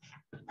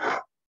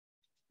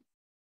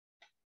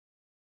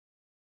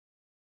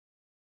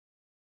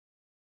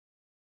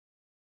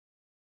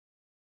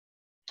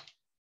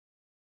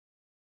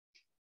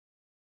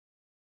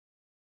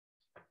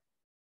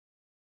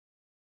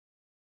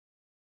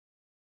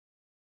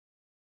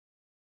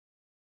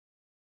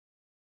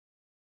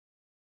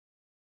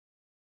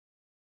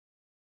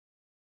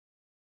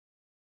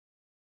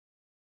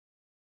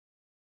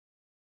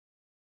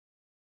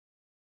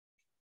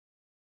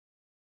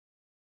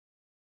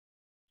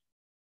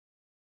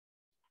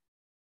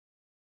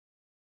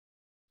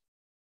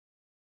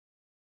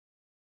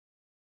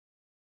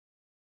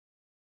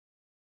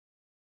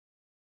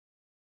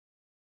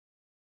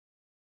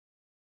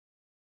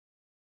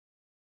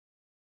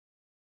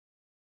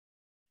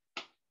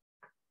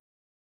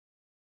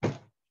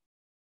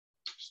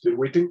 Still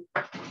waiting.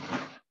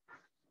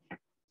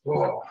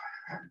 Oh.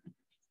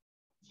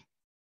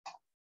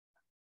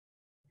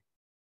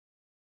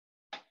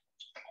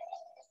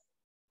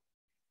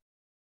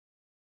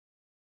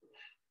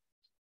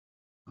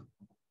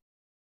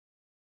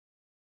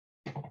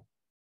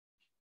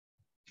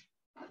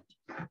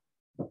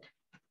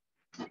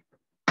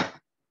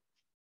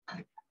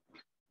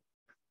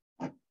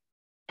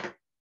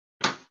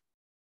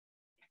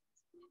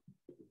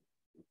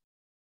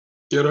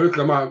 ايه رايك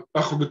لما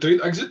اخرج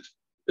بالتريد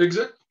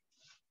اكزت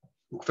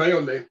وكفايه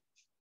ولا ايه؟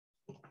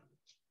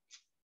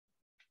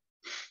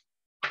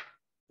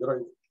 ايه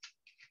رايك؟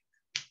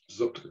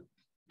 بالظبط كده.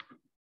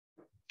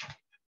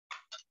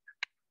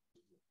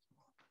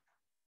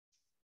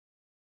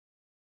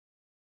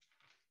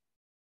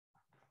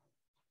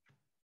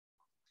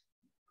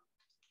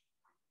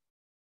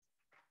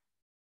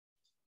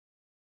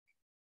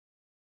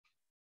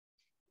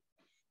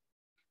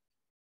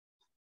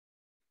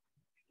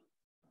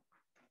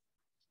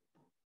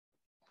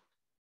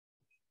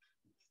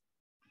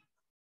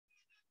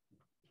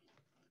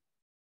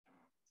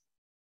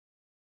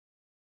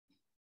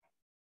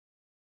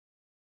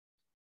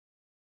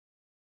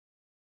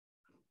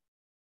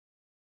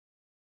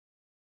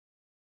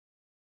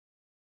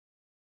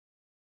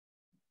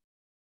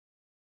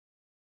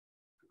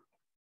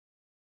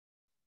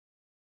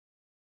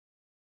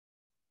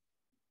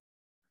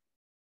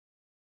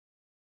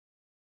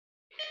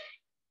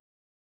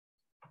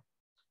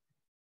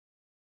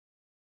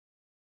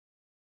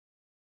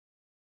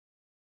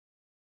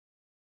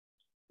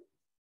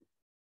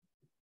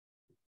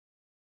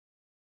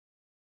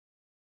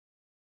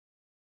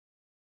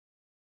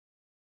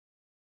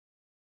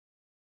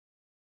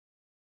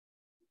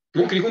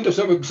 ممكن يكون ده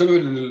بسبب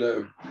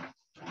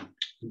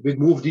البيج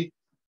موف دي،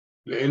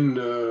 لان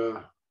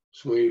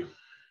اسمه ايه،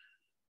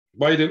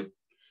 بايدن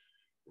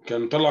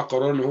كان طلع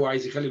قرار ان هو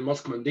عايز يخلي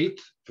الماسك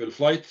مانديت في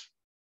الفلايت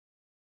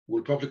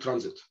والبابليك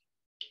ترانزيت.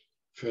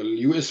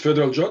 فاليو اس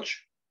فيدرال جادج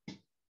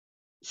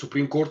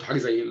سوبريم كورت، حاجه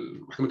زي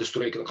المحكمه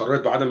الدستوريه كده،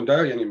 قررت بعدم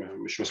ده، يعني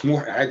مش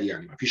مسموح عادي،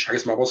 يعني ما فيش حاجه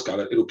اسمها ماسك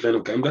على الايروبلان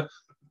والكلام ده،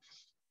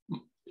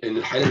 ان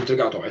الحاله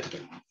بترجع لطبيعتها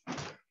تاني.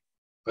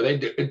 فده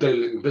ادى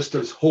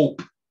للانفسترز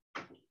هوب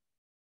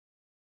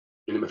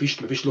ان ما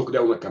فيش لوك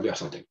داون كان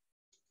بيحصل تاني.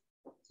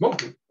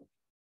 ممكن.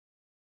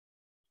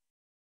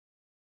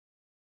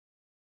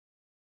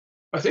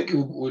 I think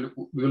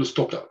we will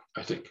stop that.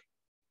 I think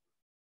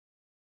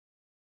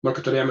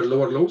ماركت يعمل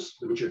lower lows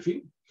زي ما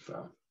شايفين، ف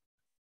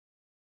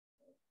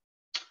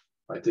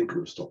I think we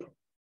will stop.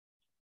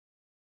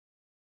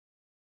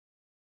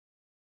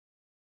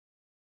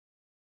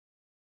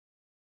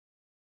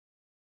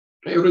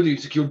 I already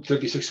secured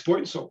 36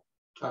 points, so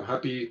I'm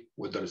happy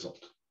with the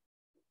result.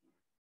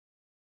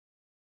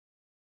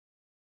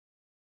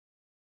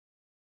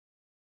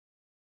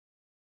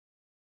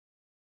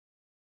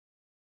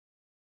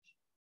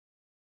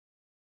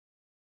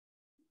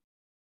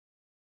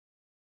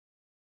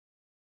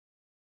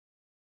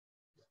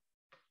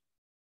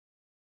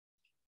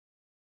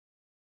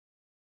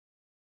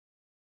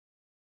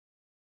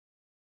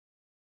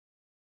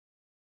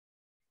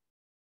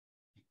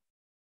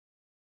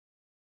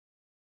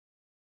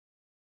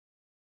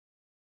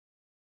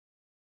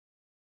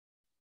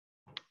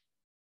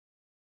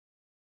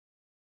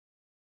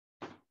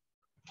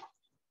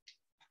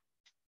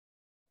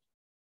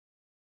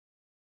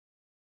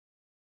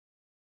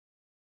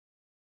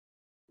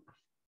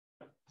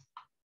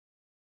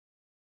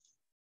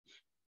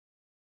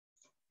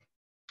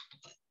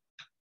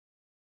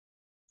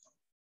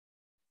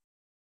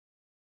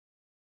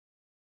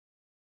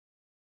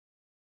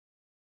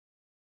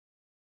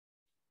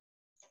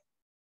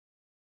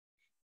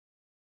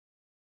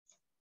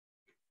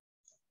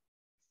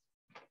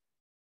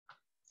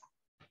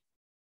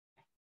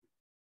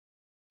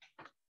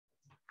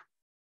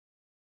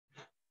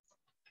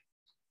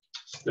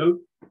 still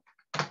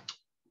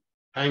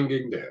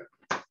hanging there.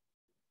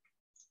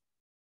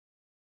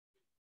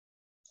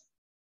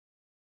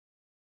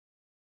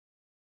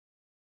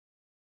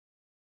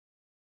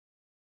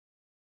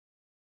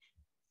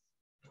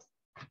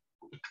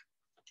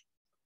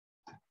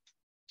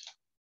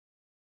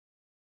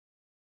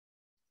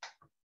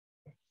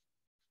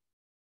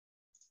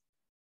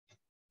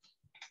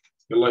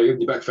 يلا يا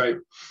ابني بقى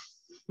كفايه.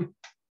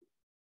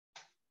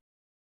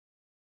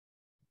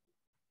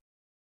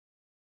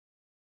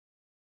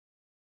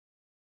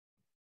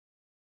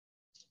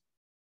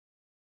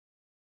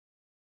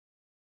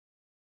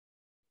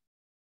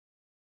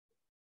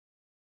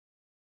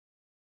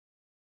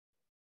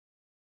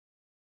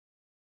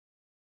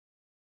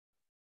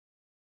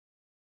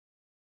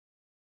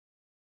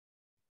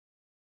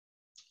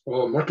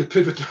 اه ماركت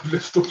بيفت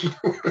قبل ستوب.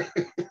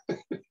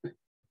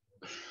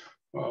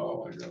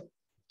 اه ماي جاد.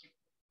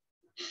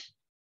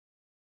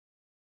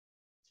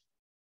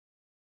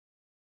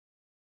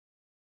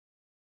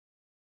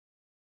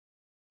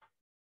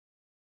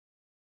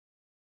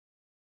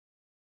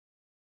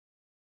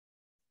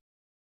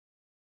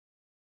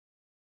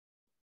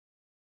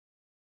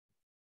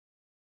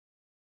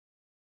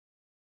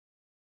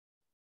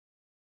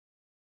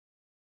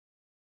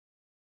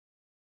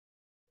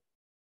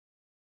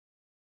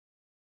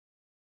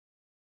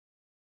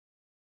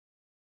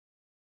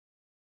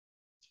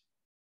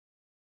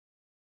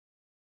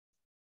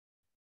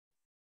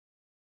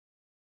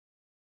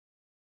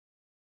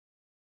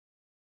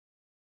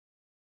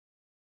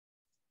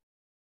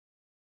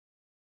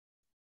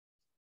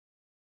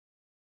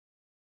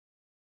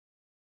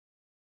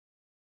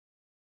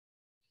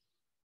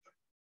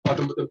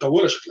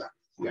 مطوله شكلها،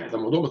 يعني ده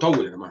الموضوع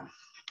مطول يا جماعه،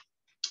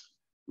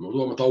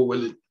 الموضوع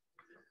مطول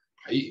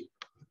حقيقي.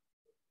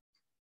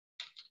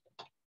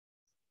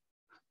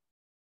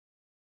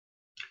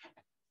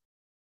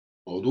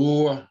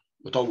 موضوع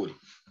مطول،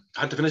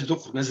 حتى في ناس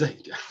بتخرج، ناس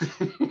زهقت يعني.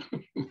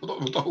 الموضوع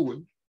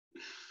مطول.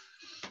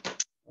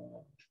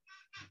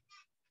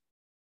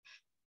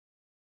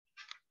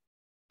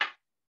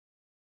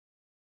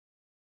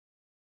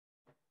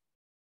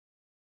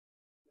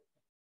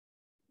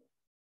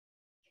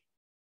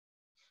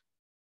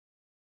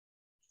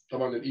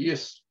 طبعا الاي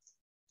اس،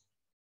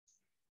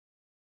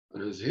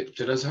 انا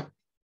زهقت ازهق.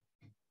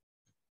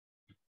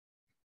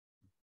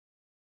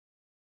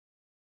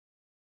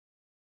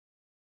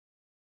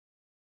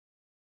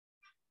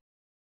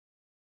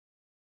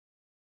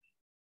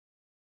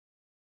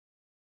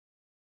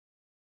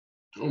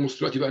 almost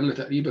دلوقتي بقى لنا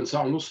تقريبا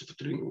ساعه ونص في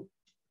التريننج.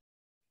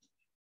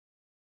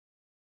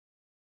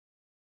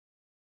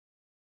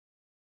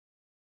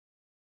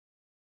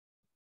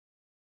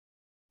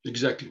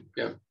 اكزاكتلي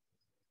يعني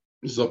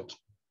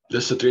بالظبط،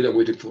 لسه تريد ام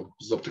ويتنج فور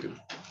بالظبط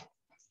كده.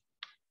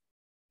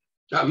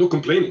 لا نو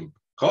كومبليننج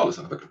خالص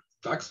على فكره،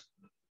 بالعكس.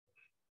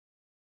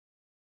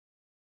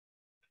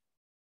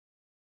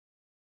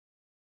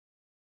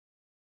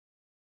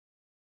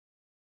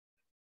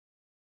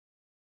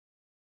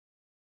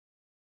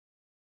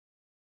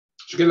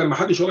 عشان كده لما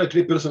حد يشغل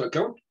يتريد بيرسونال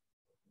اكونت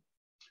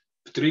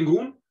في تريننج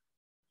روم،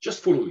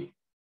 جاست فولو مي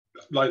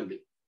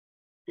بلايندلي،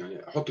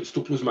 يعني احط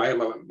الستوب لوز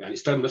معايا، يعني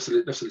استخدم نفس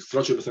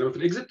الاستراتيجي اللي بستخدمها في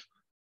الاكزit،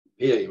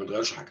 هي ما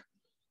تغيرش حاجه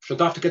عشان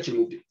تعرف تكاتش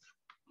الموف دي.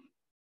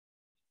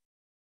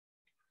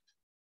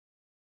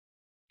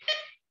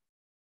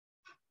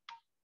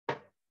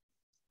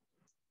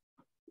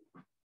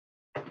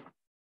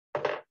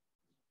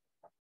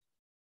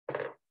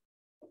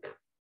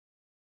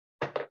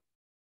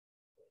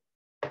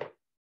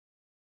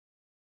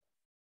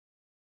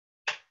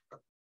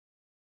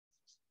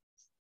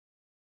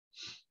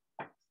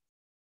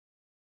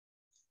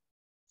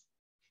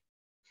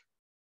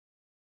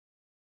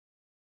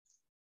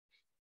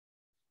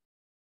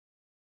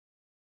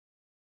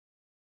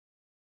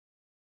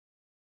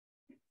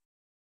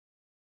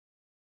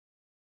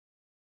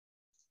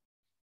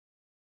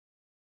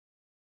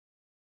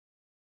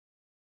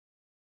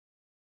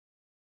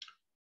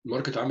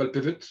 الماركت عمل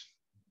بيفت،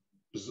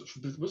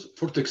 بص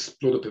فورتكس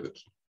بلود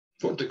بيفت،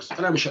 فورتكس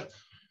انا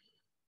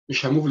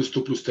مش هموف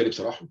الستوب لوز تاني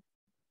بصراحه،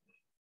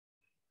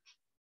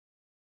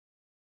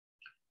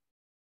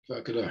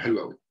 فكده حلو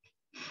قوي.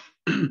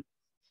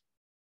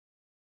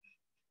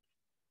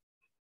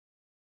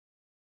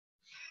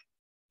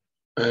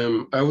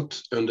 I'm out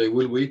and I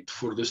will wait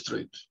for this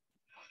trade.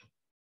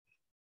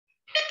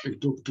 I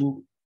took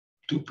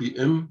 2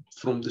 p.m.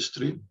 from this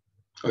trade.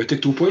 I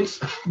take 2 points.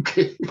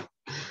 Okay.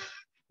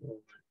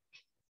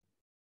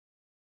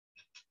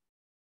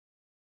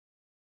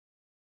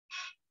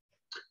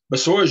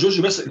 بس هو يا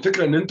جورج، بس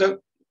الفكره ان انت،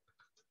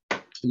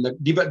 انك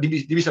دي بقى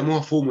دي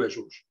بيسموها فومو يا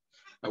جورج،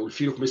 او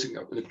الفير اوف ميسنج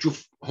اوت، انك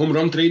تشوف هوم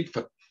ران تريد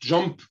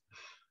فتجامب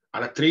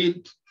على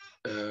التريد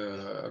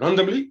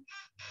راندملي،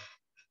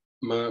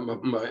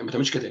 ما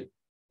تعملش كده تاني،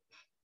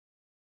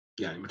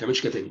 يعني ما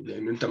تعملش كده تاني،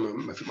 لان انت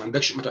ما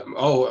عندكش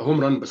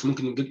هوم ران، بس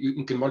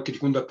ممكن الماركت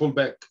يكون ده بول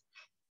باك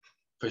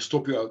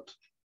فيستوب يو اوت.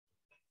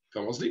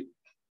 فاهم قصدي؟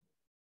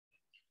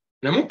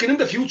 يعني ممكن ان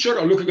ذا فيوتشر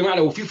اقول لكم يا جماعه،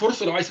 لو في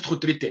فرصه، لو عايز تدخل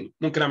تريد تاني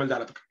ممكن اعمل ده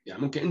على فكره،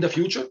 يعني ممكن ان ذا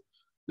فيوتشر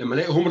لما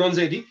الاقي هوم ران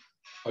زي دي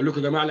اقول لكم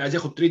يا جماعه اللي عايز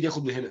ياخد تريد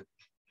ياخد من هنا،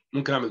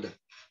 ممكن اعمل ده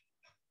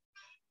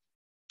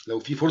لو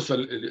في فرصه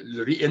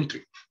للري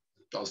انتري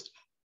قصدي.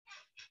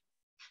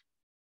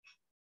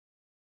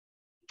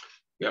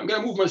 Yeah, I'm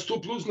gonna move my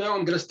stop loss now.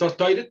 I'm gonna start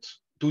tied it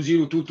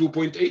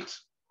 2022.8.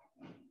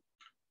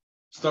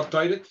 Start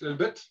tied it a little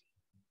bit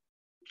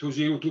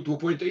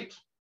 2022.8.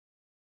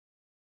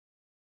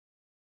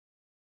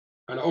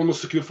 and I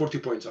almost secure 40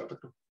 points على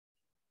فكره.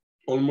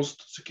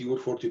 Almost secure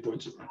 40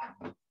 points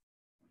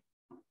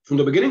from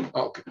the beginning.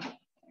 Okay.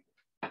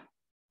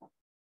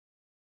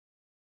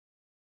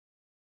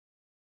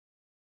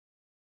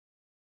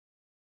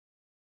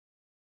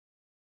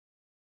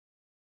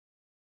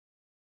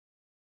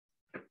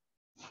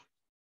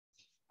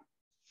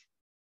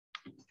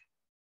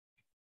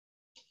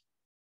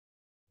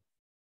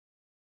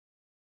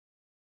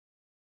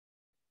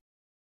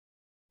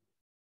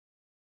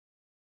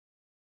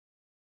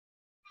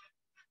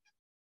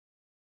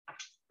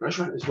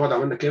 ماشي، الاسبوع ده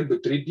عملنا كام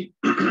بالتريد دي؟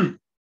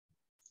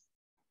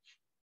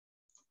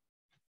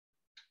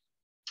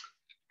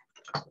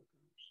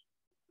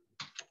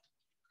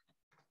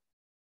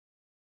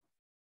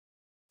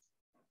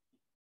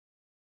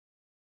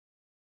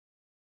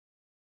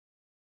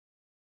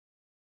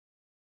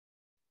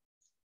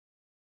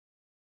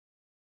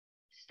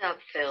 Stop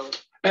filled.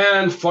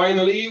 And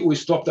finally we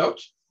stopped out.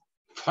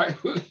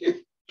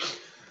 Finally.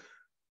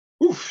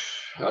 Oof,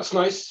 that's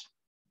nice.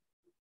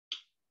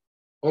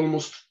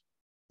 Almost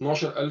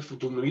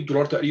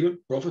 $12,800 تقريبا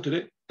profit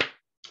today.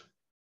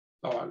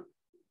 طبعا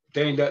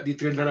تاني دي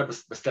تريد اللي انا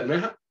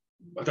بستناها،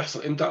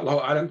 هتحصل امتى الله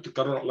اعلم،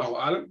 تتكرر الله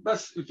اعلم،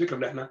 بس الفكره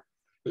ان احنا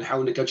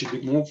بنحاول نكاتش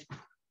البيج موف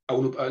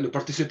او نبقى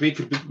نبارتيسيبيت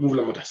في البيج موف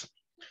لما تحصل.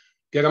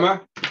 يا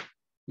جماعه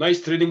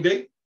نايس تريدنج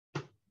داي،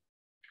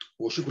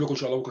 واشوفكم ان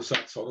شاء الله بكره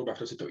الساعه 9:15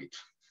 في نفس التوقيت.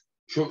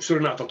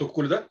 سوري ان اعطيتكم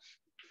كل ده.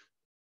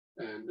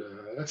 And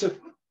that's it.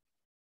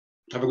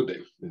 Have a good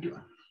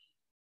day.